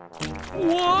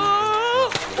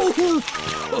 Whoa!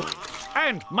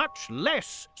 And much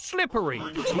less slippery.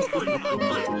 Quack, quack,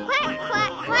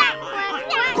 quack, quack, quack,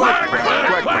 Quack,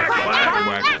 quack, quack,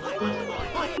 quack,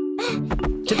 quack.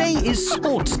 Today is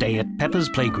Sports Day at Peppa's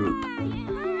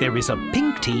Playgroup. There is a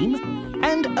pink team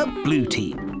and a blue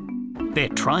team. They're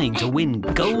trying to win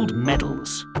gold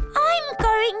medals. I'm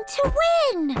going to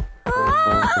win!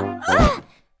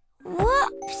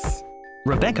 Whoops!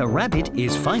 Rebecca Rabbit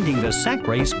is finding the sack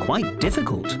race quite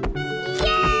difficult. Yay!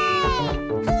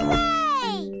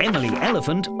 Hooray! Emily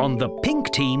Elephant on the pink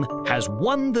team has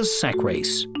won the sack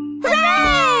race.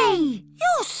 Hooray!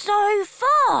 You're so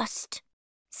fast!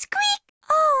 Squeak!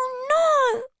 Oh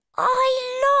no!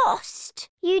 I lost!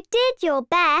 You did your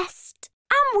best.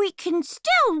 And we can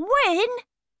still win!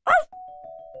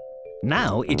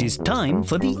 Now it is time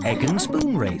for the egg and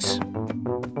spoon race.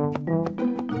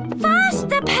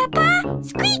 Faster, Peppa!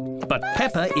 Squeak! But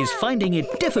Peppa is finding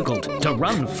it difficult to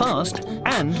run fast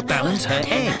and balance her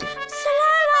egg.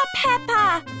 Slower,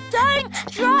 Peppa! Don't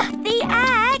drop the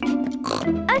egg!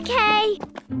 Okay.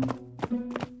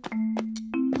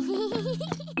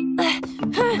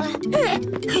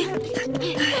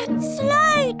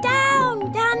 Slow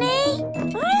down, Danny!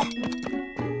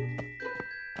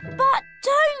 But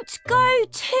don't go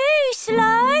too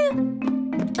slow!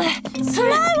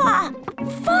 Slower!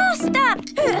 Faster!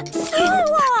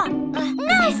 Slower!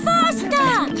 No,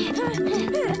 faster!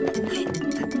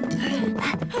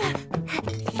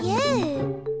 Phew.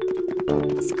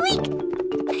 Squeak!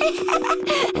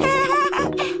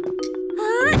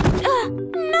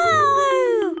 No!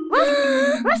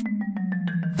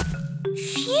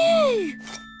 Phew!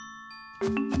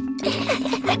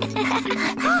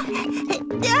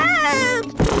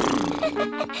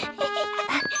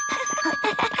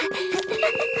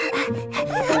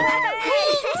 We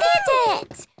did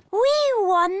it! We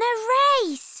won the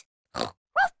race!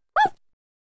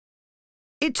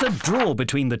 It's a draw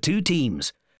between the two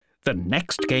teams. The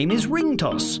next game is ring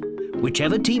toss.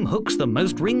 Whichever team hooks the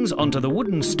most rings onto the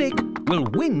wooden stick will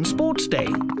win Sports Day.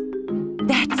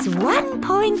 That's 1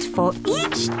 point for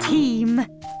each team.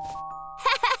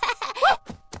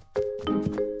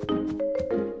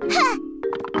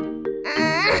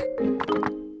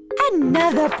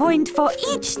 Another point for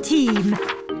each team.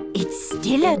 It's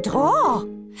still a draw.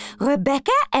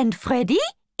 Rebecca and Freddie,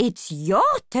 it's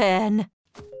your turn.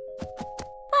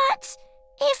 But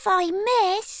if I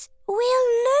miss,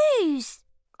 we'll lose.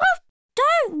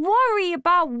 Don't worry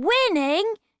about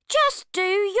winning. Just do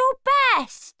your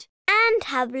best. And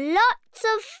have lots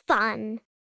of fun.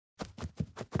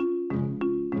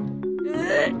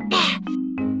 Yay!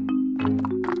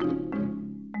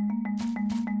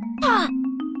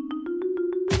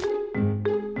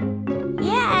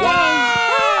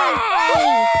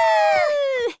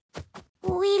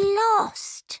 We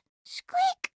lost.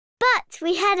 Squeak. But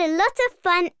we had a lot of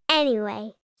fun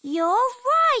anyway. You're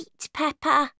right,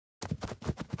 Peppa.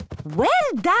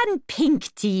 Well done,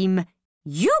 pink team.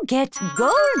 You get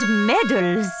gold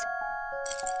medals.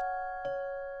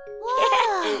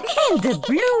 Whoa. And the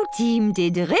blue team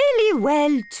did really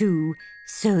well too.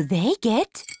 So they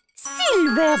get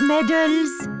silver medals.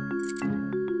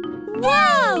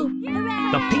 Whoa!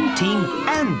 The pink team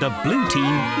and the blue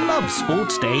team love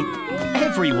Sports Day.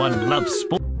 Everyone loves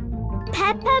sport.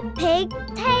 Peppa Pig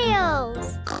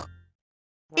Tales.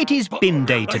 It is bin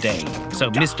day today, so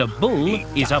Mr. Bull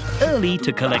is up early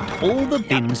to collect all the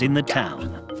bins in the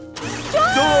town.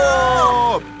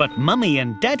 Stop! But Mummy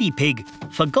and Daddy Pig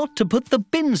forgot to put the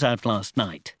bins out last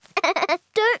night.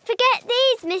 Don't forget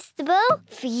these, Mr. Bull,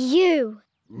 for you.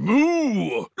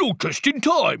 Moo! You're just in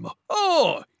time.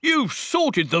 Ah, you've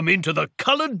sorted them into the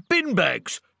coloured bin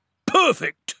bags.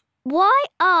 Perfect. Why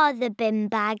are the bin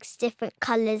bags different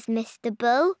colours, Mr.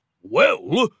 Bull?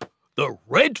 Well, the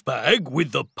red bag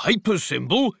with the paper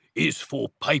symbol is for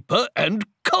paper and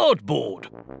cardboard.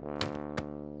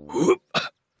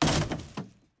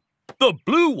 The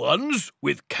blue ones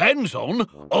with cans on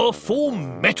are for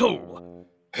metal.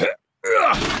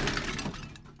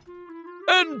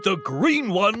 And the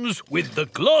green ones with the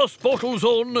glass bottles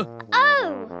on...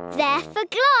 Oh, they're for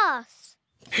glass.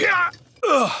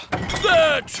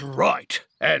 That's right.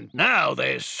 And now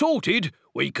they're sorted,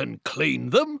 we can clean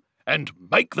them and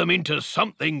make them into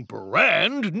something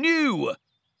brand new.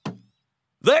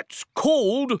 That's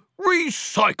called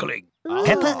recycling.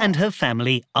 Peppa and her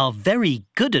family are very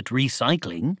good at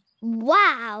recycling.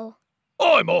 Wow.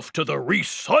 I'm off to the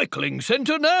recycling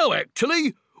centre now,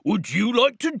 actually. Would you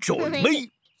like to join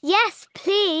me? Yes,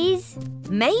 please.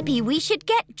 Maybe we should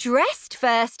get dressed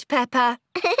first, Peppa.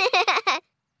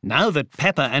 Now that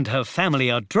Peppa and her family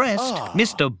are dressed,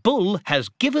 Mr. Bull has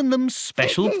given them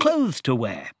special clothes to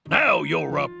wear. Now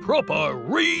you're a proper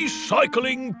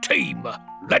recycling team.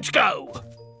 Let's go.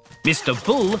 Mr.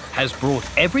 Bull has brought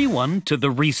everyone to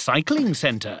the recycling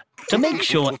centre to make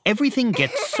sure everything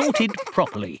gets sorted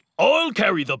properly. I'll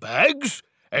carry the bags,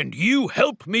 and you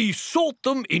help me sort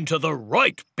them into the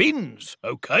right bins,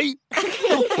 OK?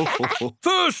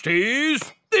 First is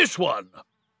this one.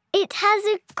 It has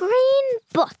a green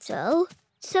bottle,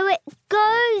 so it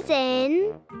goes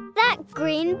in that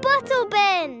green bottle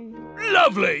bin.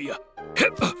 Lovely.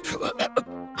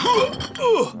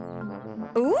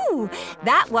 Ooh,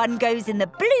 that one goes in the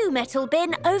blue metal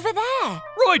bin over there.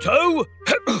 Righto.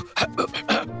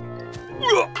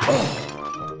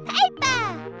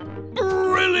 Paper!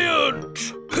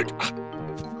 Brilliant.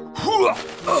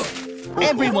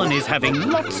 Everyone is having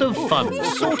lots of fun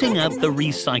sorting out the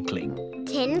recycling.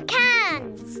 Tin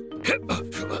cans.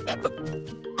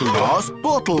 Glass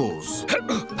bottles.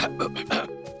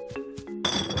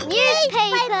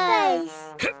 Newspapers.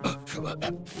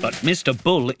 But Mr.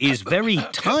 Bull is very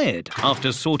tired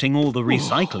after sorting all the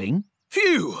recycling.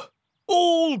 Phew.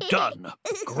 All done.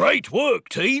 Great work,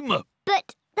 team.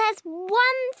 But there's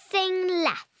one thing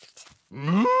left.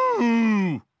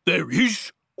 There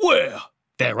is? Where?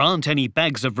 There aren't any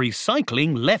bags of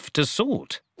recycling left to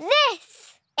sort.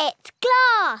 This! It's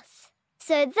glass.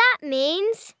 So that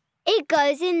means it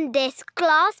goes in this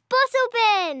glass bottle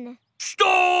bin.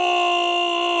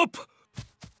 Stop!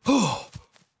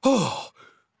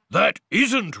 That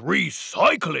isn't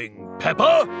recycling,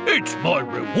 Peppa. It's my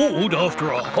reward after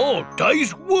a hard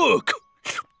day's work.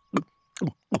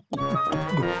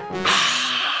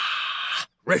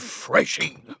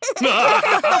 Refreshing.